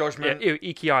 Lost Judgment. Yeah,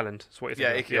 Iki Island. That's what you think.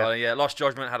 Yeah, Iki Island. Yeah, Lost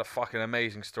Judgment had a fucking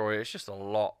amazing story. It's just a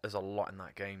lot. There's a lot in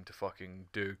that game to fucking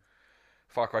do.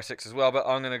 Far Cry 6 as well, but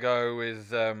I'm gonna go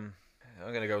with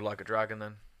Like a Dragon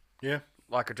then. Yeah.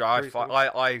 Like a Dragon.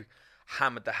 I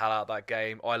hammered the hell out of that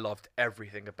game. I loved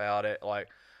everything about it. Like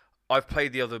I've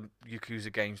played the other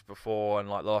Yakuza games before and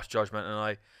like Lost Judgment, and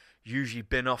I usually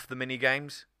bin off the mini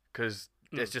games because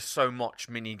there's just so much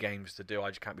mini games to do. I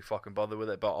just can't be fucking bothered with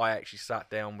it. But I actually sat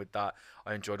down with that.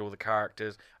 I enjoyed all the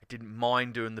characters. I didn't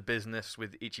mind doing the business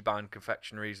with Ichiban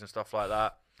confectionaries and stuff like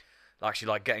that. Actually,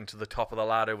 like getting to the top of the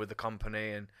ladder with the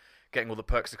company and getting all the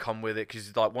perks that come with it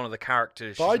because like one of the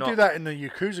characters. But I she's do not- that in the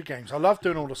Yakuza games. I love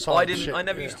doing all the side I didn't. shit. I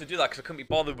never yeah. used to do that because I couldn't be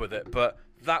bothered with it. But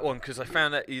that one, because I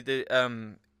found that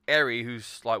the Eri,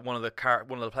 who's like one of the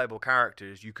playable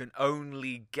characters, you can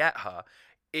only get her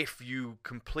if you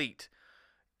complete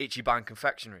Ichiban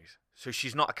confectionaries. So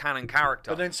she's not a canon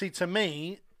character. But then, see, to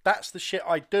me, that's the shit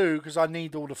I do because I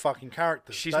need all the fucking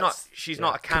characters. She's That's-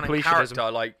 not a canon Completionism.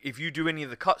 character. Like if you do any of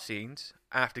the cutscenes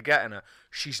after getting her,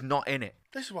 she's not in it.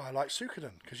 This is why I like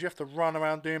Suikoden, because you have to run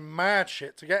around doing mad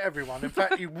shit to get everyone. In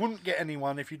fact, you wouldn't get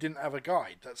anyone if you didn't have a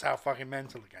guide. That's how fucking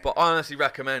mental the game But I honestly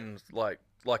recommend like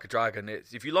a Dragon.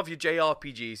 It's if you love your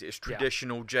JRPGs, it's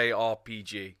traditional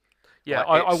JRPG. Yeah,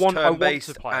 Like, I it's want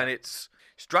turn-based to play and it. it's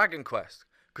Dragon Quest.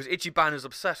 Because Ichiban is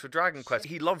obsessed with Dragon Quest.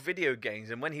 He loved video games,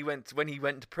 and when he went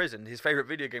to prison, his favorite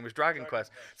video game was Dragon Quest.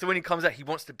 So when he comes out, he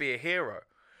wants to be a hero.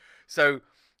 So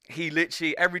he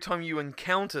literally every time you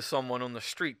encounter someone on the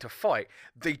street to fight,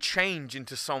 they change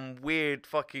into some weird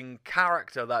fucking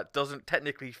character that doesn't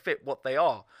technically fit what they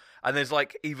are. And there's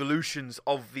like evolutions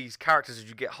of these characters as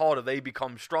you get harder, they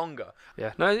become stronger.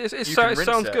 Yeah, no, it You can sounds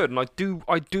rinse it. good, and I do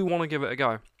want to give it a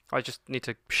go. I just need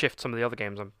to shift some of the other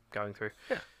games I'm going through.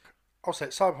 I'll say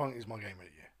it, Cyberpunk is my game of the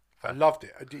year. I loved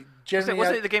it. I did, generally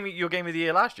Wasn't it your game of the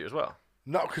year last year as well?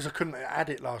 No, because I couldn't add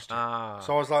it last year. Ah.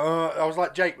 So I was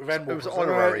like Jake with Endwalker. It was an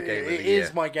honorary game of the It year.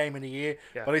 is my game of the year,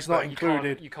 Yeah, but it's not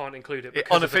included. You can't include it.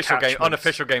 Because Unofficial of the game, catchments.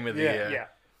 unofficial game of the Yeah. year. Yeah.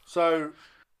 So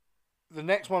the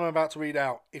next one I'm about to read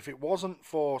out, if it wasn't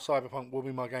for Cyberpunk, will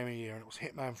be my game of the year, and it was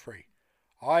Hitman 3.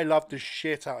 I loved the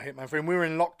shit out of Hitman 3, and we were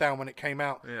in lockdown when it came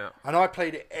out, Yeah. and I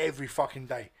played it every fucking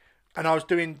day. And I was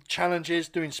doing challenges,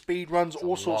 doing speed runs,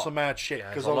 all sorts of mad shit.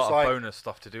 There's Because a I was lot like, of bonus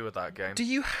stuff to do with that game. Do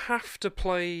you have to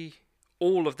play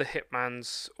all of the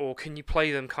Hitmans, or can you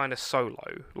play them kind of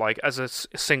solo, like as a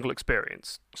single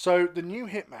experience? so the new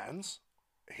Hitmans,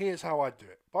 here's how I do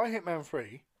it. Buy Hitman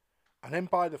 3, and then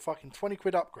buy the fucking 20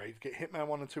 quid upgrade, get Hitman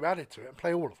 1 and 2 added to it, and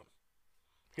play all of them.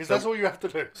 Because that's all you have to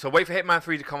do. So wait for Hitman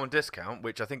 3 to come on discount,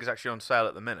 which I think is actually on sale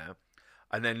at the minute,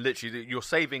 and then literally you're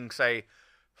saving, say,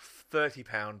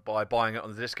 £30 by buying it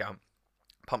on the discount.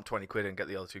 Pump 20 quid and get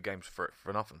the other two games for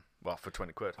nothing. Well, for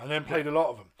 20 quid. And then played a lot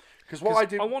of them. Because what 'Cause I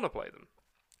did... I want to play them.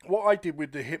 what I did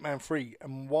with the Hitman 3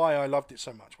 and why I loved it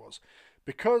so much was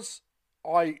because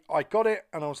I got it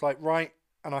and I was like, right,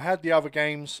 and I had the other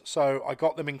games, so I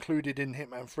got them included in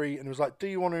Hitman 3, and it was like, do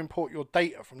you want to import your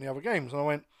data from the other games? And I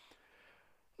went,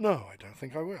 no, I don't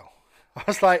think I will. I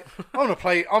was like, I'm gonna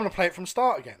play it from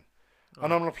start again.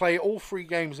 And I'm going to play all 3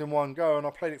 games in one go, and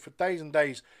I played it for days and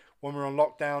days when we were on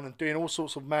lockdown and doing all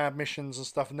sorts of mad missions and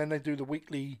stuff, and then they do the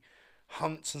weekly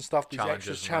hunts and stuff, these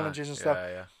extra challenges and stuff.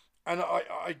 Yeah. And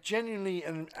I genuinely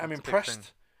am a big thing.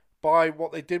 impressed by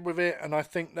what they did with it, and I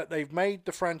think that they've made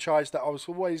the franchise that I was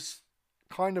always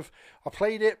kind of... I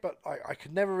played it, but I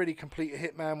could never really complete a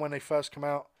Hitman when they first come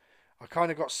out. I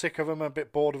kind of got sick of them, a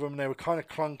bit bored of them, they were kind of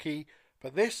clunky.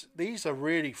 But these are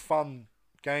really fun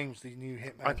games, these new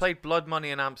Hitman. I played Blood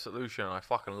Money and Absolution, and I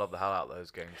fucking love the hell out of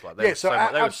those games. Like, Yeah, so they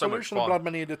were so much Absolution and fun. Blood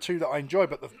Money are the 2 that I enjoy,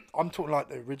 but I'm talking like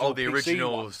the original Oh, the PC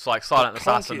originals, ones. like Silent The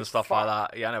Assassin clunky and as stuff fuck.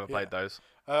 like that. Yeah, I never played those.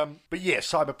 But yeah,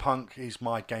 Cyberpunk is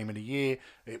my game of the year.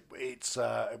 It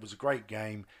was a great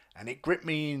game, and it gripped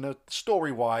me in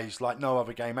story wise like no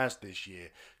other game has this year.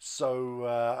 So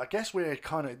I guess we're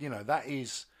kind of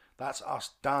that's us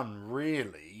done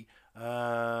really.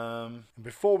 And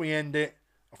before we end it,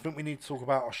 I think we need to talk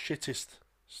about our shittest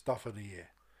stuff of the year,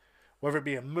 whether it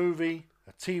be a movie,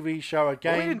 a TV show, a Well, we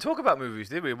game. didn't talk about movies,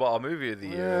 did we? What our movie of the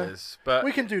year Yeah. is. But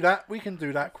We can do that. We can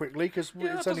do that quickly because Yeah, it's it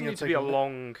only doesn't going need to be a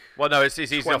long. well, no, it's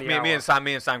easy enough. 20 Me hour. and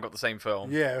Sam got the same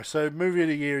film. Yeah. So movie of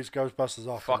the year is Ghostbusters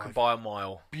Afterlife. Fucking by a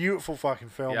mile. Beautiful fucking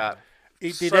film. Yeah.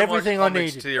 It did So much everything I homage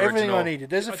needed. to the Everything I original. needed.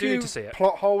 There's a I do few need to see it.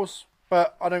 plot holes,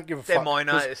 but I don't give a They're fuck.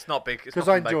 minor. It's not big. It's Because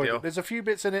not I a big enjoyed deal. it. There's a few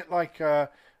bits in it like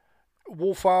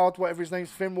Wolfhard, whatever his name's,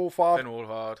 Finn Wolfhard. Finn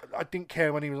Wolfhard. I didn't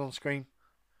care when he was on screen.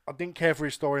 I didn't care for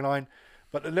his storyline.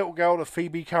 But the little girl, the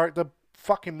Phoebe character,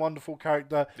 fucking wonderful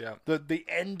character. Yeah. The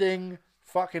ending,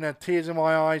 fucking had tears in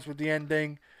my eyes with the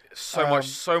ending. So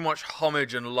much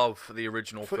homage and love for the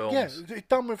original films. Yeah, it's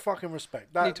done with fucking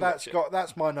respect. Need to watch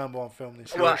That's my number one film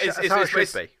this year. Well, That's how it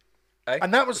should be.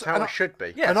 and that was That's how and it should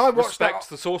be. Yes, and I watched Respect that.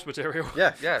 the source material.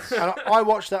 Yeah. Yes. And I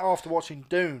watched that after watching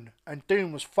Dune, and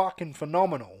Dune was fucking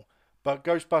phenomenal. But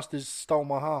Ghostbusters stole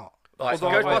my heart. Like,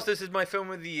 Although Ghostbusters is my film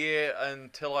of the year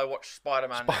until I watch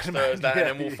Spider-Man next Spider-Man, Thursday, yeah,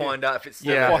 and then we'll find out if it's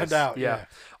still Yeah. is. Find out. Yeah,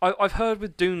 I've heard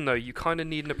with Dune though, you kind of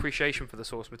need an appreciation for the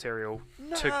source material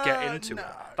to get into it.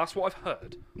 That's what I've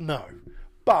heard. No,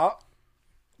 but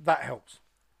that helps.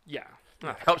 Yeah,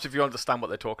 Helps if you understand what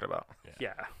they're talking about.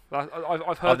 Yeah,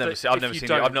 I've heard.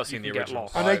 I've not seen the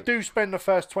original. And they do spend the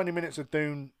first 20 minutes of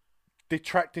Dune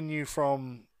detracting you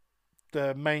from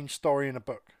the main story in the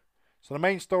book. So the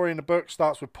main story in the book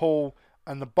starts with Paul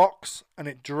and the box, and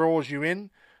it draws you in.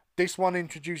 This one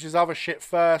introduces other shit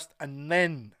first, and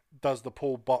then does the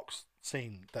Paul box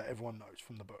scene that everyone knows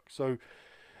from the book. So,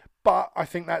 but I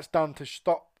think that's done to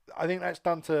stop. I think that's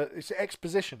done to. It's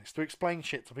exposition. It's to explain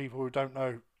shit to people who don't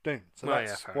know Dune. So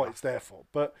that's what it's there for.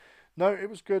 But no, it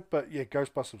was good. But yeah,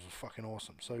 Ghostbusters was fucking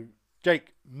awesome. So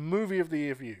Jake, movie of the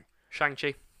year for you?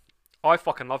 Shang-Chi. I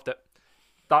fucking loved it.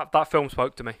 That film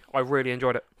spoke to me. I really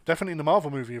enjoyed it. Definitely the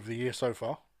Marvel movie of the year so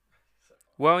far.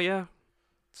 Well, yeah.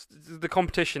 The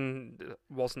competition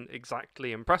wasn't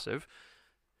exactly impressive,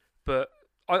 but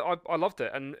I loved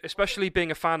it. And especially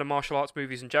being a fan of martial arts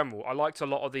movies in general, I liked a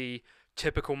lot of the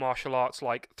typical martial arts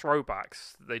like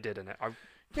throwbacks they did in it.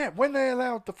 Yeah, when they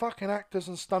allowed the fucking actors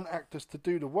and stunt actors to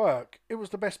do the work, it was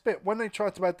the best bit. When they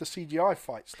tried to add the CGI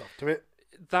fight stuff to it,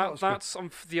 that's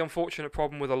the unfortunate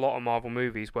problem with a lot of Marvel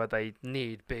movies where they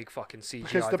need big fucking CGI.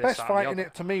 Because the best fight in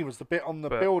it to me was the bit on the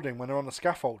building when they're on the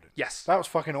scaffolding. Yes, that was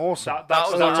fucking awesome.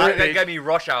 That gave me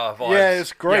Rush Hour vibes. Yeah,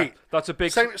 it's great. Yeah, that's a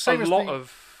big. Same as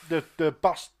the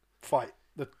bus fight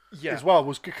as well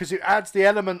was because it adds the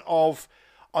element of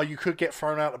you could get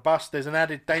thrown out the bus. There's an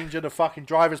added danger. The fucking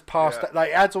driver's past.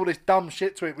 Like adds all this dumb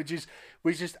shit to it, which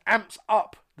just amps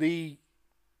up the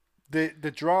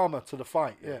drama to the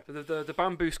fight. Yeah. The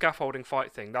bamboo scaffolding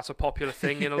fight thing. That's a popular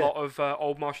thing in a lot of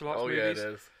old martial arts movies. Yeah, it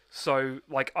is. So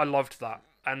like I loved that,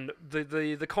 and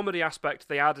the comedy aspect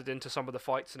they added into some of the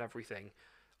fights and everything.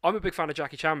 I'm a big fan of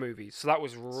Jackie Chan movies, so that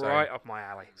was right up my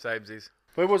alley. Samesies.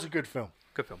 But it was a good film.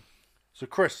 Good film. So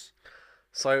Chris.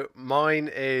 So mine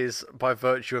is by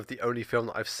virtue of the only film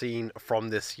that I've seen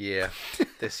from this year.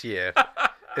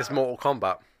 Is Mortal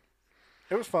Kombat.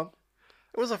 It was fun.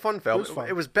 It was a fun film.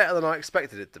 It was better than I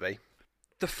expected it to be.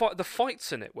 The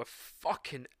fights in it were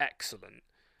fucking excellent.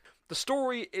 The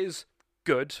story is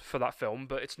good for that film,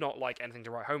 but it's not like anything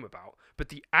to write home about. But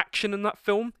the action in that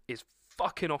film is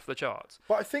fucking off the charts.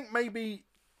 But I think maybe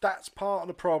that's part of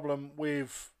the problem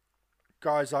with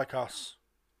guys like us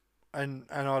and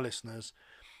our listeners.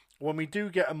 When we do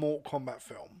get a Mortal Kombat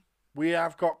film, we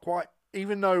have got quite,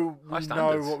 even though we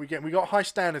know what we get, we got high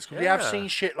standards because we have seen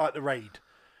shit like The Raid.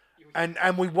 And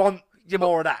we want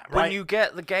more of that, right? When you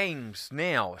get the games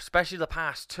now, especially the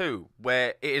past two,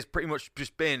 where it has pretty much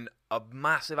just been a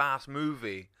massive ass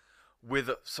movie with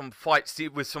some fights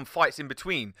in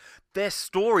between, their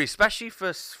story, especially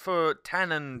for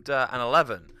 10 and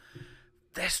 11,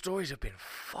 their stories have been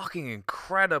fucking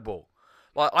incredible.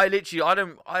 Like I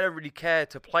don't really care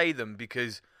to play them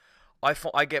because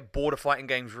I get bored of fighting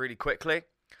games really quickly.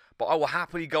 But I will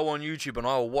happily go on YouTube and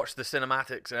I will watch the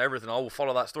cinematics and everything. I will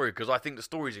follow that story because I think the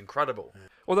story is incredible.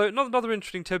 Although another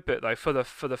interesting tidbit though for the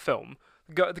film,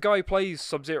 the guy who plays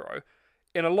Sub-Zero,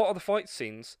 in a lot of the fight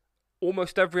scenes,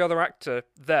 almost every other actor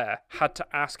there had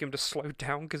to ask him to slow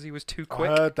down because he was too quick.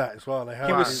 I heard that as well.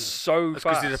 He was so fast.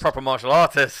 Because he's a proper martial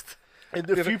artist. And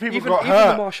a few people even got hurt.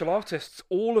 Even the martial artists,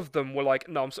 all of them were like,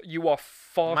 "No, you are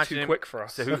far too quick for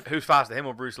us." So who's faster, him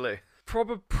or Bruce Lee?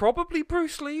 Probably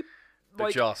Bruce Lee.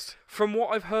 Like, just from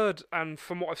what I've heard and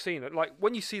from what I've seen, like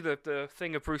when you see the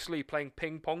thing of Bruce Lee playing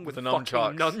ping pong with the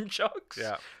nunchucks,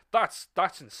 yeah,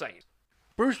 that's insane.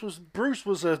 Bruce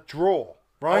was a draw,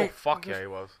 right? Oh fuck yeah, he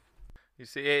was. You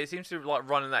see, it seems to like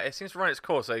it seems to run its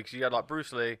course. Because you had like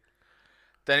Bruce Lee,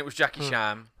 then it was Jackie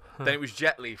Chan, then it was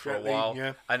Jet Li for a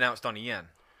while, and now it's Donnie Yen.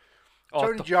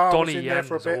 Tony Jaa was in there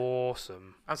for a bit.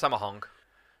 Awesome. And Sammo Hung.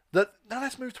 Now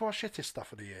let's move to our shittest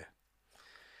stuff of the year.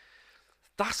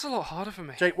 That's a lot harder for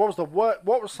me. Jake, what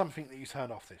was something that you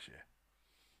turned off this year?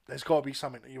 There's got to be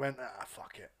something that you went,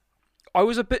 fuck it. I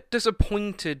was a bit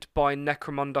disappointed by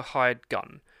Necromunda Hired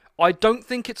Gun. I don't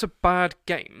think it's a bad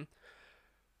game,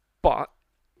 but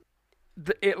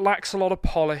it lacks a lot of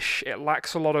polish. It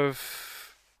lacks a lot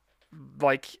of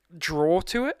like draw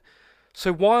to it.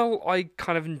 So while I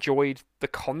kind of enjoyed the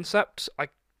concept, I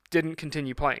didn't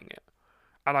continue playing it,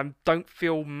 and I don't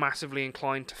feel massively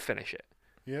inclined to finish it.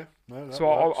 Yeah, no. So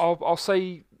I'll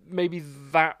say maybe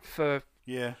that for.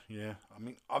 Yeah. I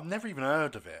mean, I've never even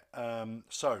heard of it.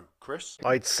 So, Chris?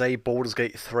 I'd say Baldur's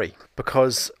Gate 3.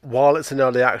 Because while it's in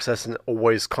early access and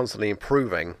always constantly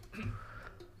improving,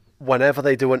 whenever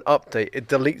they do an update, it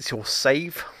deletes your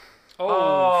save. Oh,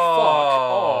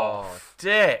 fuck off.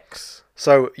 Dicks.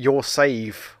 So your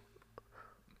save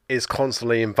is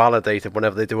constantly invalidated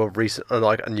whenever they do a new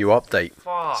update.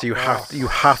 Fuck. So you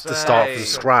have to start from sake.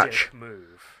 scratch. Dick move.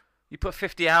 You put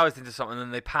 50 hours into something and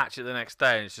then they patch it the next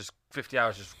day and it's just 50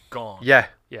 hours just gone. Yeah.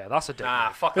 Yeah, that's a Nah,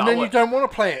 dick. fuck But it. then you don't want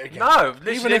to play it again. No,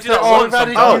 literally Even they if do they're that oh, once I've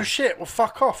added sometimes. new shit. Well,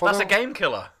 fuck off. I That's a don't- game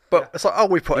killer. But it's like, oh,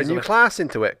 we put a new Easily. class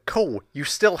into it. Cool. You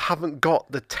still haven't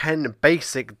got the 10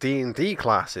 basic D&D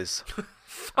classes.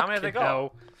 How many have they got?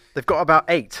 Hell. They've got about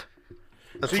 8.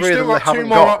 And So 3 you of still them they got 2 haven't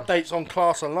more got. updates on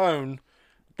class alone.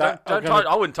 That Don't are gonna-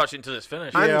 I wouldn't touch it until it's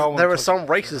finished. And Yeah, I want there to- are some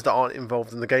races that aren't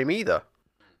involved in the game either.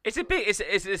 It's a bit.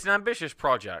 It's an ambitious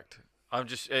project.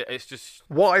 It's just.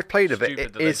 What I've played of it, Stupid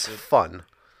it that they is did. fun.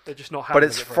 They're just not But having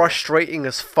it's it very frustrating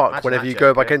as fuck Imagine whenever that, you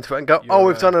go JK. back into it and go, You're, oh,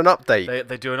 we've done an update.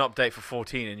 They do an update for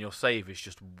 14 and your save is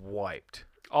just wiped.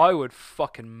 well. I would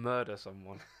fucking murder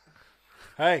someone.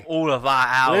 Hey, All of that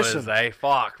hours, Listen. eh?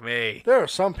 Fuck me. there are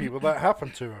some people that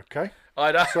happen to, okay?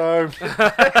 I know. So, don't worry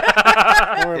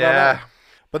about Yeah. that.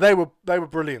 But they were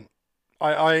brilliant.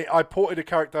 I ported a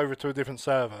character over to a different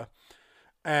server,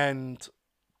 and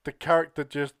the character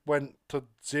just went to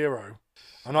 0.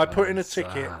 And I put in a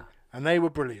ticket, and they were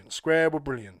brilliant. Square were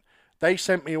brilliant. They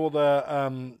sent me all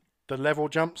the level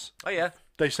jumps. Oh yeah.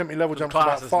 They sent me level The jumps for about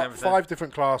classes and everything. 5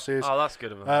 different classes. Oh, that's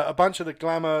good of them. A bunch of the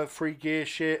glamour free gear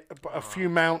shit, a few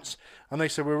mounts, and they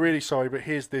said, we're really sorry, but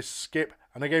here's this skip.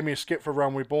 And they gave me a skip for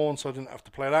Realm Reborn, so I didn't have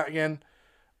to play that again.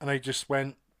 And they just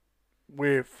went,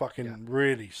 we're fucking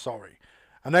really sorry.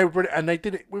 And they were brilliant, and they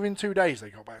did it within 2 days.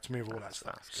 They got back to me with all that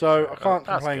stuff. That's good. So I can't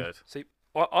That's complain. good. See,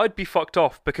 I'd be fucked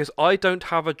off because I don't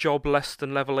have a job less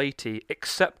than level 80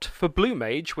 except for Blue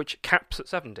Mage, which caps at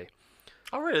 70.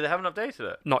 Oh really? They haven't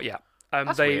updated it. Not yet.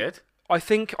 That's they, weird. I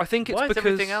think it's Why has because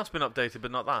everything else been updated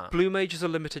but not that? Blue Mage is a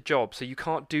limited job, so you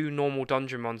can't do normal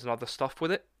dungeon runs and other stuff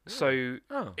with it. So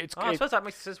Oh, it's I it, suppose that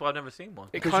makes sense. Why I've never seen one.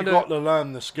 it Because kind you've of got to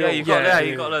learn the skills. You've got- got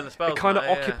to learn the spells. it kind of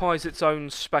and that, yeah. occupies its own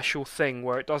special thing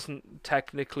where it doesn't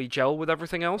technically gel with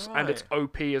everything else, and it's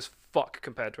OP as fuck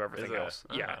compared to Is everything it? else.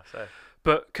 Oh, Yeah, so-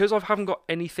 but because I haven't got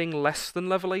anything less than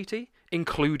level 80,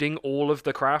 including all of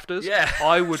the crafters, Yeah,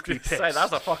 I would be Say, pissed.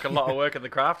 that's a fucking lot of work in the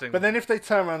crafting. But then if they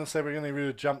turn around and say, we're going to do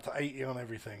a jump to 80 on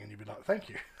everything, and you'd be like, thank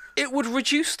you. It would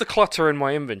reduce the clutter in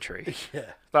my inventory.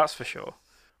 Yeah. That's for sure.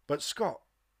 But Scott,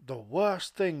 the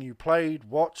worst thing you played,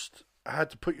 watched,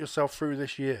 had to put yourself through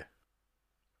this year?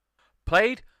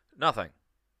 Played nothing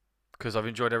because I've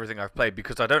enjoyed everything I've played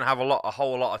because I don't have a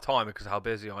whole lot of time because of how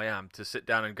busy I am to sit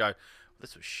down and go,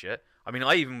 this was shit. I mean,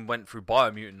 I even went through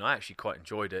Biomutant. I actually quite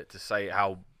enjoyed it to say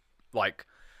how like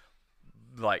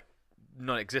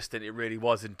non-existent it really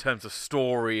was in terms of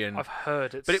story and I've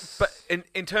heard it's. but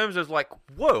in terms of like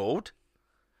world,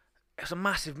 it was a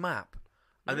massive map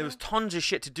and there was tons of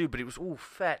shit to do, but it was all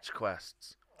fetch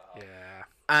quests. yeah.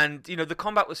 And you know the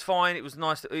combat was fine. It was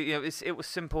nice. You know, it was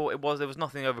simple. There was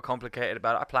nothing overcomplicated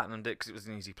about it. I platinumed it because it was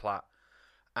an easy plat,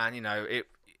 and you know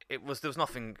there was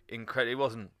nothing incredible. It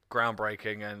wasn't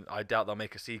groundbreaking, and I doubt they'll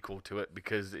make a sequel to it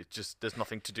because there's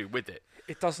nothing to do with it.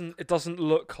 It doesn't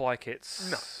look like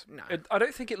it's. No. I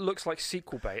don't think it looks like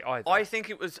sequel bait either. I think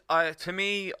it was to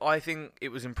me. I think it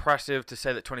was impressive to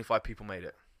say that 25 people made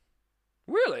it.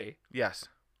 Really? Yes.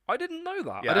 I didn't know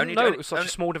that. Yeah, I didn't only- know only- it was such only-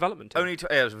 a small development team.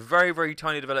 It was a very, very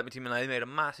tiny development team, and they made a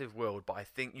massive world. But I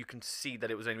think you can see that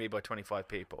it was only made by 25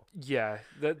 people. Yeah,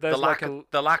 there's The like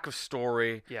lack of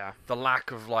story, yeah the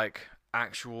lack of like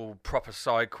actual proper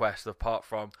side quests apart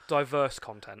from diverse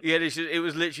content. it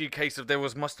was literally a case of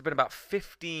must have been about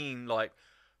 15 like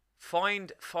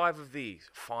find 5 of these,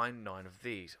 find 9 of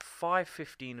these,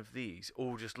 15 of these,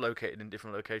 all just located in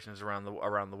different locations around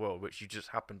the world, which you just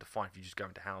happen to find if you just go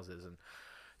into houses. And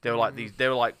they were like they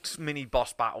were like mini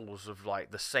boss battles of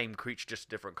like the same creature, just a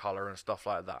different color and stuff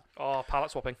like that. Oh, palette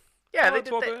swapping. Yeah, Oh,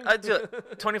 that's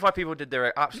what 25 people did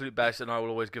their absolute best, and I will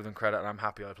always give them credit, and I'm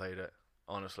happy I played it,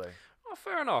 honestly. Oh,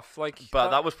 fair enough. Like, But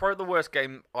that was probably the worst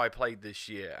game I played this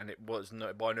year, and it was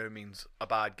by no means a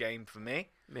bad game for me.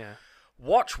 yeah.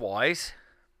 Watch-wise,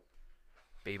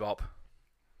 Bebop.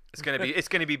 It's gonna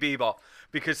be Bebop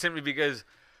because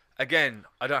again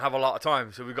I don't have a lot of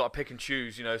time, so we've got to pick and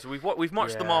choose. You know, so we've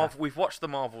watched the Yeah.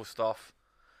 Marvel stuff.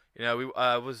 You know,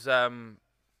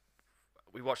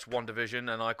 we watched WandaVision,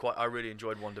 and I really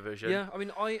enjoyed WandaVision. Yeah, I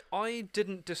mean, I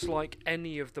didn't dislike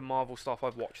any of the Marvel stuff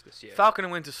I've watched this year. Falcon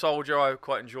and Winter Soldier I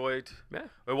quite enjoyed. Yeah.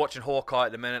 We're watching Hawkeye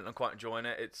at the minute, and I'm quite enjoying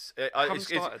it. I haven't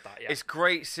started that yet. It's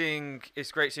great seeing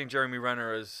Jeremy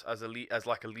Renner as a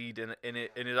lead in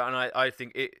it, and I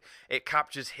think it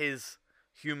captures his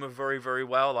humor very, very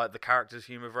well, like the character's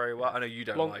humor very well. I know you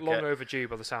don't long like it. overdue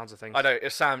by the sounds of things. I know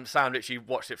Sam literally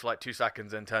watched it for like 2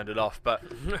 seconds and turned it off, but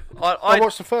I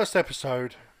watched the first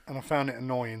episode, and I found it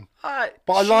annoying. But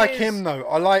I like him, though.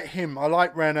 I like him. I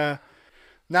like Renner.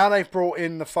 Now they've brought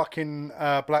in the fucking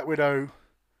Black Widow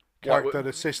character,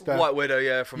 the sister. White Widow,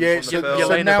 yeah, from Yeah, the so, film. so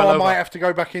Yelena now I Belova. might have to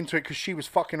go back into it because she was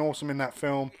fucking awesome in that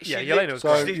film. Yeah, She Yelena was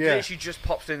So, great. yeah. She just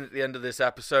pops in at the end of this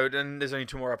episode, and there's only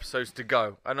 2 more episodes to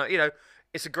go. And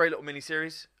it's a great little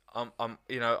miniseries. I'm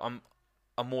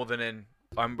more than in.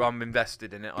 I'm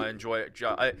invested in it. I enjoy it.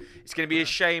 It's going to be a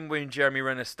shame when Jeremy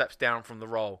Renner steps down from the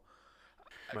role.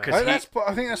 I Because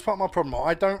think that's part of my problem.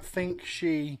 I don't think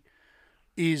she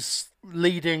is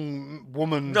leading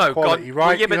woman no, quality, God, right?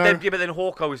 well, yeah, You but then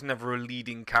Hawkeye was never a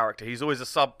leading character. He's always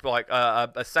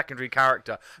a a secondary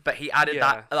character. But he added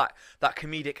Yeah. that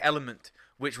comedic element,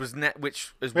 which was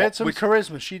which is we what had some which,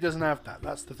 charisma. She doesn't have that.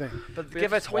 That's the thing. but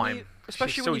give her time.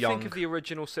 Especially She's when still you young. think of the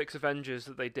original 6 Avengers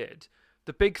that they did.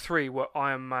 The big 3 were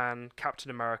Iron Man, Captain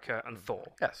America, and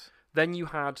Thor. Yes. Then you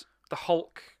had the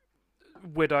Hulk,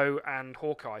 Widow, and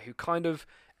Hawkeye, who kind of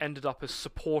ended up as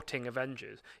supporting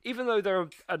Avengers. Even though they're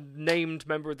a named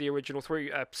member of the original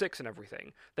 6 and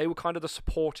everything, they were kind of the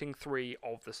supporting 3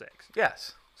 of the 6.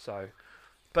 Yes. So,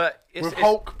 But With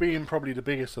Hulk being probably the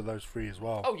biggest of those 3 as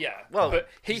well. oh yeah, well, but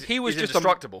he was he's just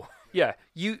indestructible. yeah.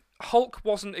 Hulk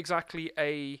wasn't exactly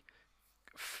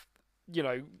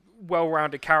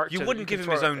well-rounded character. You that wouldn't could give him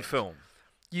throw his at own things. film.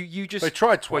 You just They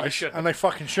tried well, you twice, shouldn't. and they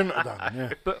fucking shouldn't have done.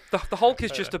 Yeah. But the Hulk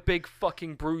is just a big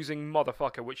fucking bruising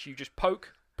motherfucker, which you just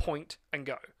poke, point, and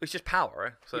go. It's just power,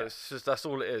 eh? So Yeah. it's just that's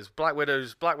all it is. Black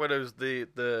Widow's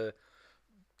the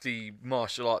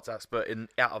martial arts expert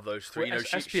out of those 3. Well,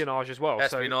 espionage as well.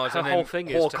 Espionage, So and her then whole thing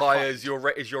is to Hawkeye fight. is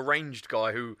your ranged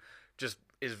guy who just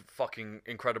is fucking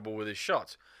incredible with his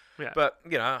shots. Yeah. But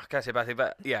I can't say a bad thing.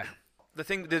 But yeah, the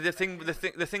thing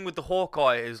with the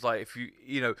Hawkeye is like if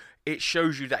it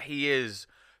shows you that he is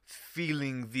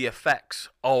feeling the effects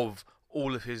of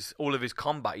all of his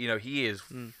combat. He is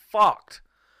fucked,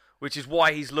 which is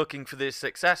why he's looking for this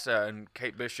successor. And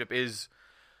Kate Bishop is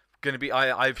going to be.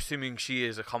 I'm assuming she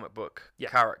is a comic book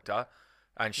character,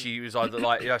 and she was either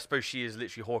like I suppose she is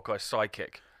literally Hawkeye's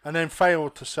sidekick. And then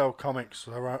failed to sell comics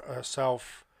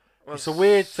herself. It's a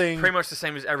weird thing. Pretty much the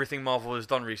same as everything Marvel has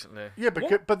done recently. Yeah,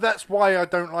 but that's why I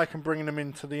don't like them bringing them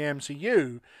into the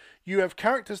MCU. You have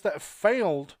characters that have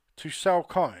failed to sell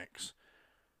comics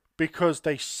because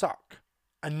they suck,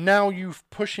 and now you're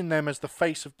pushing them as the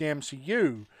face of the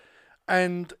MCU.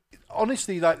 And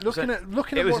honestly, like looking at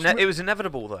It was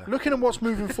inevitable though. looking at what's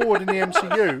moving forward in the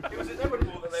MCU. It was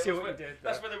inevitable that See what we did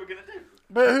that's there. what they were going to do.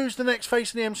 But who's the next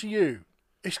face of the MCU?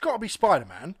 It's got to be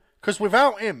Spider-Man, because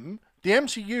without him, the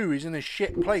MCU is in a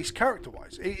shit place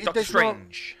character-wise. Doctor there's not-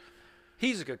 Strange.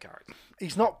 He's a good character.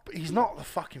 He's not the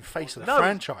fucking face of the No.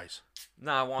 franchise.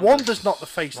 No, Wanda's not the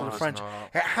face of the Wanda's franchise.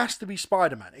 not. It has to be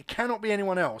Spider-Man. It cannot be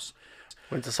anyone else.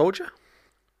 Winter Soldier?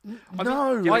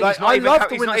 No, Yeah, like, he's not I even, love Cap-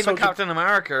 the he's Winter not even Soldier. Captain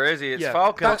America, is he? It's Yeah,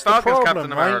 Falcon. That's the Falcon's problem,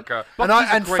 Captain right? America. But And,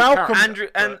 he's a and great Falcon.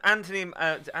 Anthony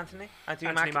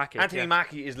Anthony Mackie. Mackie, Anthony yeah.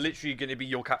 Mackie is literally going to be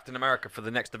your Captain America for the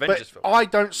next But Avengers film. I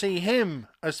don't see him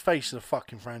as face of the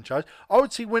fucking franchise. I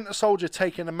would see Winter Soldier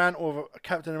taking the mantle of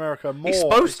Captain America more. He's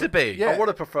supposed to be. Yeah. I would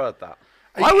have preferred that.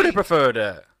 I would have preferred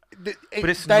it. But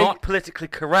it's They- not politically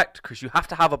correct because you have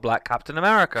to have a black Captain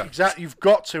America. Exactly, you've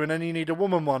got to, and then you need a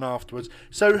woman one afterwards.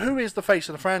 So who is the face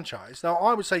of the franchise? Now,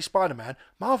 I would say Spider-Man.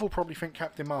 Marvel probably think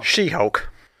Captain Marvel.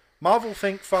 She-Hulk. Marvel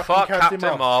think fucking Fuck Captain,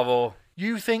 Marvel. Marvel.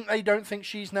 You think they don't think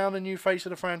she's now the new face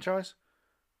of the franchise?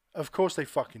 Of course they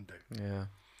fucking do. Yeah.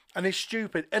 And it's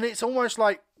stupid. And it's almost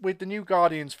like with the new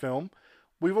Guardians film,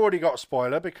 we've already got a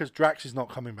spoiler because Drax is not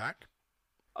coming back.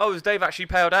 Oh, is Dave actually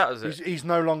bailed out? Is it? He's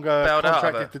no longer Bailed out of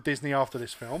contracted it. to Disney after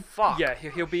this film. Fuck. Yeah,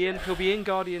 he'll be in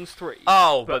Guardians 3.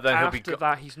 Oh, but then he'll after be.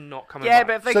 that he's not coming Yeah, back.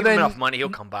 but if they So give him then- enough money, he'll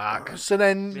come back. So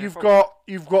then Yeah,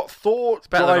 you've got Thor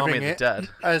better than Army driving of the it Dead.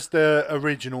 as the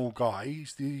original guy.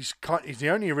 He's the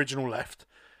only original left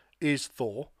is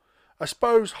Thor. I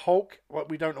suppose Hulk. Well,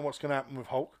 we don't know what's going to happen with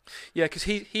Hulk, Yeah, because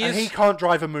he and is. he can't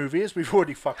drive a movie, as we've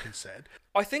already fucking said.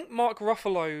 I think Mark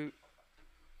Ruffalo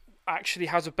actually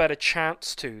has a better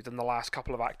chance to than the last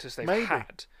couple of actors they've Maybe.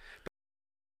 had.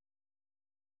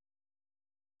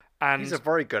 And He's a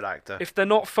very good actor. if they're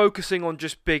not focusing on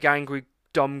just big angry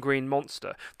dumb green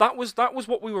monster, that was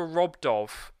what we were robbed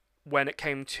of when it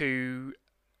came to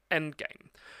Endgame,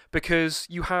 because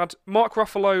you had Mark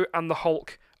Ruffalo and the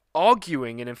Hulk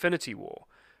arguing in Infinity War,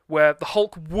 where the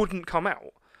Hulk wouldn't come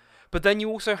out. But then you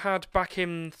also had back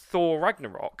in Thor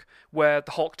Ragnarok, where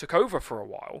the Hulk took over for a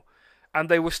while, and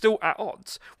they were still at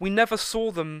odds. We never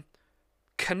saw them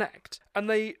connect, and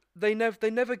they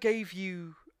never gave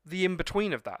you the in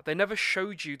between of that. They never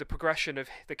showed you the progression of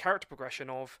the character progression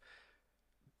of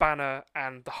Banner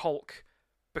and the Hulk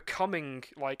becoming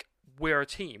like we're a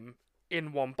team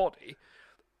in one body.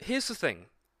 Here's the thing: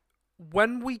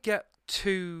 when we get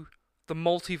to the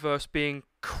multiverse being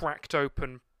cracked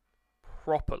open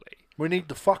properly. We need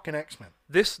the fucking X-Men.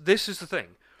 This is the thing.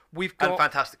 We've And got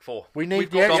Fantastic Four. We need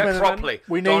We've the got Done X-Men. properly.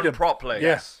 We Done need them properly.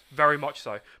 Yes. very much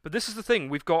so. But this is the thing.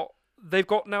 They've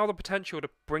got now the potential to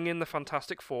bring in the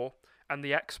Fantastic Four and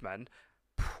the X-Men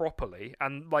properly,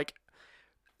 and like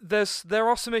there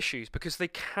are some issues because they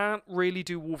can't really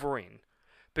do Wolverine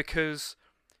because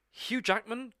Hugh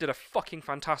Jackman did a fucking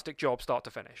fantastic job start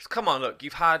to finish. Come on, look.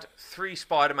 You've had 3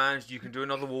 Spider-Mans. You can do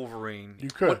another Wolverine. You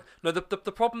could. No, the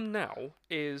problem now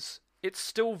is it's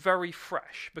still very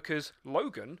fresh because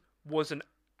Logan was an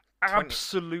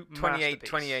absolute masterpiece.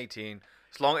 2018.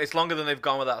 It's longer than they've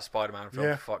gone with that Spider-Man film,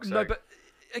 Yeah. for fuck's sake. No, but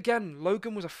again,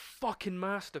 Logan was a fucking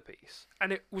masterpiece,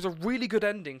 and it was a really good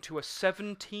ending to a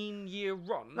 17-year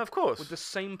run. Of course. with the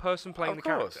same person playing Of the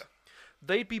course. character.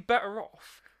 They'd be better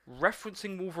off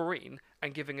referencing Wolverine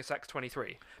and giving us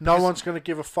X-23. No one's going to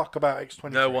give a fuck about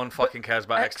X-23. No one fucking cares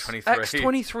about X-23.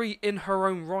 X-23 in her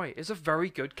own right is a very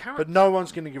good character. But no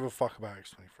one's going to give a fuck about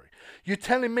X-23. You're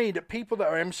telling me that people that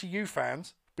are MCU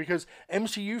fans, because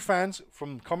MCU fans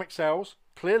from comic sales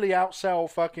clearly outsell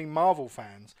fucking Marvel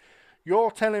fans,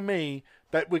 you're telling me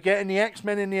that we're getting the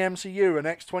X-Men in the MCU and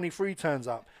X-23 turns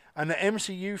up, and the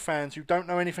MCU fans who don't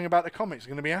know anything about the comics are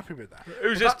going to be happy with that.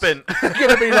 Who's this been? They're going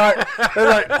to be like, they're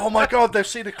like, oh my god, they'll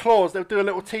see the claws, they'll do a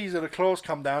little teaser, the claws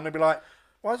come down, they'll be like,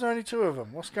 why is there only 2 of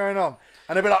them? What's going on?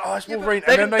 And they'll be like, oh, it's Wolverine.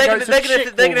 They're And then they go to going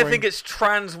chick to Wolverine. think it's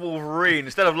trans Wolverine.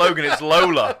 Instead of Logan, it's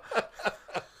Lola.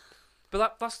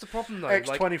 But that's the problem though.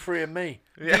 X-23 and me.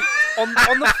 Yeah.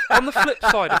 On the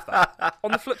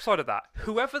flip side of that,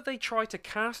 whoever they try to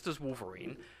cast as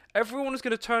Wolverine, everyone is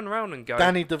going to turn around and go,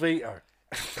 Danny DeVito.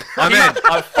 I'm in.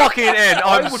 I'm fucking in.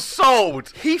 I'm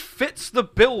sold. he fits the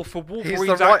bill for He's Wolverine's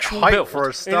the right actual height build. for a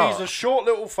And start. he's a short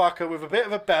little fucker with a bit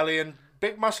of a belly and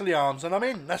big muscly arms, and I'm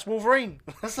in. That's Wolverine.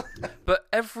 But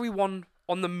everyone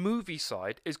on the movie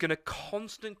side is going to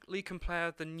constantly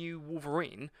compare the new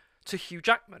Wolverine to Hugh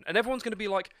Jackman, and everyone's going to be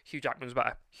like, Hugh Jackman's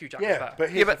better. Hugh Jackman's Yeah, better. but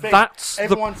here's the thing. that's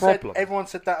everyone the problem. Everyone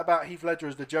said that about Heath Ledger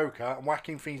as the Joker, and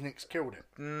Joaquin Phoenix killed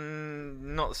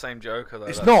him. Not the same Joker, though.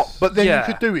 It's that's- not, but then Yeah.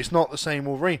 you could do it's not the same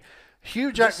Wolverine.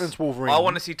 Hugh Jackman's Wolverine. I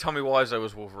want to see Tommy Wiseau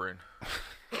as Wolverine.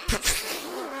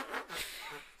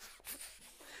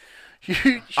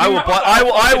 I will buy.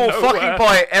 I will fucking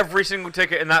buy every single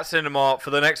ticket in that cinema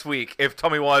for the next week if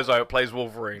Tommy Wiseau plays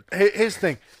Wolverine. Here's the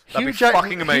thing. That'd be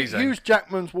fucking amazing. Hugh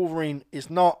Jackman's Wolverine is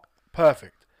not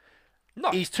perfect.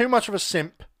 No. He's too much of a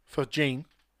simp for Gene.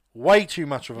 Way too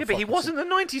much of a Yeah, but he fucking was simp. in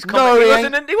the 90s No, comic. he he, ain't. was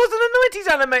in the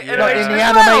 90s animation No, in the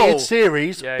as animated well.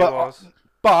 series, Yeah, he but was.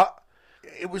 but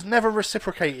it was never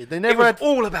reciprocated. They It never was had.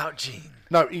 all about Gene.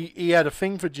 No, he had a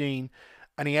thing for Jean,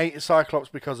 and he hated Cyclops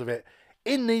because of it.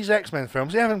 In these X-Men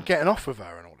films, they haven't getting off with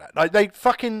her and all that. Like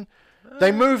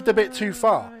they moved a bit too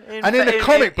far. And in the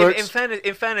comic books,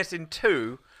 in fairness, in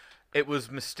 2, it was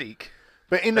Mystique.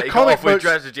 but in That the he got comic off with books,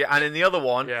 Dresden, and in the other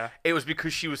one, Yeah. it was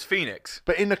because she was Phoenix.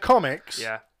 but in the comics,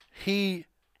 Yeah. he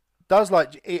does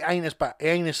like it ain't as bad, it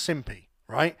ain't as simpy,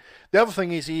 right? The other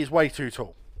thing is he is way too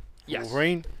tall. Yes.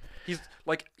 Wolverine. He's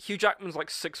like Hugh Jackman's like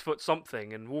 6 foot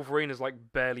something, and Wolverine is like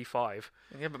barely 5.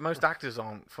 Yeah, but most actors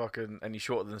aren't fucking any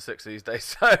shorter than 6 these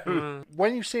days. So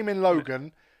When you see him in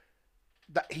Logan,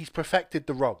 that he's perfected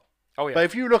the role. Oh yeah. But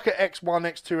if you look at X1,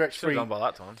 X2, should have X3, gone by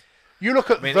that time. you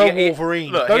look at mean, the he-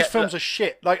 Wolverine. look, those he- films look- are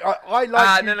shit. Like I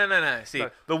like No. See,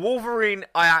 the Wolverine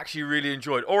I actually really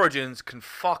enjoyed. Origins can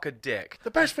fuck a dick.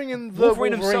 the best thing in the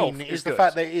Wolverine Wolverine, himself is is the good.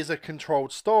 fact that it is a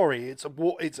controlled story. It's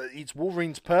it's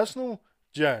Wolverine's personal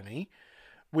journey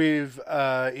with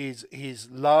his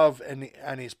love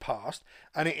and his past,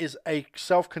 and it is a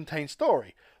self-contained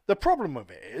story. The problem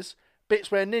with it is bits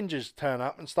where ninjas turn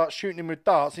up and start shooting him with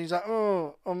darts, and he's like,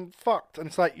 oh, I'm fucked. And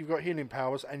it's like, you've got healing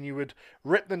powers, and you would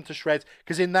rip them to shreds,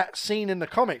 because in that scene in the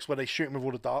comics where they shoot him with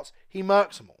all the darts, he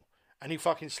murks them all. And he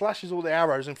fucking slashes all the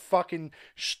arrows and fucking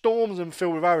storms them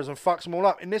filled with arrows and fucks them all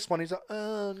up. In this one, he's like,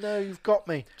 oh, no, you've got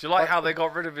me. Do you like how they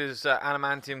got rid of his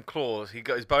adamantium claws? He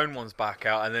got his bone ones back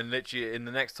out, and then literally in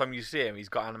the next time you see him, he's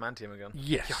got adamantium again.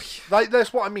 Yes. Like,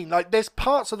 that's what I mean. Like, there's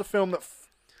parts of the film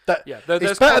that Yeah, it's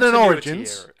there's better than continuity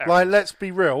Origins. here, Like, let's be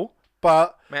real.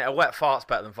 But Mate, a wet fart's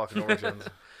better than fucking Origins.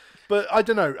 I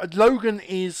don't know. Logan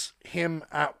is him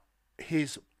at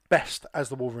his best as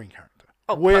the Wolverine character.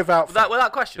 Without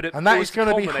without question. But and that it is was going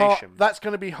to be hard. culmination. That's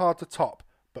going to be hard to top.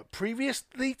 But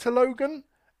previously to Logan,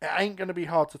 it ain't going to be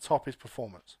hard to top his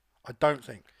performance. I don't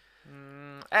think.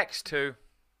 X2.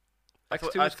 I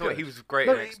X2 thought was he good. was great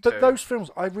No, in X2. but those films,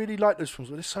 I really like those films.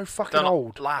 But they're so fucking They're not-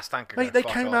 old. Last Anchor. Mate, they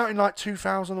came out in like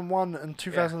 2001 and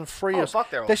 2003. Oh, or fuck,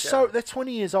 they're old, they're yeah. they're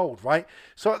 20 years old, right?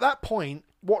 So at that point,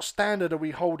 what standard are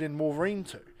we holding Wolverine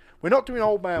to? We're not doing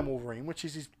old man Wolverine, which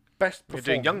is his best You're performance.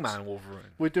 doing young man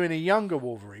Wolverine. We're doing a younger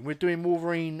Wolverine. We're doing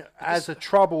Wolverine as a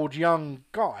troubled young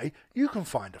guy. You can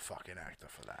find a fucking actor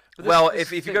for that. Well,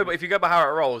 if you go by how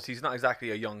it rolls, he's not exactly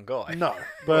a young guy. No,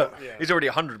 but He's already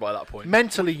 100 by that point.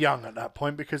 mentally young at that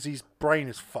point because his brain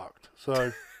is fucked.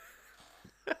 So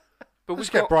But let's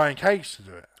get Brian Cage to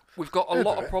do it. we've got a He'll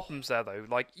lot do of it. problems there though.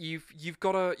 Like you've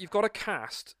got a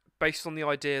cast based on the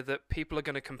idea that people are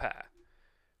going to compare.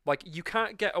 Like you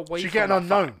can't get away So you from get an that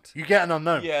unknown. fact. You get an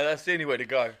unknown. Yeah, that's the only way to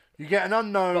go. You get an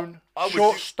unknown, But I would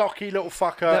short, do- stocky little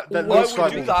fucker They're that all- looks I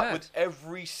like would do Wolverine. that Compared. with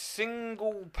every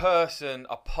single person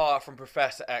apart from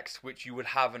Professor X, which you would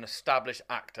have an established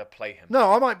actor play him.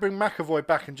 No, I might bring McAvoy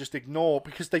back and just ignore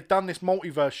because they've done this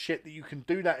multiverse shit that you can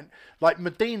do that. Like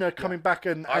Medina coming back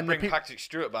and I'd the bring people. Patrick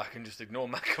Stewart back and just ignore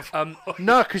McAvoy.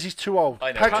 No, because he's too old.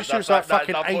 I know, Patrick that- Stewart's that- like that-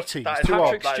 fucking that- 80. that He's is too a old.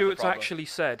 Patrick That is the Stewart's problem. actually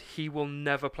said he will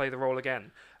never play the role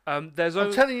again. There's I'm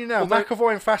only, telling you now, although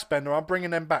McAvoy and Fassbender, I'm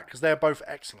bringing them back because they're both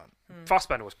excellent.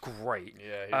 Fassbender was great.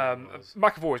 Yeah, he was.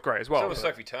 McAvoy was great as well. So was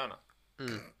Sophie Turner.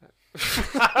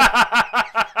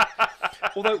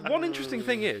 Although one interesting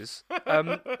thing is,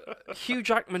 Hugh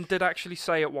Jackman did actually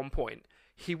say at one point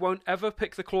he won't ever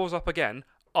pick the claws up again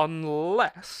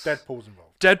unless Deadpool's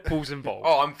involved. Deadpool's involved.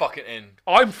 Oh, I'm fucking in.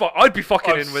 I'd be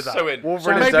fucking I'm in with so that. in. So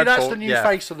Wolverine maybe and that's Deadpool, the new yeah.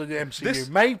 face of the MCU. This-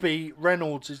 Maybe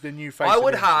Reynolds is the new face. I of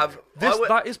would the have. MCU. I would-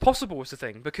 That is possible is the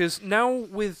thing, because now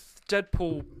with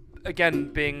Deadpool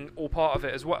again being all part of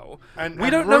it as well, And we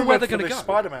don't know where rumoured they're for going to this go.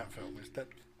 Spider-Man film is that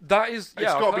That is, yeah,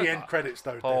 it's I've got to heard be end that. credits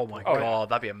though. Oh Deadpool. my Oh, yeah. god,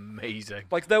 that'd be amazing.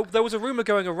 Like there was a rumor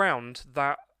going around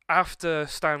that after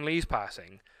Stan Lee's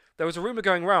passing, there was a rumor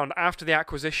going around after the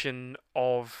acquisition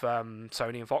of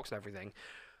Sony and Fox and everything.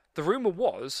 The rumor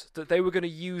was that they were going to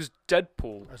use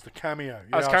Deadpool As the cameo.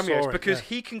 Yeah, as I cameos saw it, because yeah.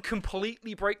 he can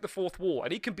completely break the fourth wall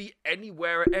and he can be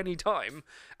anywhere at any time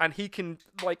and he can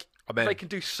like I'm in. they can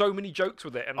do so many jokes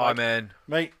with it and like, I'm in.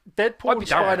 Mate, I'd Deadpool be and down with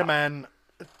that. Spider-Man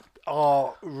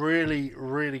are really,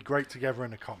 really great together in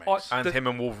the comics. And The- him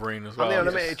and Wolverine as And well. the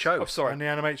animated show. Oh, sorry. And the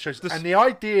animated shows. This- And the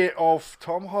idea of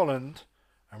Tom Holland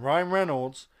and Ryan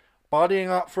Reynolds buddying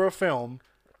up for a film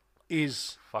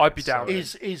is I'd be down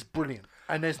with it. is brilliant.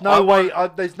 And there's no way I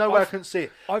can see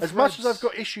it. I've As much read- as I've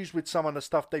got issues with some of the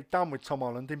stuff they've done with Tom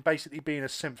Holland in basically being a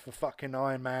simp for fucking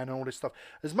Iron Man and all this stuff.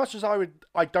 As much as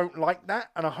I don't like that,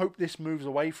 and I hope this moves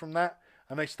away from that.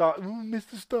 And they start,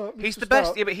 Mr. Stark. He's Mr. the best.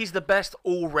 Stark." Yeah, but he's the best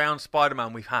all-round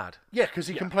Spider-Man we've had. Yeah, because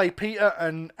he can play Peter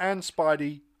and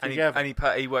Spidey And together.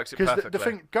 he works it Because perfectly. the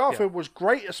thing, Garfield was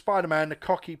great as Spider-Man, the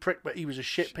cocky prick, but he was a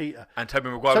shit Peter. And Tobey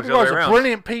Maguire Tobey was the other was way a around.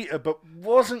 brilliant Peter, but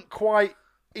wasn't quite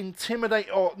intimidate,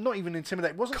 or not even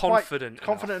intimidate, wasn't Confident quite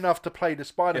confident enough to play the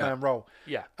Spider-Man Yeah. role.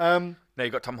 yeah. Now you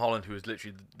got Tom Holland, who is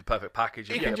literally the perfect package.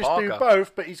 of He Peter can just Parker. do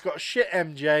both, but he's got a shit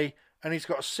MJ, and he's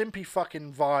got a simpy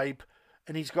fucking vibe,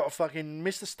 and he's got a fucking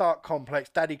Mr. Stark complex,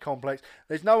 Daddy complex.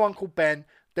 There's no Uncle Ben.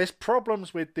 There's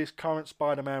problems with this current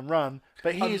Spider-Man run,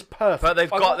 but he is perfect. But they've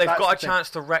That's got the a thing. chance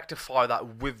to rectify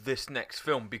that with this next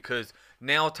film because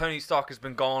now Tony Stark has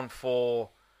been gone for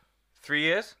 3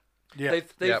 years. Yeah.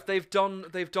 They've done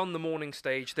the morning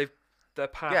stage. They're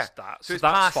past that. So it's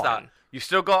that's past fine. that.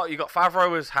 You got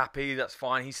Favreau is happy. That's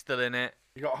fine. He's still in it.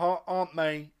 You got Aunt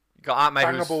May. You got Aunt May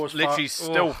Bangable who's as literally fuck.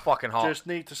 still Ugh. fucking hot. Just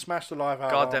need to smash the life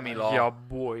out God of damn Aunt he May. lot. Yeah,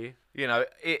 boy. You know,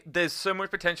 there's so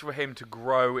much potential for him to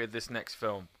grow in this next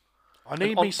film. I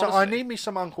need me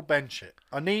some Uncle Ben shit.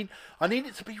 I need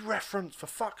it to be referenced for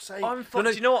fuck's sake. I'm fine. no,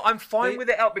 Do you know what? I'm fine they- with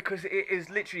it out because it is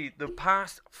literally the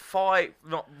past 5,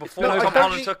 not before been- I Tom don't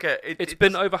Holland need- took it. It's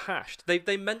been overhashed.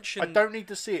 They mentioned. I don't need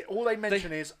to see it. All they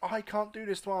mention is I can't do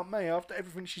this to Aunt May after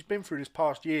everything she's been through this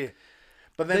past year.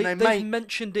 But then They've make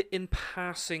mentioned it in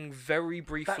passing very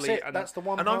briefly. that's it. And That's the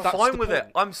one. and I'm part. fine the with it.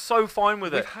 point. I'm so fine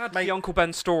with we've it. had Mate, the Uncle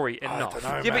Ben story I enough. don't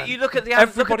know, Yeah, man. but you look at the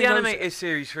Everybody knows animated it.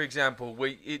 series, for example,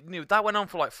 that went on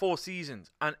for like 4 seasons,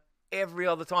 and every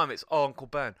other time it's Uncle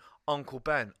Ben, Uncle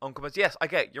Ben, Uncle Ben. Yes, I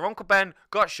get it. Your Uncle Ben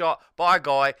got shot by a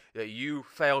guy that you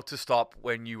failed to stop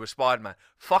when you were Spider-Man.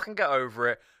 Fucking get over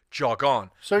it. Jog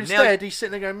on. So instead, he's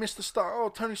sitting there going, "Mr. Stark, oh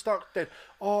Tony Stark's dead.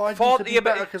 Oh, I need to be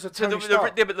better because of Tony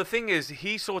Stark." but the thing is,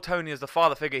 he saw Tony as the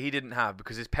father figure he didn't have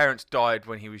because his parents died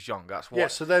when he was young. That's why. Yeah.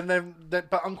 So then,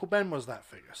 but Uncle Ben was that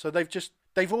figure. So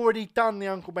they've already done the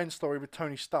Uncle Ben story with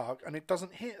Tony Stark, and it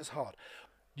doesn't hit as hard.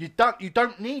 You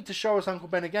don't need to show us Uncle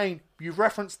Ben again. You've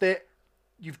referenced it.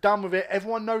 You've done with it.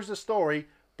 Everyone knows the story.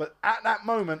 But at that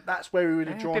moment, that's where he would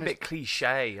have It's drawn a bit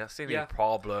cliche. That's the only Yeah.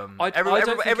 problem. I don't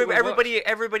think it would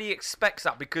Everybody expects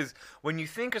that because when you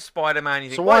think of Spider-Man, you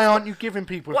think. So why aren't you giving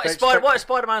people? What is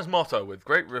Spider-Man's motto? With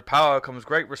great power comes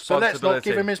great So responsibility. let's not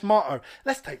give him his motto.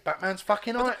 Let's take Batman's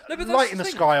fucking but that's light in the the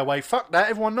thing. sky away. Fuck that.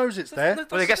 Everyone knows it's there.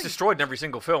 Well, it gets destroyed in every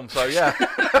single film, so yeah.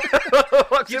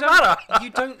 What's You the matter?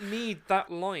 you don't need that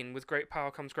line with great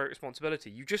power comes great responsibility.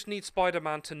 You just need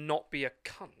Spider-Man to not be a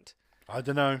cunt. I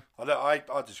don't know. I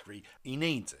disagree. He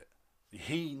needs it.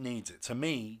 He needs it. To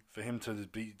me, for him to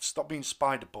stop being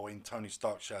Spider-Boy in Tony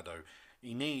Stark's shadow,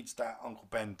 he needs that Uncle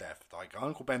Ben death. Like,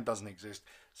 Uncle Ben doesn't exist,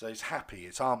 so he's happy.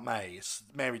 It's Aunt May. It's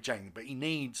Mary Jane. But he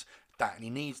needs that, and he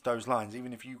needs those lines,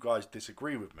 even if you guys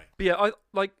disagree with me. But yeah, I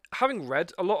like having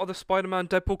read a lot of the Spider-Man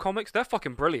Deadpool comics. They're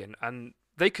fucking brilliant, and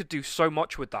they could do so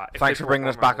much with that. If Thanks they for brought bringing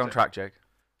us Ryan back Reynolds on in. track, Jake.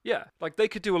 Yeah, like they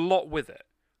could do a lot with it.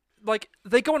 Like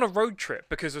they go on a road trip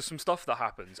because of some stuff that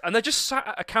happens, and they're just sat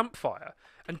at a campfire,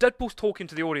 and Deadpool's talking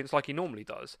to the audience like he normally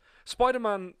does.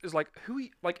 Spider-Man is like, who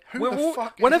Who the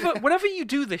fuck is whenever you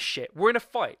do this shit, we're in a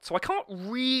fight, so I can't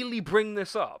really bring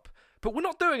this up. But we're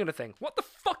not doing anything. What the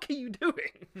fuck are you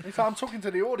doing? In fact, I'm talking to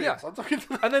the audience. Yeah. I'm talking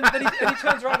to. And then he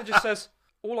turns around and just says,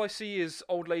 all I see is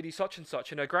old lady such and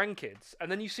such and her grandkids.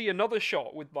 And then you see another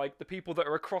shot with like the people that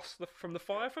are across from the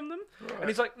fire from them. Right. And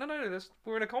he's like, no,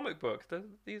 we're in a comic book.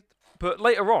 But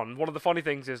later on, one of the funny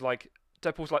things is like,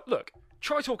 Deadpool's like, look,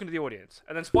 try talking to the audience.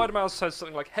 And then Spider-Man says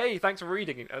something like, hey, thanks for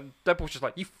reading it. And Deadpool's just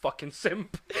like, you fucking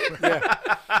simp.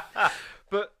 Yeah.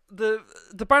 But the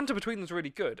banter between them is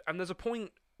really good. And there's a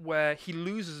point where he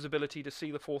loses his ability to see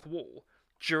the fourth wall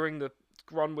during the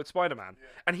run with Spider-Man,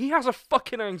 and he has a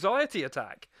fucking anxiety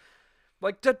attack.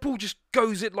 Like Deadpool just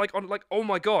goes it like oh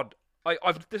my god,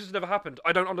 this has never happened.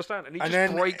 I don't understand, and he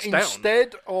just breaks down.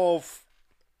 Instead of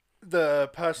the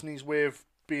person he's with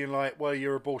being like, "Well,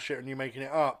 you're a bullshit and you're making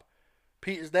it up,"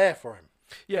 Peter's there for him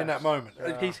in that moment.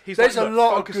 He's There's like, a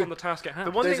lot of focus good, on the task at hand.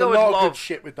 The one there's thing a I would lot of love, good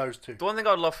shit with those two. the one thing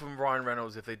I'd love from Ryan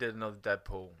Reynolds if they did another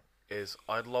Deadpool is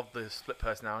I'd love the split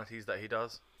personalities that he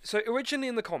does. So originally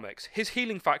in the comics, his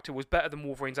healing factor was better than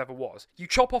Wolverine's ever was. You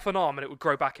chop off an arm and it would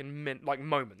grow back in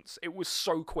moments. It was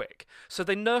so quick. So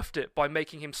they nerfed it by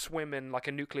making him swim in like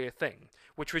a nuclear thing,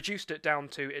 which reduced it down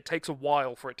to it takes a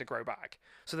while for it to grow back.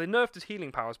 So they nerfed his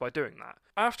healing powers by doing that.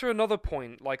 After another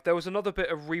point, like there was another bit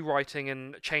of rewriting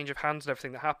and change of hands and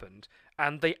everything that happened,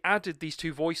 and they added these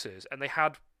two voices, and they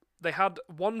had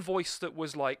one voice that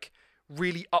was like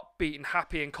really upbeat and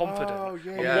happy and confident. Oh,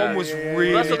 yeah, and yeah, one was yeah, yeah.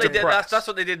 really That's what they did. depressed. That's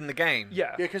what they did in the game. Yeah.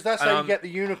 Yeah, because that's how you get the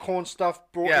unicorn stuff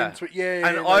brought into it. Yeah, and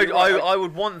yeah, you're right. I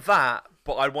would want that,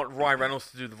 but I'd want Ryan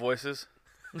Reynolds to do the voices.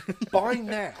 By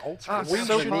now,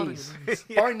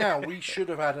 we should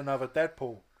have had another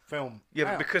Deadpool film.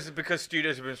 Yeah, out. but because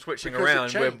studios have been switching Because it around,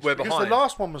 changed. we're Because behind. the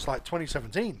last one was like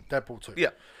 2017, Deadpool 2. Yeah.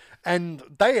 And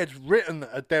they had written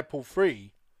a Deadpool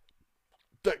 3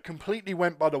 that completely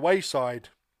went by the wayside,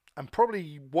 and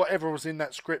probably whatever was in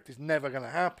that script is never going to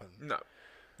happen. No,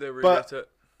 they rewrote But it.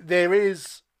 there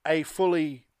is a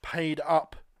fully paid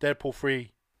up Deadpool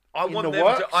 3 I in want the them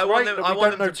works, to. I want right, them. that I we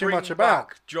want don't them know to too bring much about.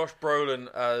 back Josh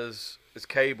Brolin as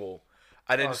Cable,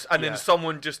 and then yeah. then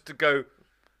someone just to go.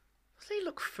 Does he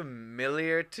look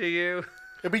familiar to you?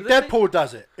 It'd be Deadpool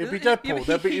does it. It'd be Deadpool.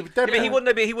 It'd be Yeah, Deadpool. but he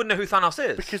wouldn't know who Thanos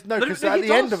is. Because No, because but at he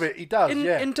the end does. of it, he does. In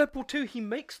Yeah. Deadpool 2, he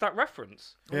makes that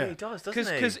reference. Yeah. he does, doesn't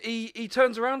he? Because he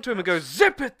turns around to him and goes,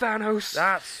 "Zip it, Thanos."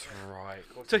 That's right.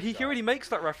 So he already makes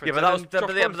that reference. Yeah, but and that was then Josh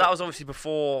Brolin's that was obviously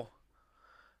before.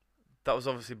 That was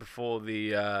obviously before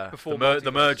the Before the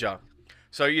multiverse. merger.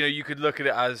 So you could look at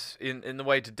it as in the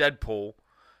way to Deadpool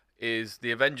is the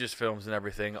Avengers films and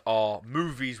everything are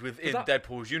movies within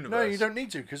Deadpool's universe. No, you don't need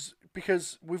to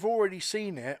because we've already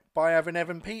seen it by having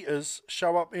Evan Peters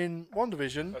show up in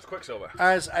WandaVision That's Quicksilver.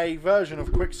 as a version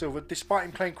of Quicksilver, despite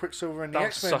him playing Quicksilver in the That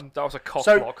was, X-Men. that was a cock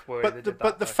So, block where they but did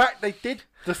the that. fact they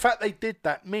did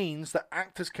that means that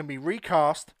actors can be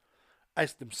recast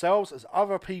as themselves, as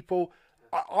other people.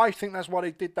 I think that's why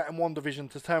they did that in WandaVision,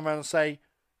 to turn around and say,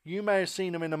 you may have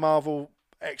seen them in the Marvel,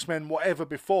 X-Men, whatever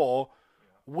before.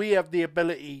 We have the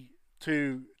ability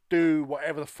to do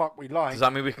whatever the fuck we like. Does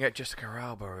that mean we can get Jessica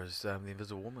Alba as the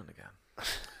Invisible Woman again?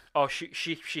 Oh, she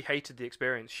hated the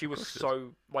experience. She was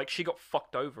so she got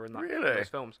fucked over in that in Really? those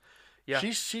films. Yeah,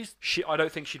 She's I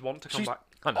don't think she'd want to come she's back.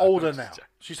 I know, older but- now.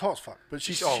 She's hot as fuck, but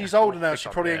she's old. older now. Big She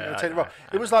time. probably ain't Yeah, gonna I take the know, role.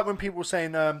 It was like when people were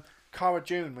saying Cara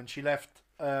June when she left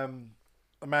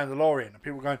The Mandalorian, and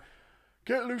people were going,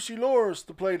 "Get Lucy Lawless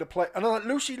to play the play," and I'm like,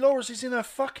 Lucy Lawless is in her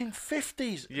fucking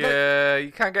 50s. Yeah,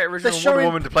 you can't get They're original Wonder showing,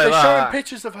 Woman to play they're that. showing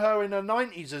pictures of her in her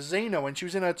 90s as Xena when she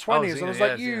was in her 20s, and I was Xena, like,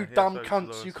 yes, you yeah, dumb Lucy cunts,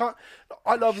 Lawless. you can't.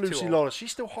 I love She's too Lucy old. Lawless.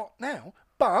 She's still hot now,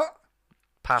 but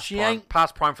Past She prime. ain't-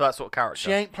 Past prime for that sort of character.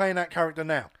 She ain't playing that character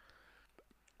now.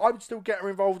 I would still get her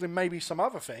involved in maybe some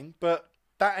other thing, but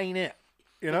that ain't it.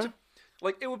 You know?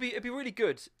 Like it'd be really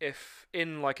good if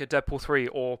in like a Deadpool 3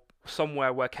 or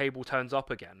somewhere where Cable turns up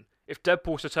again, if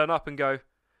Deadpool was to turn up and go,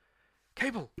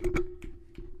 Cable,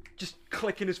 just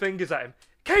clicking his fingers at him,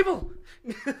 Cable,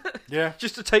 Yeah.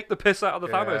 just to take the piss out of the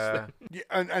Thanos Yeah. thing. Yeah,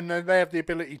 and they have the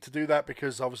ability to do that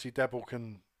because obviously Deadpool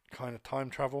can kind of time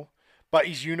travel. But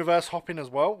he's universe hopping as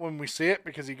well when we see it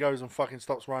because he goes and fucking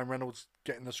stops Ryan Reynolds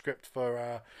getting the script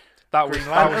for. That was Green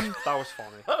that was, Lantern. that was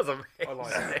funny. That was amazing. I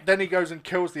like that. Then he goes and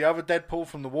kills the other Deadpool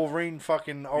from the Wolverine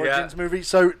fucking Origins movie.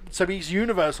 So he's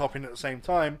universe hopping at the same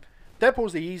time.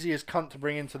 Deadpool's the easiest cunt to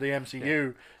bring into the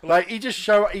MCU. Like he just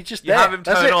You there. have him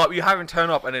That's turn it. up. You have him turn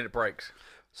up, and then it breaks.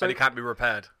 So- And it can't be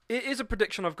repaired. It is a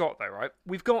prediction I've got though, right?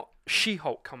 We've got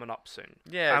She-Hulk coming up soon.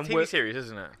 Yeah, and TV series,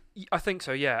 isn't it? I think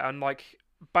so, yeah. And like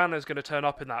Banner's going to turn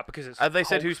up in that because it's. Have they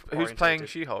said Hulk who's playing orientated.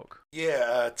 She-Hulk?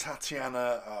 Yeah,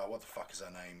 Tatiana. What the fuck is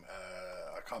her name?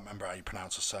 I can't remember how you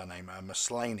pronounce her surname.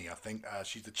 Maslany, I think.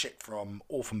 She's the chick from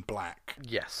Orphan Black.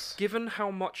 Yes. Given how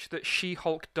much that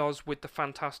She-Hulk does with the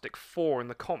Fantastic Four in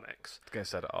the comics, It's gonna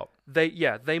set it up.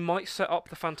 they might set up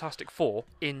the Fantastic Four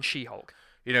in She-Hulk.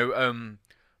 You know,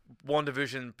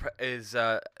 WandaVision is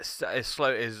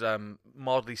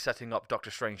mildly setting up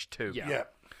Doctor Strange 2. Yeah.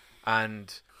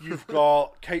 And You've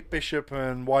got Kate Bishop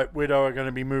and White Widow are going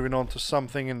to be moving on to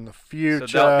something in the future.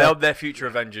 so they're future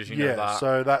Avengers, you know yeah, that.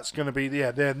 so that's going to be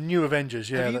they're new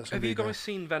Avengers. Yeah, have you, that's gonna have you be guys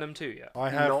seen Venom 2 yet?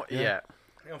 I have Not yeah. yet.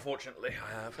 Unfortunately,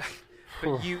 I have.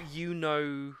 But you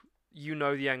know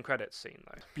the end credits scene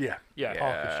though. Yeah, Yeah.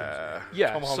 Parker shoots it.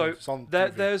 Yeah, Tom so Holland's on there,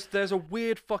 TV. there's a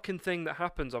weird fucking thing that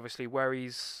happens, obviously, where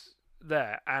he's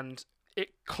there, and it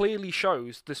clearly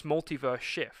shows this multiverse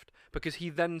shift because he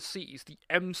then sees the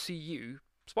MCU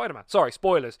Spider-Man. Sorry,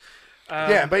 spoilers.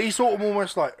 Yeah, but he's sort of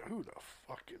almost like, who the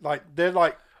fuck? Like they're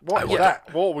like, what is want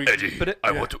that? What are we? But it,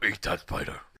 want to eat that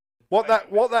spider. What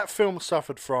that film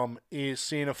suffered from is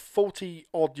seeing a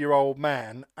 40-odd-year-old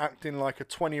man acting like a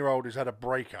 20-year-old who's had a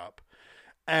breakup,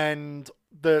 and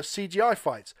the CGI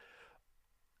fights.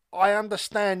 I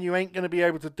understand you ain't going to be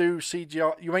able to do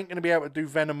CGI. You ain't going to be able to do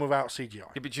Venom without CGI.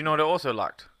 Yeah, but you know what it also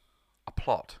lacked? A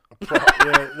plot.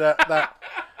 Yeah, that.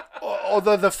 Or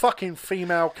the fucking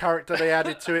female character they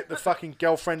added to it, the fucking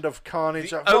girlfriend of Carnage.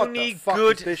 The What the only fuck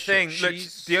good is this thing. shit? Look,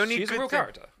 she's the only she's good a real thing.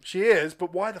 character. She is,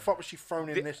 but why the fuck was she thrown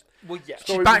in this Well, yeah.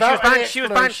 story She was without any Banshee,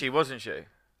 explanation? Banshee, wasn't she?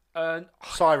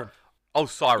 Siren. Oh,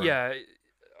 Siren. Yeah.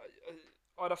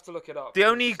 I'd have to look it up. The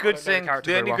only because I good don't know thing, character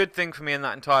the very only well. good thing for me in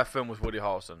that entire film was Woody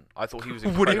Harrelson. I thought he was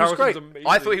Woody incredible. was great. Harrelson's amazing.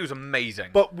 I thought he was amazing.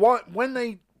 But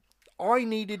I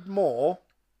needed more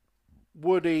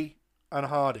Woody and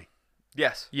Hardy.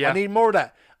 yes, Yeah. I need more of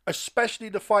that, especially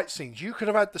the fight scenes. You could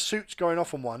have had the suits going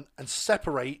off on one and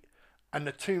separate, and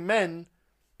the two men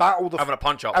battle having a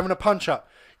punch up. having a punch up.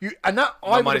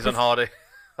 My money's on Hardy.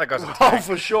 That guy's a Oh, tank.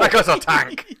 for sure. That guy's a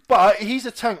tank. But he's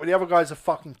a tank, but the other guy's a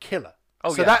fucking killer.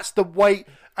 Oh, so yeah. that's the way,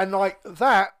 and like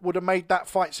that would have made that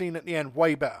fight scene at the end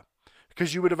way better,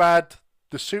 because you would have had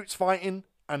the suits fighting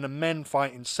and the men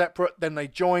fighting separate. Then they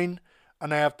join,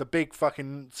 and they have the big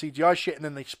fucking CGI shit, and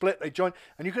then they split, they join,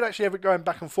 and you could actually have it going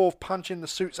back and forth, punching the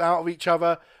suits out of each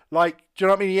other. Like, do you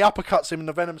know what I mean? He uppercuts him, and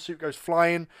the Venom suit goes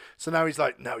flying. So now he's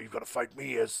like, "No, you've got to fight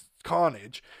me as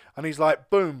Carnage," and he's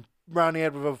like, boom, round the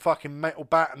head with a fucking metal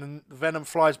bat, and then the Venom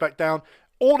flies back down.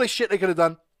 All this shit they could have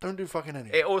done. Don't do fucking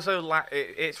anything. It also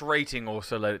its rating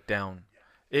also let it down.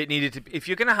 It needed to. If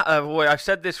you're gonna have, I've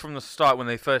said this from the start when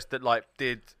they first did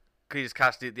Cletus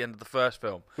Cassidy at the end of the first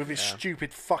film. With his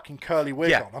stupid fucking curly wig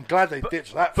Yeah. on. I'm glad they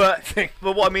ditched that But thing.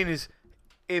 but what I mean is,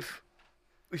 if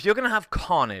you're gonna have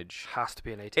Carnage, Has to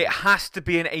be an 18. it has to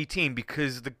be an 18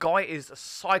 because the guy is a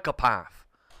psychopath.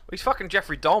 He's fucking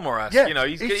Jeffrey Dahmer-esque. Yeah, You know,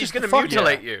 he's just gonna a fucking-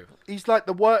 mutilate you. He's like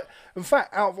the worst. In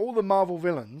fact, out of all the Marvel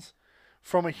villains,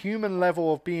 from a human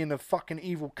level of being a fucking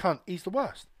evil cunt, he's the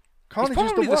worst. He's Carnage is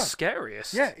probably the the worst.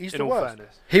 scariest. Yeah, he's in the all worst.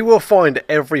 fairness. He will find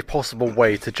every possible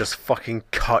way to just fucking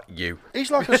cut you. He's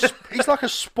like a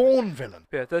Spawn villain.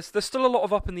 Yeah, there's still a lot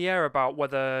of up in the air about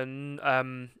whether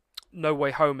No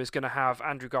Way Home is going to have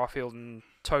Andrew Garfield and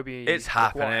Toby. It's Maguire.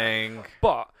 happening.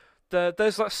 But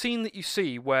there's that scene that you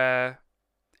see where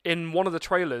in one of the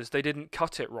trailers they didn't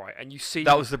cut it right, and you see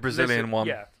That was the Brazilian Lizard, one.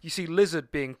 Yeah, you see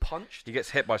Lizard being punched, He gets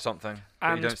hit by something, but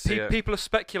and you don't see it. people are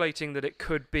speculating that it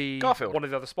could be Garfield. one of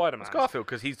the other Spider-Mans. It's Garfield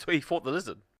because he fought the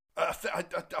lizard. I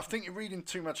think you're reading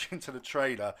too much into the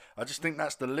trailer. I just think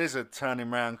that's the Lizard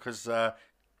turning around because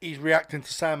he's reacting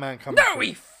to Sandman coming No, through.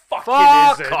 he fucking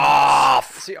Fuck isn't.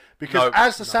 off! Because No,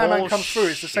 as the Sandman comes through,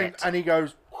 it's the same, bullshit. and he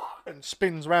goes, and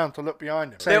spins round to look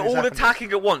behind him. They're Same as all happened.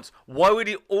 attacking at once. Why would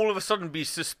he all of a sudden be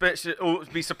suspicious or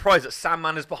be surprised that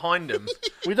Sandman is behind him?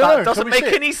 We don't know. That doesn't Can we make see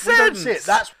it? any We don't see it. sense.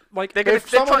 That's Like They're gonna- if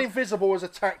someone try- invisible has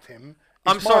attacked him.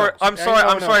 I'm it's sorry, Miles. It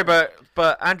ain't no one else.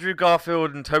 but Andrew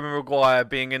Garfield and Tobey Maguire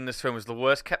being in this film is the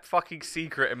worst kept fucking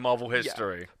secret in Marvel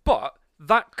history. But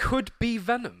that could be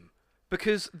Venom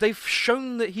because they've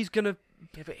shown that he's gonna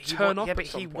turn up. Yeah, but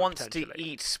at some he point, wants to potentially.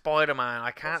 eat Spider-Man.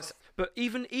 I can't. But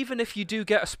even if you do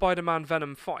get a Spider-Man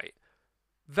Venom fight,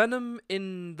 Venom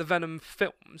in the Venom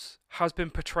films has been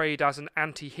portrayed as an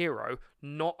anti-hero,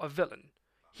 not a villain.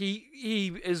 He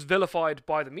is vilified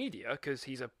by the media because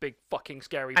he's a big fucking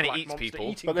scary And he black eats monster people.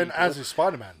 eating But then, people. as is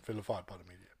Spider-Man vilified by the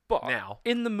media. But Now.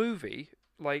 in the movie,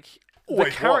 like Always the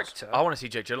was. character, I want to see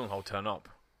Jake Gyllenhaal turn up,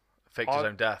 fake his I-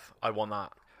 own death. I want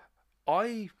that.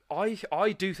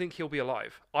 I do think he'll be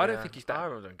alive. I don't Yeah, think he's dead. I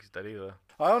don't think he's dead either.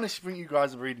 I honestly think you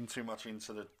guys are reading too much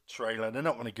into the trailer. They're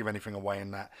not going to give anything away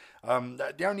in that.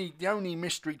 The only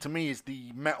mystery to me is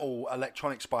the metal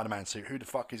electronic Spider-Man suit. Who the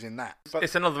fuck is in that? But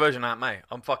It's another version of Aunt May.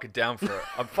 I'm fucking down for it.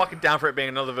 I'm fucking down for it being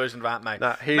another version of Aunt May.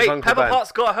 Nah, he's Mate, Uncle Pepper Ben.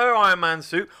 Potts got her Iron Man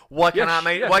suit. Why can Yeah, Aunt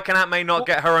May? yeah. Why can Aunt May not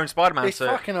get her own Spider-Man it's suit?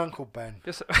 fucking Uncle Ben.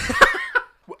 Yes.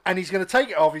 And he's going to take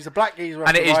it off. He's a black geezer off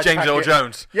And the it is rice James Earl packet.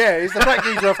 Jones. Yeah, he's the black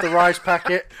geezer off the rice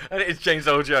packet. And it is James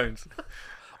Earl Jones.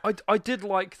 I did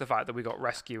like the fact that we got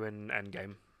Rescue in Endgame.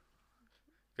 You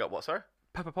got what? Sorry.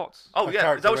 Pepper Potts. Oh A yeah, is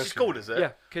character that what she's rescue. called? Is it?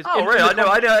 Yeah, because Oh really?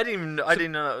 I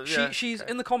didn't know. Yeah. she's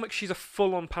in the comics. She's a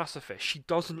full-on pacifist. She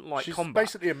doesn't like She's combat.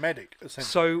 basically a medic, essentially.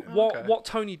 So Okay. what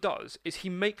Tony does is he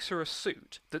makes her a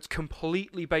suit that's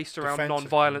completely based around Defensive,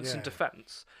 non-violence yeah. and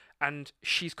defense, and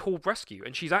she's called Rescue,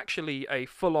 and she's actually a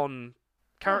full-on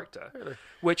character, really?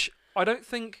 which I don't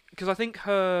think because I think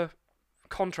her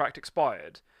contract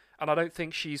expired, and I don't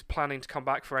think she's planning to come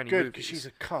back for any Good, movies. because she's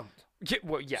a cunt. Yeah,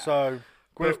 well, yeah. So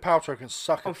Gwyneth Paltrow can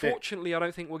suck a dick. Unfortunately, I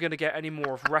don't think we're going to get any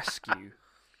more of Rescue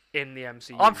in the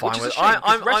MCU. I'm fine which is with. a shame, 'cause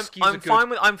I'm Rescue's a I'm good- fine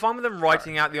with. I'm fine with them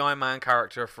writing out the Iron Man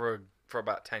character for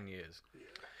about 10 years.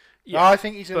 No, I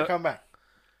think he's going to but- come back.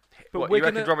 But What, we're you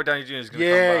reckon gonna. Robert Downey Jr. is going to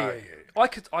Yeah, come yeah, back?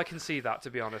 yeah. I can see that, to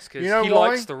be honest, because You know he why?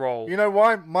 likes the role You know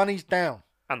why? Money's down.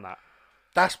 and that.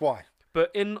 That's why. But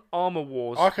in Armor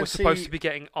Wars, I can we're supposed see- to be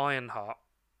getting Ironheart,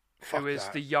 Fuck who is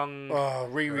that. the young. Oh,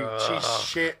 Riri, she's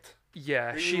shit.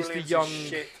 Yeah, Riri she's the Williams is young.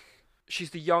 shit. She's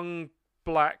the young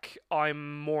black.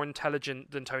 I'm more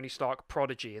intelligent than Tony Stark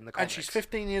prodigy in the And comics. she's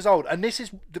 15 years old. And this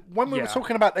is when we were Yeah.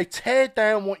 talking about they tear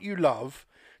down what you love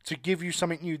to give you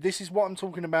something new. This is what I'm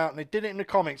talking about. And they did it in the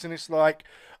comics. And it's like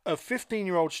a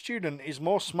 15-year-old student is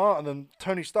more smarter than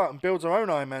Tony Stark and builds her own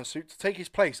Iron Man suit to take his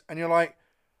place. And you're like,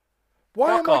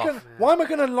 why Fuck am I off. gonna? Why am I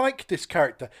gonna like this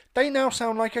character? They now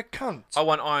sound like a cunt. I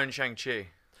want Iron Shang-Chi.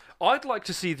 I'd like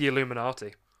to see the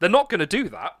Illuminati. They're not going to do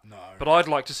that. No. But I'd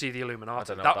like to see the Illuminati. I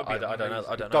don't know. That would be I don't know.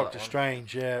 amazing. I don't know. Doctor that one.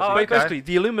 Strange, yeah. Oh, But okay. basically,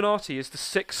 the Illuminati is the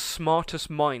 6 smartest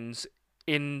minds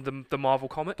in the Marvel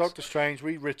comics. Doctor Strange,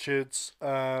 Reed Richards,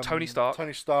 Tony Stark.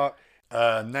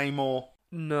 Namor.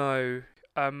 No.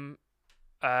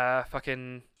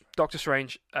 Fucking Doctor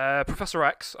Strange. Professor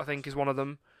X, I think, is one of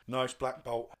them. Nice Black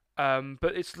Bolt.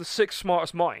 But it's the 6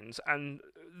 smartest minds, and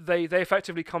they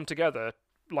effectively come together,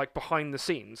 like, behind the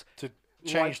scenes. To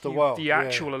change like the world. The yeah.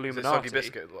 actual Is it Illuminati. Soggy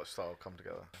Biscuit style come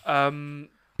together?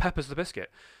 Pepper's the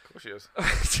biscuit. Of course she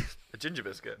is. A ginger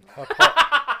biscuit. Her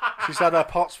pot. She's had her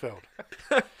pots filled.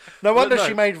 No wonder no,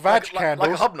 she made vag Like candles.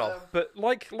 a hobnob. But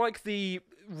like the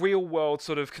real world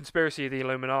sort of conspiracy of the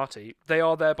Illuminati, they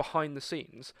are there behind the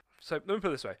scenes. So let me put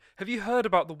it this way: have you heard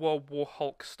about the World War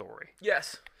Hulk story?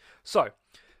 Yes. So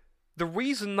the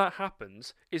reason that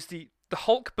happens is the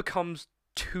Hulk becomes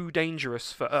too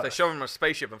dangerous for Earth. They shove him a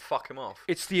spaceship and fuck him off.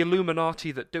 It's the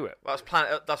Illuminati that do it.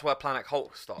 That's where Planet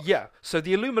Hulk starts. Yeah. So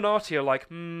the Illuminati are like,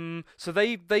 So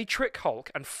they trick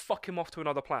Hulk and fuck him off to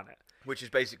another planet. Which is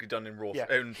basically done in Yeah,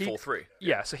 Thor 3.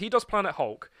 Yeah. So he does Planet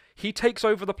Hulk. He takes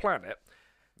over the planet.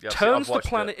 Yeah, turns the watched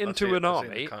planet it. I've into seen- an I've seen the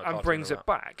army kind of and cartoon brings of it that.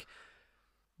 back.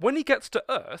 When he gets to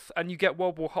Earth and you get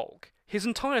World War Hulk, his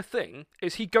entire thing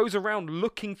is he goes around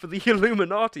looking for the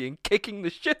Illuminati and kicking the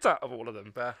shit out of all of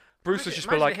them. But Bruce has just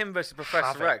been imagine like, him versus Professor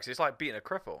 "Have it." X. It's like beating a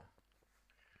cripple.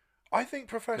 I think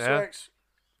Professor Yeah. X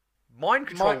Mind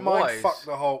control might wise. fuck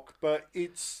the Hulk, but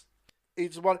it's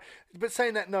one. But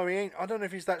saying that, no, he ain't. I don't know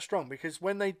if he's that strong because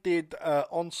when they did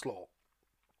Onslaught,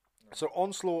 so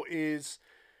Onslaught is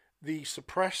the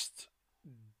suppressed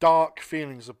dark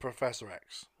feelings of Professor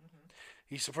X.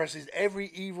 He suppresses every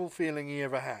evil feeling he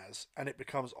ever has, and it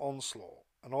becomes Onslaught.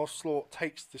 And Onslaught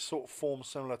takes this sort of form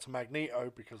similar to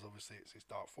Magneto because obviously it's his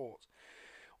dark thoughts.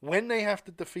 When they have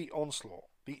to defeat Onslaught,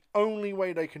 the only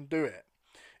way they can do it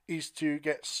is to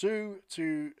get Sue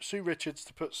Richards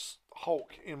to put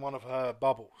Hulk in one of her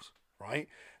bubbles, right?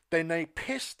 Then they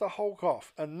piss the Hulk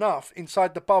off enough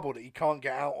inside the bubble that he can't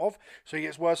get out of, so he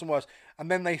gets worse and worse.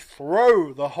 And then they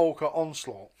throw the Hulk at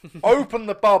Onslaught, open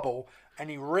the bubble, and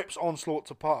he rips Onslaught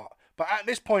apart. But at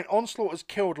this point, Onslaught has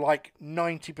killed like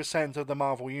 90% of the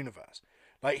Marvel Universe.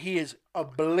 Like, he has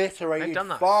obliterated They've done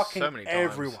that fucking so many times.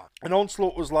 everyone. And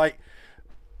Onslaught was like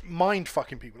mind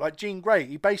fucking people. Like Jean Grey,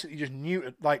 he basically just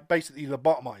neutered, like basically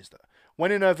lobotomized her.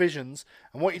 Went in her visions,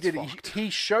 and what he did, he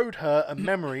showed her a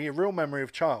memory, a real memory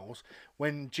of Charles,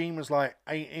 when Jean was like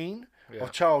 18,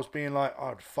 of Charles being like,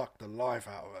 I'd fuck the life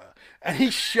out of her. And he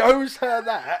shows her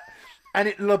that, and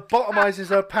it lobotomizes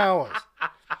her powers.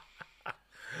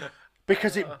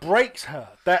 Because it breaks her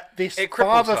that this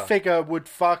father figure would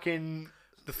fucking...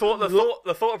 The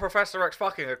thought of Professor X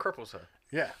fucking her cripples her.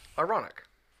 Yeah. Ironic.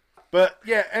 But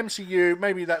yeah, MCU,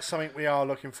 maybe that's something we are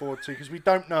looking forward to, because we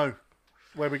don't know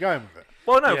where we're going with it.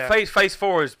 Well, no, Phase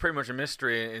 4 is pretty much a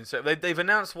mystery. So they've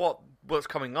announced what's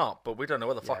coming up, but we don't know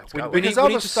where the fuck it's going. We need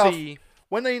to see...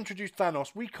 When they introduced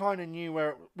Thanos, we kind of knew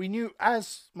we knew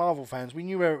as Marvel fans, we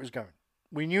knew where it was going.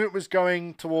 We knew it was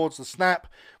going towards the snap.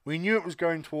 We knew it was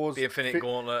going towards the Infinite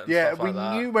Gauntlet. And stuff like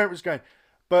that. We knew where it was going.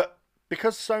 But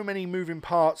because so many moving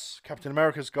parts, Captain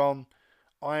America's gone,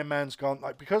 Iron Man's gone,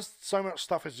 like because so much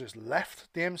stuff has just left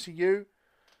the MCU.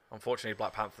 Unfortunately,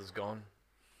 Black Panther's gone.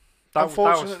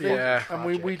 Unfortunately, yeah, and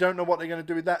we don't know what they're going to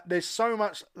do with that. There's so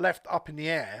much left up in the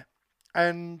air,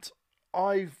 and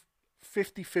I've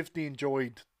 50-50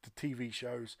 enjoyed the TV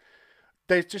shows.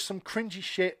 There's just some cringy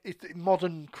shit. It's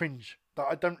modern cringe. That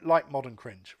I don't like modern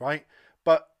cringe, right?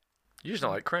 But You just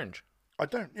don't like cringe. I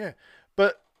don't, yeah.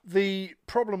 But the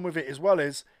problem with it as well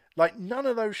is, like, none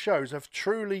of those shows have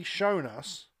truly shown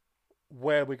us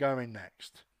where we're going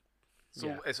next.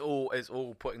 It's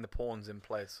all putting the pawns in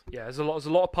place. Yeah, there's a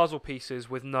lot of puzzle pieces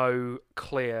with no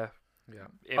clear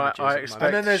images. I And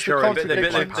expect then there's the Shuri-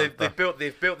 contradiction. They've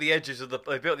built the edges of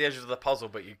the puzzle,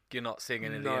 but you're not seeing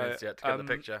any of the innards yet to get the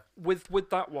picture. With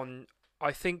that one,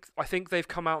 I think they've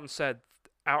come out and said,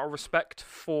 out of respect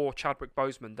for Chadwick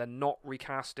Boseman, they're not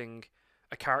recasting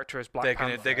a character as Black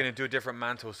Panther. They're gonna do a different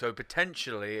mantle, so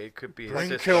potentially it could be Bring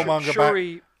his sister. Killmonger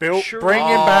Shuri, back. Bill, Shuri- bring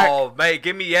him back. Oh, mate,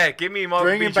 give me Michael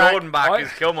Bring B. him back. Jordan back as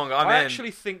Killmonger. I'm I in.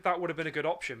 actually think that would have been a good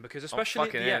option, because especially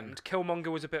at the end, Killmonger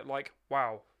was a bit like,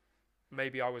 wow,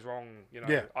 maybe I was wrong. You know,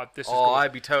 Yeah. This is good.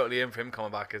 I'd be totally in for him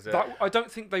coming back as it. I don't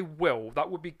think they will.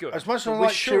 That would be good. As much as I But like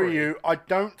with Shiryu, I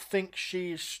don't think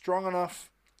she is strong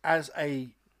enough as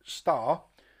a star.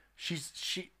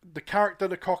 The character,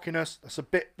 the cockiness.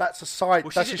 That's a side.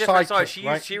 Well, that's she's a a different sidekick, side.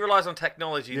 right? She relies on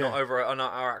technology, Yeah. not over on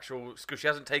our actual. Because she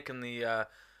hasn't taken the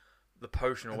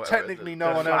potion or And whatever. technically, the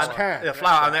no one else flower. can. The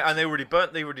flower, and they already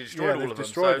burnt. They already destroyed they've all of them.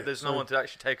 destroyed So it, there's no so- one to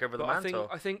actually take over the But mantle.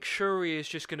 I think Shuri is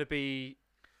just going to be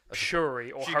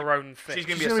Shuri or her own thing. She's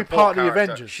going She's to be gonna a be part support of the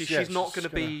character. Avengers. She's not going to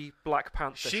be Black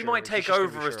Panther. She Shuri. might take She's just gonna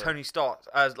over be as Shuri. Tony Stark,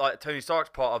 as like Tony Stark's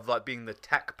part of like being the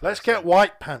tech person. Let's get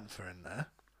White Panther in there.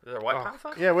 Is there a White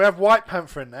Panther? Yeah, we have White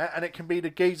Panther in there, and it can be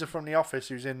the geezer from The Office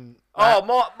who's in. Oh,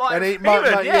 Mark and he, Freeman,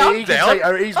 Mark, yeah, I'm he down. can say,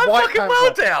 oh, he's I'm White fucking Panther.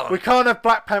 well down. We can't have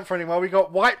Black Panther anymore. We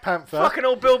got White Panther. Fucking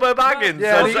old Bilbo Baggins.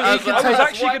 Yeah, he I can was take-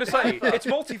 actually going to say it's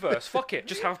multiverse. Fuck it,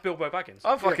 just have Bilbo Baggins.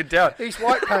 I'm fucking down. He's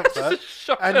White Panther,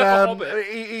 Shut and up,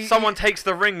 Hobbit. Someone takes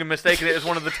the ring and mistaken it as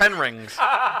one of the 10 rings.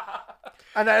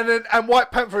 And White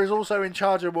Panther is also in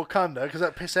charge of Wakanda because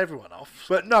that piss everyone off.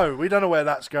 But no, we don't know where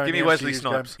that's going. Give me The Wesley MCU's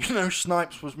going. Snipes. You know,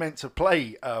 Snipes was meant to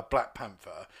play Black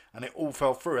Panther, and it all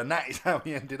fell through, and that is how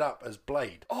he ended up as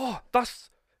Blade. Oh, that's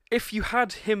if you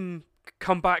had him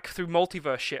come back through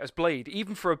multiverse shit as Blade,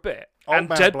 even for a bit, Old and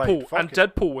man Deadpool Blade, fuck and it.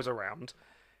 Deadpool was around.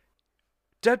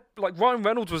 Like Ryan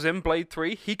Reynolds was in Blade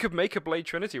 3, he could make a Blade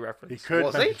Trinity reference. He could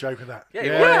Was make he? a joke of that. Yeah,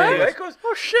 he of course.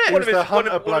 Oh shit! He was the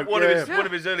hunter bloke, one yeah.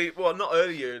 of his early, well, not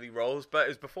early roles, but it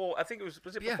was before. I think it was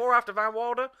it before or after Van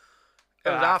Wilder? It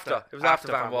was after. It was after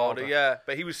Van Wilder. Yeah,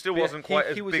 but he still wasn't quite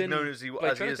as was big in known as he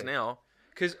Blade is Trinity. now.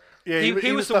 Because Yeah,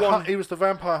 he was the one. He was the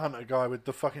vampire hunter guy with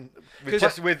the fucking. With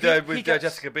gets-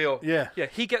 Jessica Biel. Yeah. Yeah,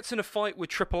 he gets in a fight with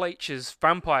Triple H's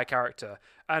vampire character,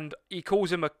 and he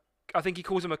calls him I think he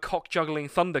calls him a cock juggling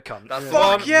thunder cunt. That's the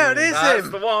Fuck one. yeah, it is That's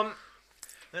him. the one.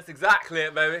 That's exactly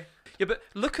it, baby. Yeah, but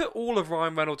look at all of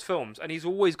Ryan Reynolds' films, and he's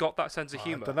always got that sense of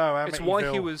humour. I don't know. It's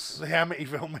why he was. the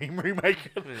Amityville meme remake.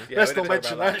 Yeah, Let's we not did mention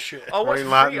talk about that shit. I watched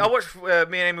Green Lantern.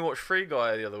 me and Amy watched Free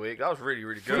Guy the other week. That was really,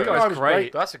 really good. Free Guy's was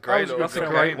great. That's a great little That's a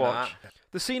film, great that. watch.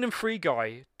 The scene in Free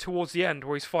Guy towards the end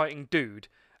where he's fighting Dude,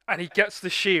 and he gets the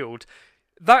shield.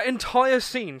 that entire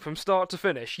scene from start to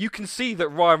finish, you can see that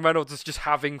Ryan Reynolds is just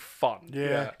having fun.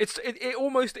 Yeah. It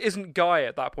almost isn't Guy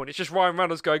at that point. It's just Ryan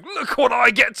Reynolds going, look what I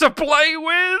get to play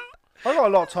with. I've got a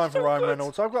lot of time for Ryan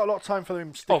Reynolds. I've got a lot of time for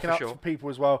him sticking for up sure. for people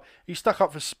as well. He stuck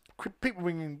up for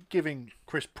people giving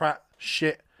Chris Pratt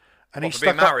shit, and he For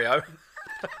being stuck up Mario.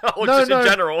 Or No, just no. in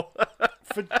general.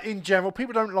 in general.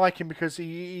 People don't like him because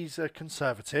he's a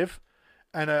conservative,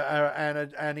 and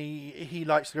he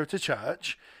likes to go to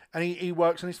church, and he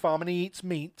works on his farm and he eats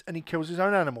meat and he kills his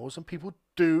own animals, and people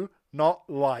do not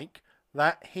like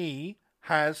that he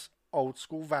has old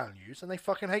school values, and they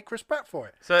fucking hate Chris Pratt for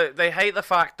it. So they hate the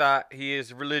fact that he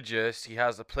is religious, he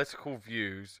has the political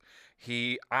views,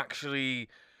 he actually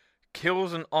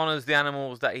kills and honors the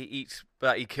animals that he eats,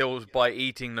 that he kills by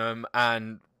eating them,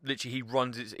 and literally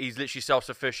he's literally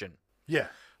self-sufficient. Yeah.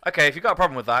 Okay, if you got a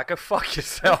problem with that, go fuck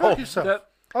yourself. Fuck yourself.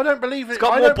 I don't believe it. He's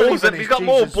got I more don't believe balls in than- his he's got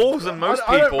more Jesus. balls than most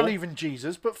I don't people. believe in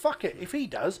Jesus, but fuck it. If he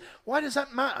does, why does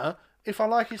that matter if I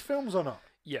like his films or not?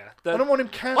 Yeah. I don't want him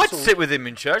I'd cancelled. sit with him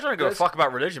in church. I don't give a There's- fuck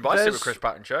about religion, but I'd sit with there's- Chris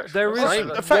Pratt in church. there That's is-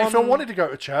 fine. In fact, if I one- wanted to go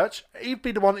to church, he'd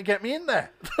be the one to get me in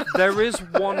there. There is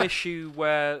one issue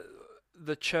where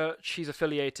the church he's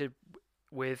affiliated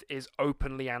with is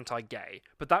openly anti-gay,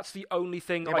 but that's the only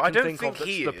thing Yeah, but I I can don't think think of that's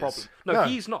he the is. problem. No. No,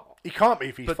 he's not. He can't be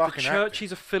if he's But the fucking church acting.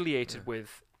 he's affiliated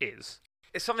with is.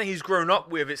 It's something he's grown up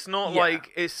with. It's not Yeah.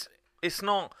 like it's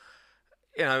not.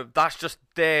 You know, that's just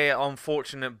their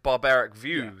unfortunate barbaric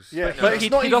views. Yeah, But, but no. it's he,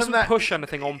 not he even doesn't that- push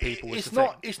anything on people. is It's the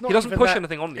not. thing. It's not. He doesn't even push that-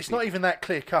 anything on these It's people. not even that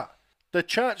clear cut. The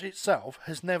church itself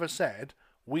has never said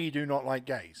we do not like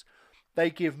gays. They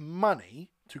give money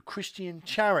to Christian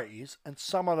charities, and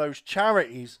some of those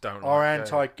charities Don't are like gay.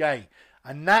 anti-gay,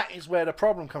 and that is where the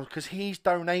problem comes, because he's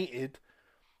donated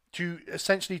to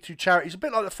essentially to charities, a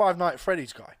bit like the Five Nights at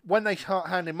Freddy's guy. When they start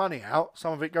handing money out,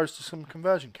 some of it goes to some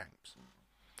conversion camps.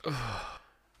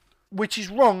 Which is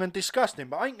wrong and disgusting,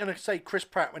 but I ain't going to say Chris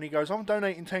Pratt when he goes, I'm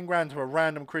donating 10 grand to a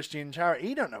random Christian charity.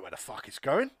 He don't know where the fuck it's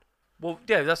going. Well,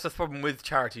 yeah, that's the problem with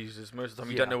charities. Is most of the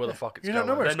time you don't know where the fuck it's You going.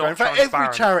 don't know where it's They're going. not In fact, every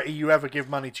transparent. charity you ever give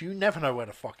money to, you never know where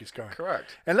the fuck it's going.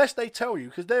 Correct. Unless they tell you,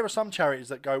 because there are some charities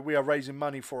that go, we are raising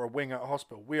money for a wing at a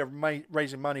hospital. We are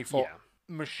raising money for Yeah.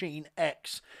 machine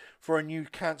X, for a new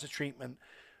cancer treatment.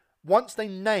 Once they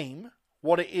name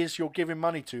what it is you're giving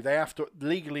money to, they have to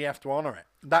legally have to honour it.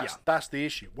 That's the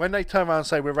issue. When they turn around and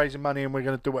say we're raising money and we're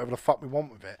going to do whatever the fuck we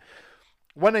want with it,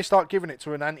 when they start giving it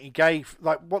to an anti-gay,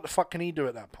 like what the fuck can he do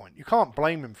at that point? You can't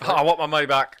blame him for I it. want my money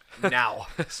back now.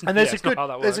 And there's it's not how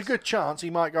that there's a works. good chance he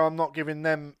might go, I'm not giving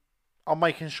them, I'm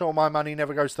making sure my money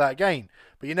never goes to that again.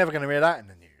 But you're never going to hear that in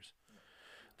the news.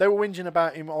 They were whinging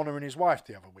about him honouring his wife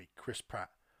the other week, Chris Pratt.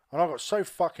 And I got so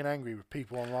fucking angry with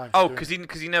people online. for Oh, doing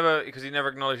because he never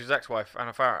acknowledged his ex-wife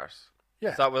Anna Faris.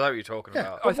 Yeah. Is that what you're talking yeah.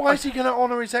 about? But why is he going to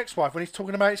honour his ex-wife when he's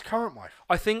talking about his current wife?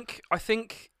 I think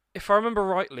if I remember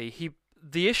rightly,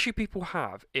 the issue people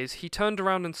have is he turned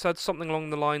around and said something along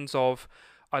the lines of,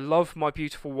 "I love my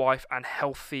beautiful wife and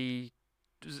healthy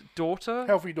daughter."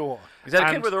 Healthy daughter. Is that a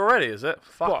kid and- with her already? Is it?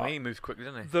 Fuck Well, me, he moves quickly,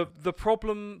 doesn't he? The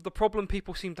problem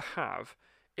people seem to have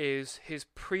is his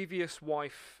previous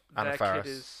wife. Anna their Faris. kid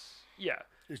is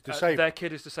He's disabled. their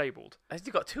kid is disabled. Has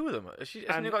he got two of them? Hasn't he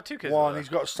And got two kids? One, with her? he's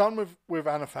got a son with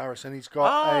Anna Faris, and he's got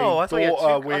Oh, I a thought he had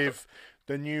daughter two- I with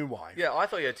the new wife. Yeah, I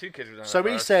thought he had two kids with Anna So he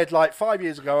Faris. said, like, 5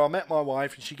 years ago, I met my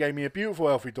wife, and she gave me a beautiful,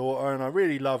 healthy daughter, and I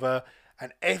really love her.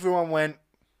 And everyone went,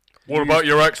 What about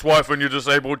your ex-wife and your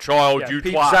disabled child, Yeah, you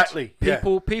people- twat? exactly. Yeah.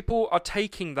 People are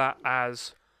taking that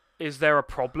as, is there a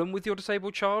problem with your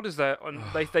disabled child? Is there? And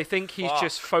they think he's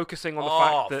just focusing on the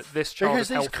Off. fact that this child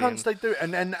Because is these healthy. cunts, they do.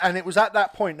 And it was at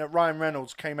that point that Ryan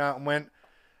Reynolds came out and went,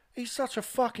 he's such a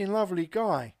fucking lovely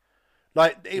guy.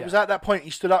 Like, it was at that point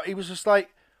he stood up. He was just like,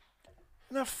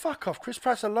 no, fuck off. Chris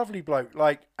Pratt's a lovely bloke.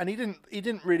 Like, and he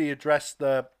didn't really address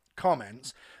the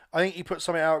comments. I think he put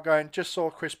something out going, just saw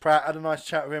Chris Pratt, had a nice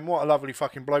chat with him. What a lovely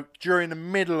fucking bloke. During the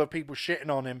middle of people shitting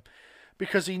on him.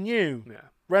 Because he knew. Yeah.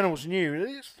 Reynolds knew.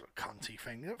 It's a cunty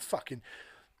thing. Fucking.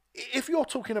 If you're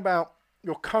talking about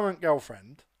your current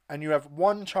girlfriend and you have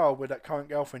one child with that current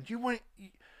girlfriend,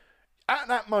 at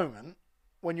that moment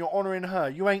when you're honouring her,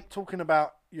 you ain't talking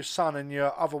about your son and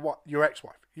your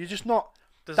ex-wife. You're just not.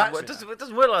 It That's-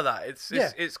 doesn't work like that.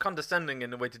 Yeah. It's condescending in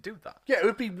the way to do that. Yeah, it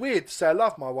would be weird to say I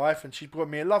love my wife and she's got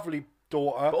me a lovely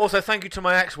daughter, But also, thank you to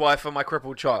my ex-wife and my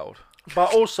crippled child.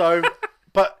 but also,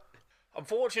 but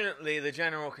Unfortunately, the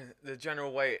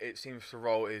general way it seems to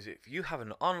roll is if you have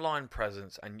an online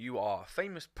presence and you are a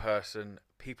famous person,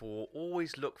 people will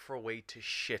always look for a way to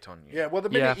shit on you. Yeah, well, the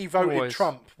minute he voted always.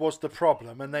 Trump was the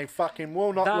problem, and they fucking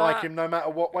will not That- like him no matter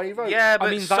what way he voted. Yeah, but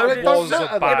I mean, so that did, was a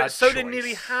yeah, bad but so did choice.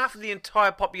 nearly half the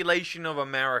entire population of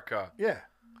America. Yeah.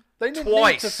 They didn't need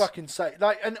Twice. to fucking say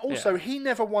and also he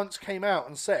never once came out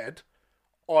and said,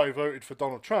 I voted for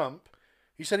Donald Trump.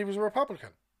 He said he was a Republican.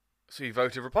 So you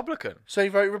voted Republican. So he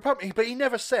voted Republican, but he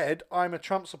never said, I'm a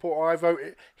Trump supporter, I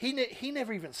voted. He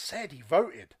never even said he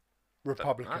voted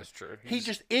Republican. That's true. He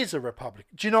just is a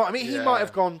Republican. Do you know what I mean? He might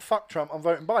have gone, fuck Trump, I'm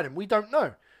voting Biden. We don't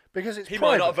know. Because it's He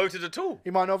private. might not have voted at all. He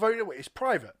might not have voted. It's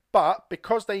private. But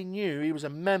because they knew he was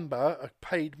a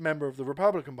paid member of the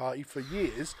Republican Party for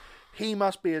years, he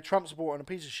must be a Trump supporter and a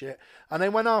piece of shit. And they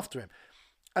went after him.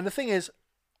 And the thing is,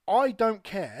 I don't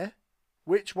care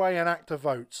which way an actor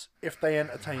votes if they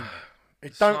entertain me.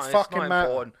 It don't It's fucking not matter.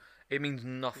 important. It means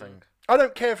nothing. I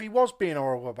don't care if he was being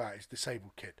horrible about his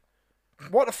disabled kid.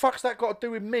 What the fuck's that got to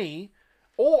do with me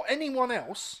or anyone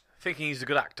else Thinking he's a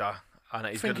good actor and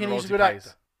that he's good at the thinking roles he's a he good plays.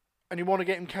 actor? And you want to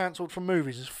get him cancelled from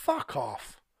movies? Is fuck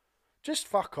off. Just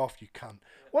fuck off, you cunt.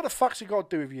 What the fuck's it got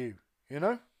to do with you? You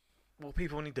know? Well,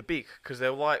 people need to beak because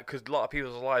a lot of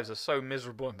people's lives are so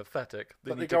miserable and pathetic.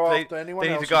 But they need go to, after anyone They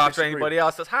need else to go who after disagrees. anybody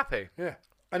else that's happy. Yeah.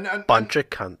 Bunch of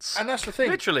cunts. And that's the thing.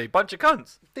 Literally, bunch of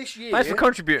cunts. This year, Thanks for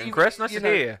contributing, you- Chris. Nice you to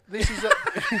know, hear you. This is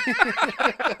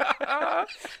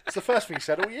it's the first thing he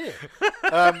said all year.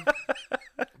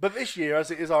 But this year,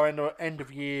 as it is our end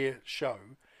of year show,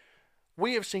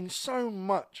 we have seen so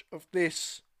much of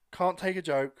this. Can't take a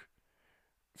joke.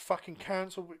 Fucking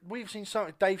cancel. We've seen so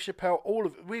Dave Chappelle. All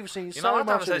of it. We've seen You're so not allowed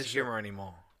to have much a of sense this of shit. humour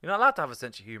anymore. You're not allowed to have a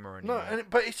sense of humour No, anymore.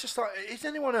 but it's just like, is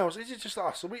anyone else? Is it just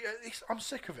us? I'm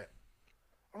sick of it.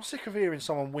 I'm sick of hearing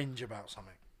someone whinge about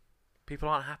something. People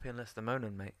aren't happy unless they're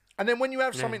moaning, mate. And then when you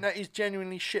have something that is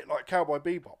genuinely shit like Cowboy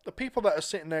Bebop, the people that are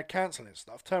sitting there cancelling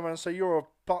stuff turn around and say you're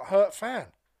a butthurt fan.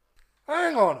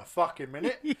 Hang on a fucking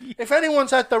minute. If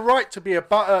anyone's had the right to be a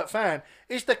butthurt fan,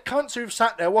 it's the cunts who've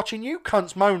sat there watching you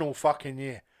cunts moan all fucking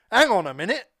year. Hang on a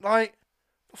minute. Like,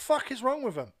 the fuck is wrong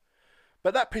with them?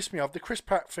 But that pissed me off. The Chris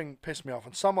Pratt thing pissed me off.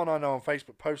 And someone I know on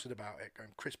Facebook posted about it, going,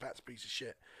 Chris Pratt's a piece of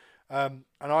shit. And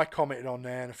I commented on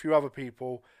there, and a few other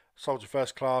people, Soldier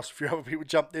First Class, a few other people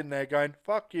jumped in there going,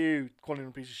 fuck you, calling him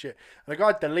a piece of shit. And the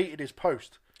guy deleted his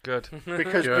post. Good.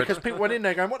 Because people went in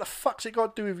there going, what the fuck's it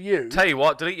got to do with you? Tell you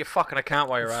what, delete your fucking account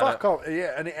while you're at Fuck it. off.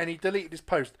 Yeah, and he deleted his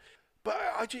post. But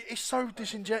it's so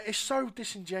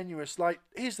disingenuous. Like,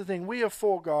 here's the thing. We are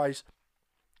four guys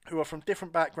who are from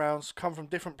different backgrounds, come from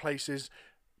different places,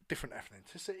 different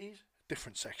ethnicities,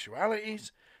 different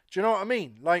sexualities. Do you know what I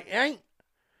mean? Like, it ain't.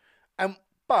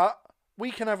 But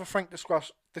we can have a frank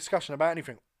discussion about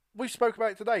anything. We spoke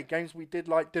about it today. Games we did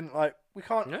like, didn't like. We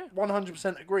can't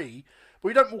 100% agree. But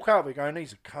we don't walk out of it going,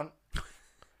 he's a cunt.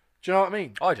 Do you know what I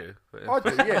mean? I do. I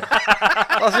do, yeah.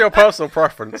 That's your personal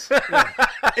preference.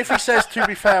 If he says, to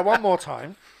be fair, one more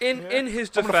time, In his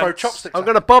I'm going to throw defence, chopsticks I'm at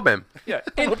going to bum him. yeah,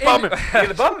 You're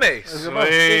gonna bum me.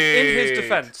 in his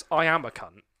defence, I am a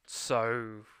cunt.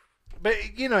 So But,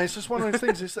 you know, it's just one of those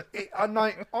things.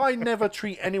 I never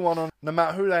treat anyone on, no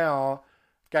matter who they are,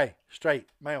 gay, straight,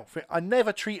 male. I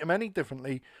never treat them any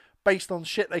differently based on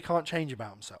shit they can't change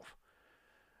about themselves.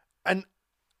 And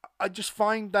I just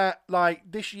find that,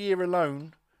 like, this year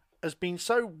alone has been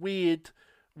so weird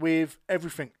with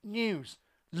everything. News,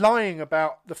 lying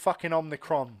about the fucking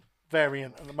Omicron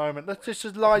variant at the moment. That's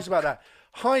just lies about that.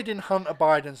 Hiding Hunter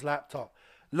Biden's laptop.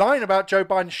 Lying about Joe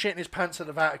Biden shitting his pants at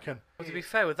the Vatican. Well, to be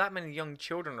fair, with that many young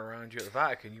children around you at the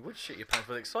Vatican, you would shit your pants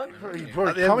with excitement. He Wouldn't you? probably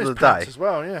At the end come of his the pants day. as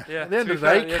well, yeah. Yeah, At the end to of be the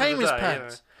fair, day, at he the end came of his the day,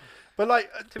 pants. But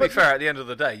like, To be fair, at the end of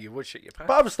the day, you would shit your pants.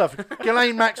 but other stuff.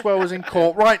 Ghislaine Maxwell is in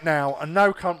court right now, and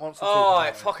no cunt wants to Oh, talk it about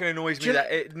it. fucking annoys Do me. you-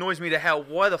 It annoys me to hell.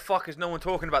 Why the fuck is no one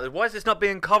talking about this? Why is this not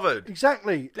being covered?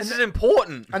 Exactly. This and, is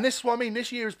important. and this is what I mean.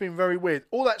 This year has been very weird.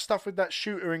 All that stuff with that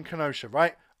shooter in Kenosha,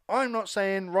 right? I'm not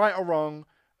saying right or wrong.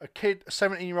 A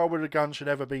 17-year-old with a gun should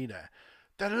ever be there.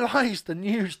 The lies the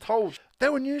news told.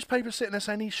 There were newspapers sitting there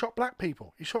saying he shot black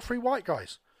people. He shot 3 white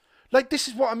guys. Like, this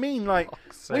is what I mean. Like,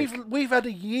 we've had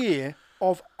a year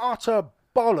of utter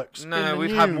bollocks. No, in the we've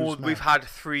news, had more. man. We've had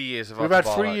 3 years of. We've utter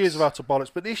had 3 bollocks. years of utter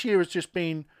bollocks, but this year has just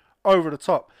been over the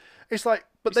top. It's like,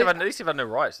 but At least you've had no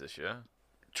riots this year.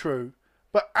 true.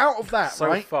 But out of that, So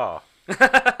right? far.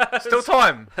 Still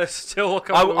time. still a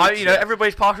couple of weeks yet.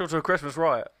 Everybody's partial to a Christmas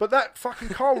riot. But that fucking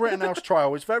Carl Rittenhouse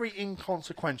trial is very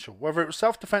inconsequential, whether it was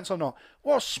self-defense or not.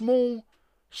 What a small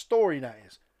story that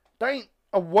is. That ain't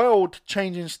a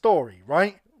world-changing story,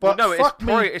 right? But Well, no, fuck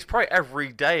it's probably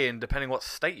every day, and depending what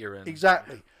state you're in.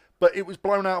 Exactly. but it was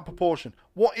blown out of proportion.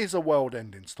 What is a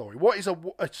world-ending story? What is a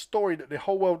story that the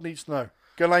whole world needs to know?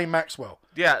 Ghislaine Maxwell.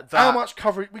 Yeah, How much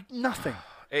coverage? Nothing.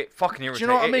 It fucking irritates. Do you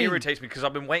know what I mean? It irritates me because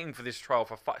I've been waiting for this trial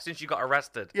since you got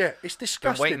arrested. Yeah, it's Been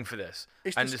disgusting. waiting for this,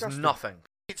 and disgusting. there's nothing.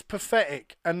 It's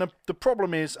pathetic, and the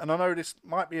problem is, and I know this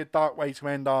might be a dark way to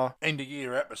end our end of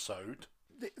year episode.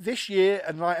 This year,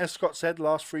 and like as Scott said,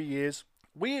 last 3 years,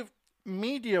 we've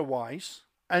media-wise,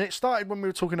 and it started when we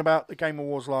were talking about the Game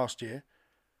Awards last year,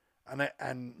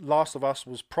 and Last of Us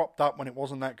was propped up when it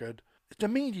wasn't that good. The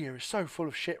media is so full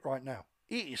of shit right now.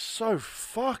 It is so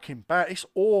fucking bad. It's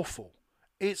awful.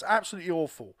 It's absolutely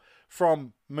awful.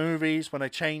 From movies when they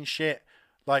change shit,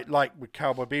 like with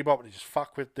Cowboy Bebop, they just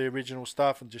fuck with the original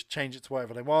stuff and just change it to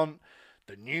whatever they want.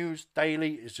 The news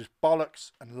daily is just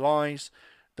bollocks and lies.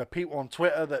 The people on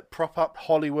Twitter that prop up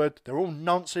Hollywood, they're all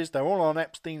nonsense. They're all on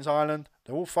Epstein's Island.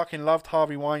 They all fucking loved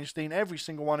Harvey Weinstein. Every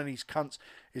single one of these cunts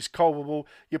is culpable.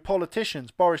 Your politicians,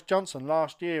 Boris Johnson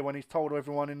last year when he told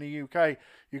everyone in the UK,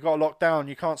 you got locked down,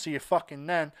 you can't see your fucking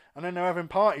nan, and then they're having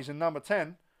parties in Number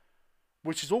 10.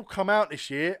 Which has all come out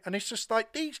this year, and it's just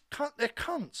like, they're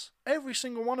cunts. Every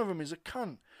single one of them is a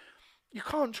cunt. You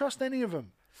can't trust any of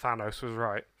them. Thanos was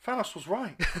right. Thanos was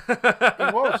right. He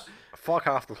was. Fuck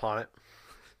half the planet.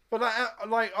 But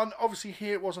obviously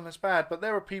here it wasn't as bad, but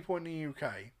there are people in the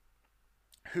UK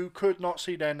who could not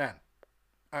see their nan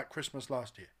at Christmas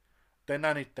last year. Their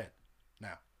nan is dead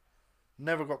now.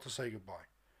 Never got to say goodbye.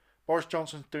 Boris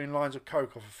Johnson's doing lines of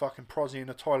coke off a fucking prosy in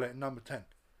a toilet in Number 10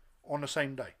 on the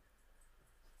same day.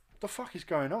 The fuck is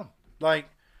going on?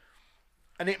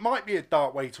 And it might be a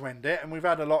dark way to end it, and we've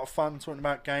had a lot of fun talking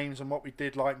about games and what we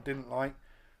did like and didn't like,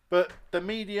 but the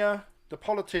media, the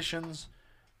politicians,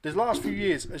 the last few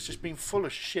years has just been full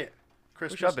of shit.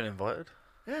 Christmas. Wish I'd been invited.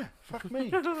 Yeah, fuck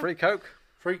me. Free Coke.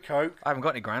 Free Coke. I haven't got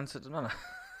any grands, so it doesn't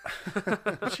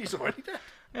matter. She's already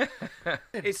dead.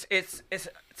 It's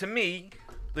to me,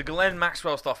 the Ghislaine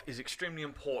Maxwell stuff is extremely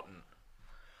important,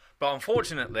 but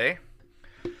unfortunately,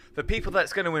 the people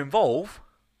that's going to involve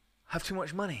have too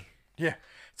much money. Yeah.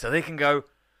 So they can go,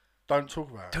 Don't talk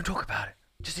about it. don't talk about it.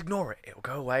 Just ignore it. It'll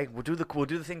go away. We'll do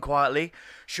the thing quietly.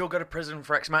 She'll go to prison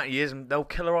for X amount of years, and they'll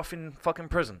kill her off in fucking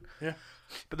prison. Yeah.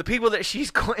 But the people that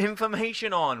she's got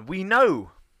information on, we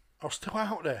know. Are still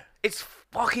out there. It's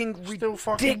fucking Still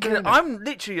fucking ridiculous. doing it. I'm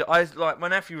literally, my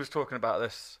nephew was talking about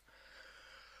this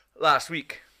last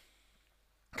week.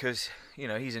 Because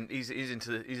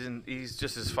he's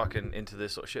just as fucking into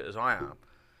this sort of shit as I am.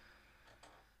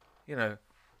 You know,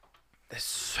 there's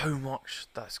so much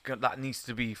that needs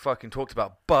to be fucking talked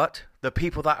about, but the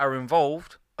people that are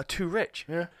involved are too rich.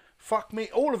 Yeah. Fuck me.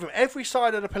 All of them. Every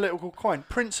side of the political coin.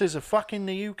 Princes are fucking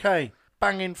the UK.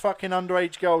 Banging fucking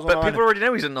underage girls But on people island. already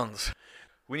know he's a nonce.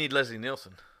 We need Leslie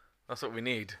Nielsen. That's what we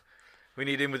need. We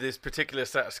need him with his particular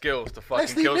set of skills to fucking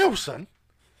Leslie kill. Nielsen?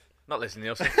 Not Leslie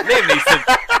Nielsen. Liam Neeson.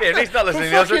 Liam Neeson, not Leslie The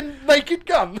Nielsen. fucking Naked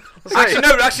Gun. Actually,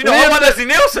 no. I want Leslie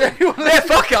Nielsen. Yeah,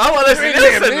 fuck it. I want Leslie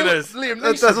Nielsen in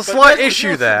this. There's a slight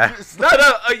issue there. No,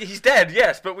 he's dead.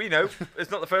 Yes, but we know it's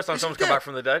not the first time someone's come back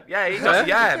from the dead. Yeah, he died.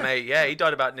 Yeah, mate. Yeah, he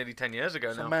died about nearly 10 years ago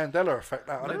It's a now. Mandela effect.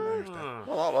 That I didn't know he was dead. Not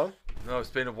that long. No, it's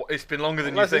been longer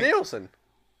than you Leslie think. Nielsen.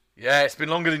 Yeah, it's been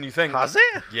longer than you think. Has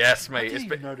it? Yes, I mate. didn't It's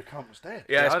even been know the cunt was dead.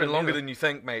 yeah, it's I been didn't longer either. than you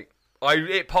think, mate.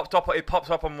 It popped up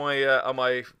on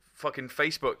my fucking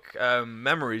Facebook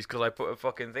memories because I put a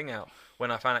fucking thing out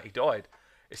when I found out he died.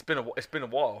 It's been a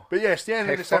while. But yes, the end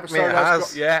Hey, of this fuck me, episode it has has.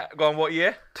 got... Yeah, go on. What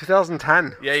year?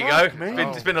 2010. Yeah, you Fuck go. me.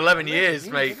 It's been 11 years,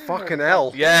 mate. Fucking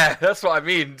hell. Yeah, that's what I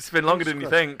mean. It's been longer than you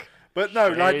think. But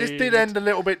no, this did Shade. end a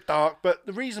little bit dark. But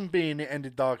the reason being it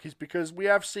ended dark is because we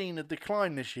have seen a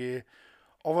decline this year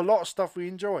of a lot of stuff we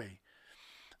enjoy.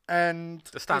 And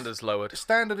The standard's lowered. the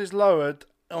standard is lowered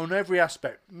on every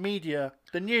aspect. Media,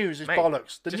 the news is Mate,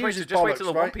 bollocks. The just news wait, is just wait bollocks, till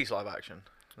the right? One Piece live action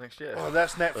next year. Oh,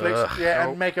 that's Netflix. Ugh. Yeah,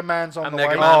 and Mega Man's on And the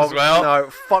Mega way. Man. as well. No,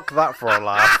 fuck that for a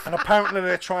laugh. And apparently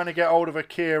they're trying to get hold of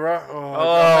Akira.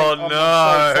 Oh, I'm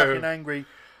no. so fucking angry.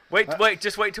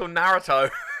 Just wait till Naruto.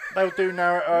 They'll do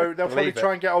Naruto. They'll probably Believe it.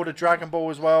 try and get hold of Dragon Ball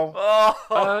as well.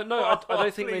 Oh, No, I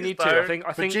don't think they please need to. don't.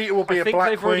 I think Vegeta will be I a think Black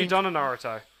they've already Queen. done a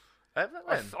Naruto. When?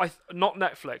 Not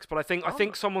Netflix, but I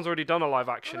think someone's already done a live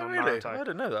action Oh, on really? I Naruto.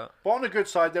 didn't know that. But on the good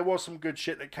side, there was some good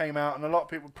shit that came out, and a lot of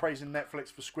people praising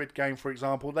Netflix for Squid Game, for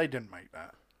example. They didn't make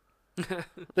that.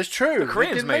 That's true. The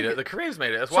Koreans made it. The Koreans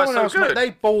made it. That's why Someone it's so else good.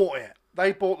 They bought it.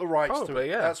 They bought the rights to Probably,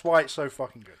 it. yeah. That's why it's so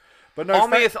fucking good. But no,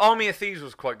 Army of Thieves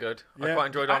was quite good. I Yeah. quite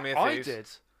enjoyed Army of I Thieves. did.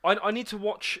 I need to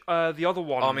watch the other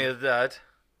one. Army of the Dead.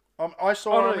 I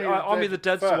saw Oh, no, Army of the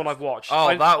Dead's the first. one I've watched. Oh,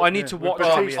 I need yeah, to with watch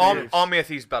Batista. Army of Army- Thieves. Army of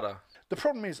Thieves better. The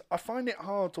problem is, I find it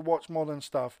hard to watch modern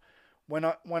stuff when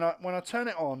I turn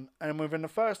it on, and within the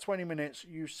first 20 minutes,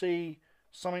 you see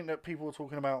something that people are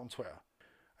talking about on Twitter.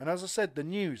 And as I said, the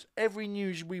news, every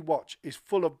news we watch is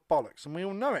full of bollocks, and we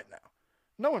all know it now.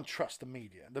 No one trusts the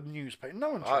media, the newspaper. No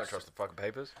one trusts. I don't trust the fucking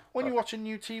papers. When you watch a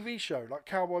new TV show like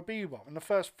Cowboy Bebop, in the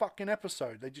first fucking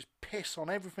episode, they just piss on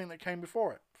everything that came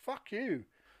before it. Fuck you.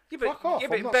 Fuck off. I'm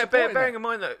not supporting bearing that. in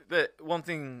mind that one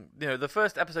thing, the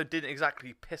first episode didn't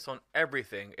exactly piss on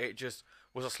everything. It just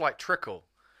was a slight trickle.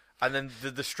 And then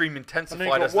the stream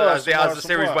intensified as the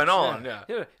series went on.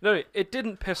 Yeah. No, it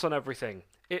didn't piss on everything.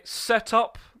 It set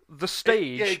up the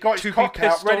stage it got to its be cock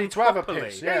out, pissed ready on to have a properly.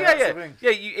 piss. Yeah.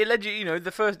 It led you,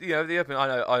 the first, the opening. I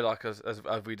know,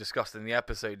 as we discussed in the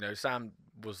episode, Sam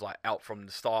was like out from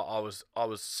the start. I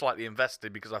was slightly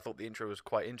invested because I thought the intro was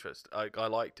quite interesting. I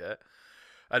liked it,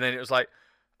 and then it was like,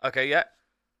 okay, yeah,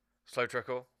 slow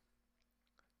trickle.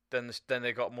 Then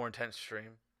they got more intense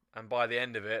stream, and by the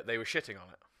end of it, they were shitting on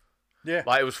it. Yeah.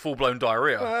 Like it was full blown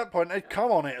diarrhea. Well, at that point, they'd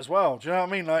come on it as well. Do you know what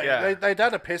I mean? Like, Yeah. they'd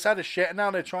had a piss, had a shit, and now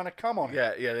they're trying to come on it.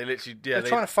 Yeah, they literally. They're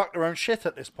trying to fuck their own shit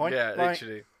at this point. Yeah, Like,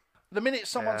 literally. The minute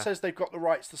someone Yeah. says they've got the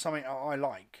rights to something I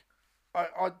like,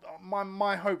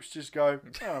 my hopes just go,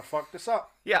 oh, fuck this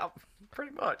up. Yeah,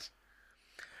 pretty much.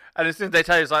 And as soon as they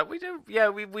tell you, it's like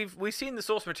we've seen the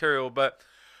source material, but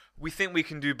we think we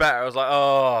can do better. I was like,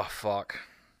 oh fuck.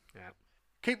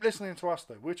 Keep listening to us,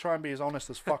 though. We'll try and be as honest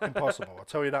as fucking possible. I'll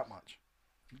tell you that much.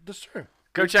 That's true.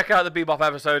 Go check out the Bebop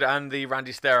episode and the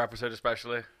Randy Stair episode,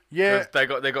 especially. Yeah.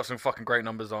 'Cause they got some fucking great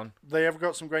numbers on. They have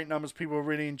got some great numbers. People are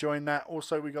really enjoying that.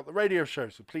 Also, we got the radio show,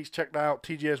 so please check that out.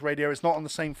 TGS Radio. It's not on the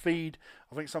same feed.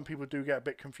 I think some people do get a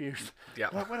bit confused. Yeah.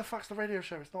 Like, where the fuck's the radio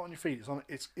show? It's not on your feed. It's on.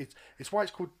 It's why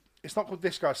it's called. It's not called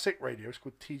This Guy's Sick Radio. It's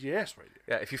called TGS Radio.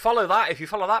 Yeah, if you follow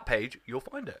that page, you'll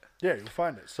find it. Yeah, you'll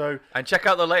find it. So And check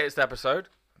out the latest episode,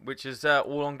 which is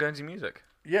all on Guernsey music.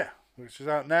 yeah, which is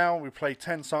out now. We played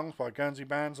 10 songs by Guernsey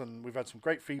bands, and we've had some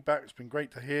great feedback. It's been great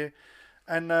to hear.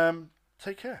 And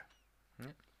take care.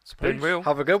 It's been Peace. real.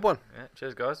 Have a good one. Yeah,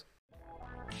 cheers, guys.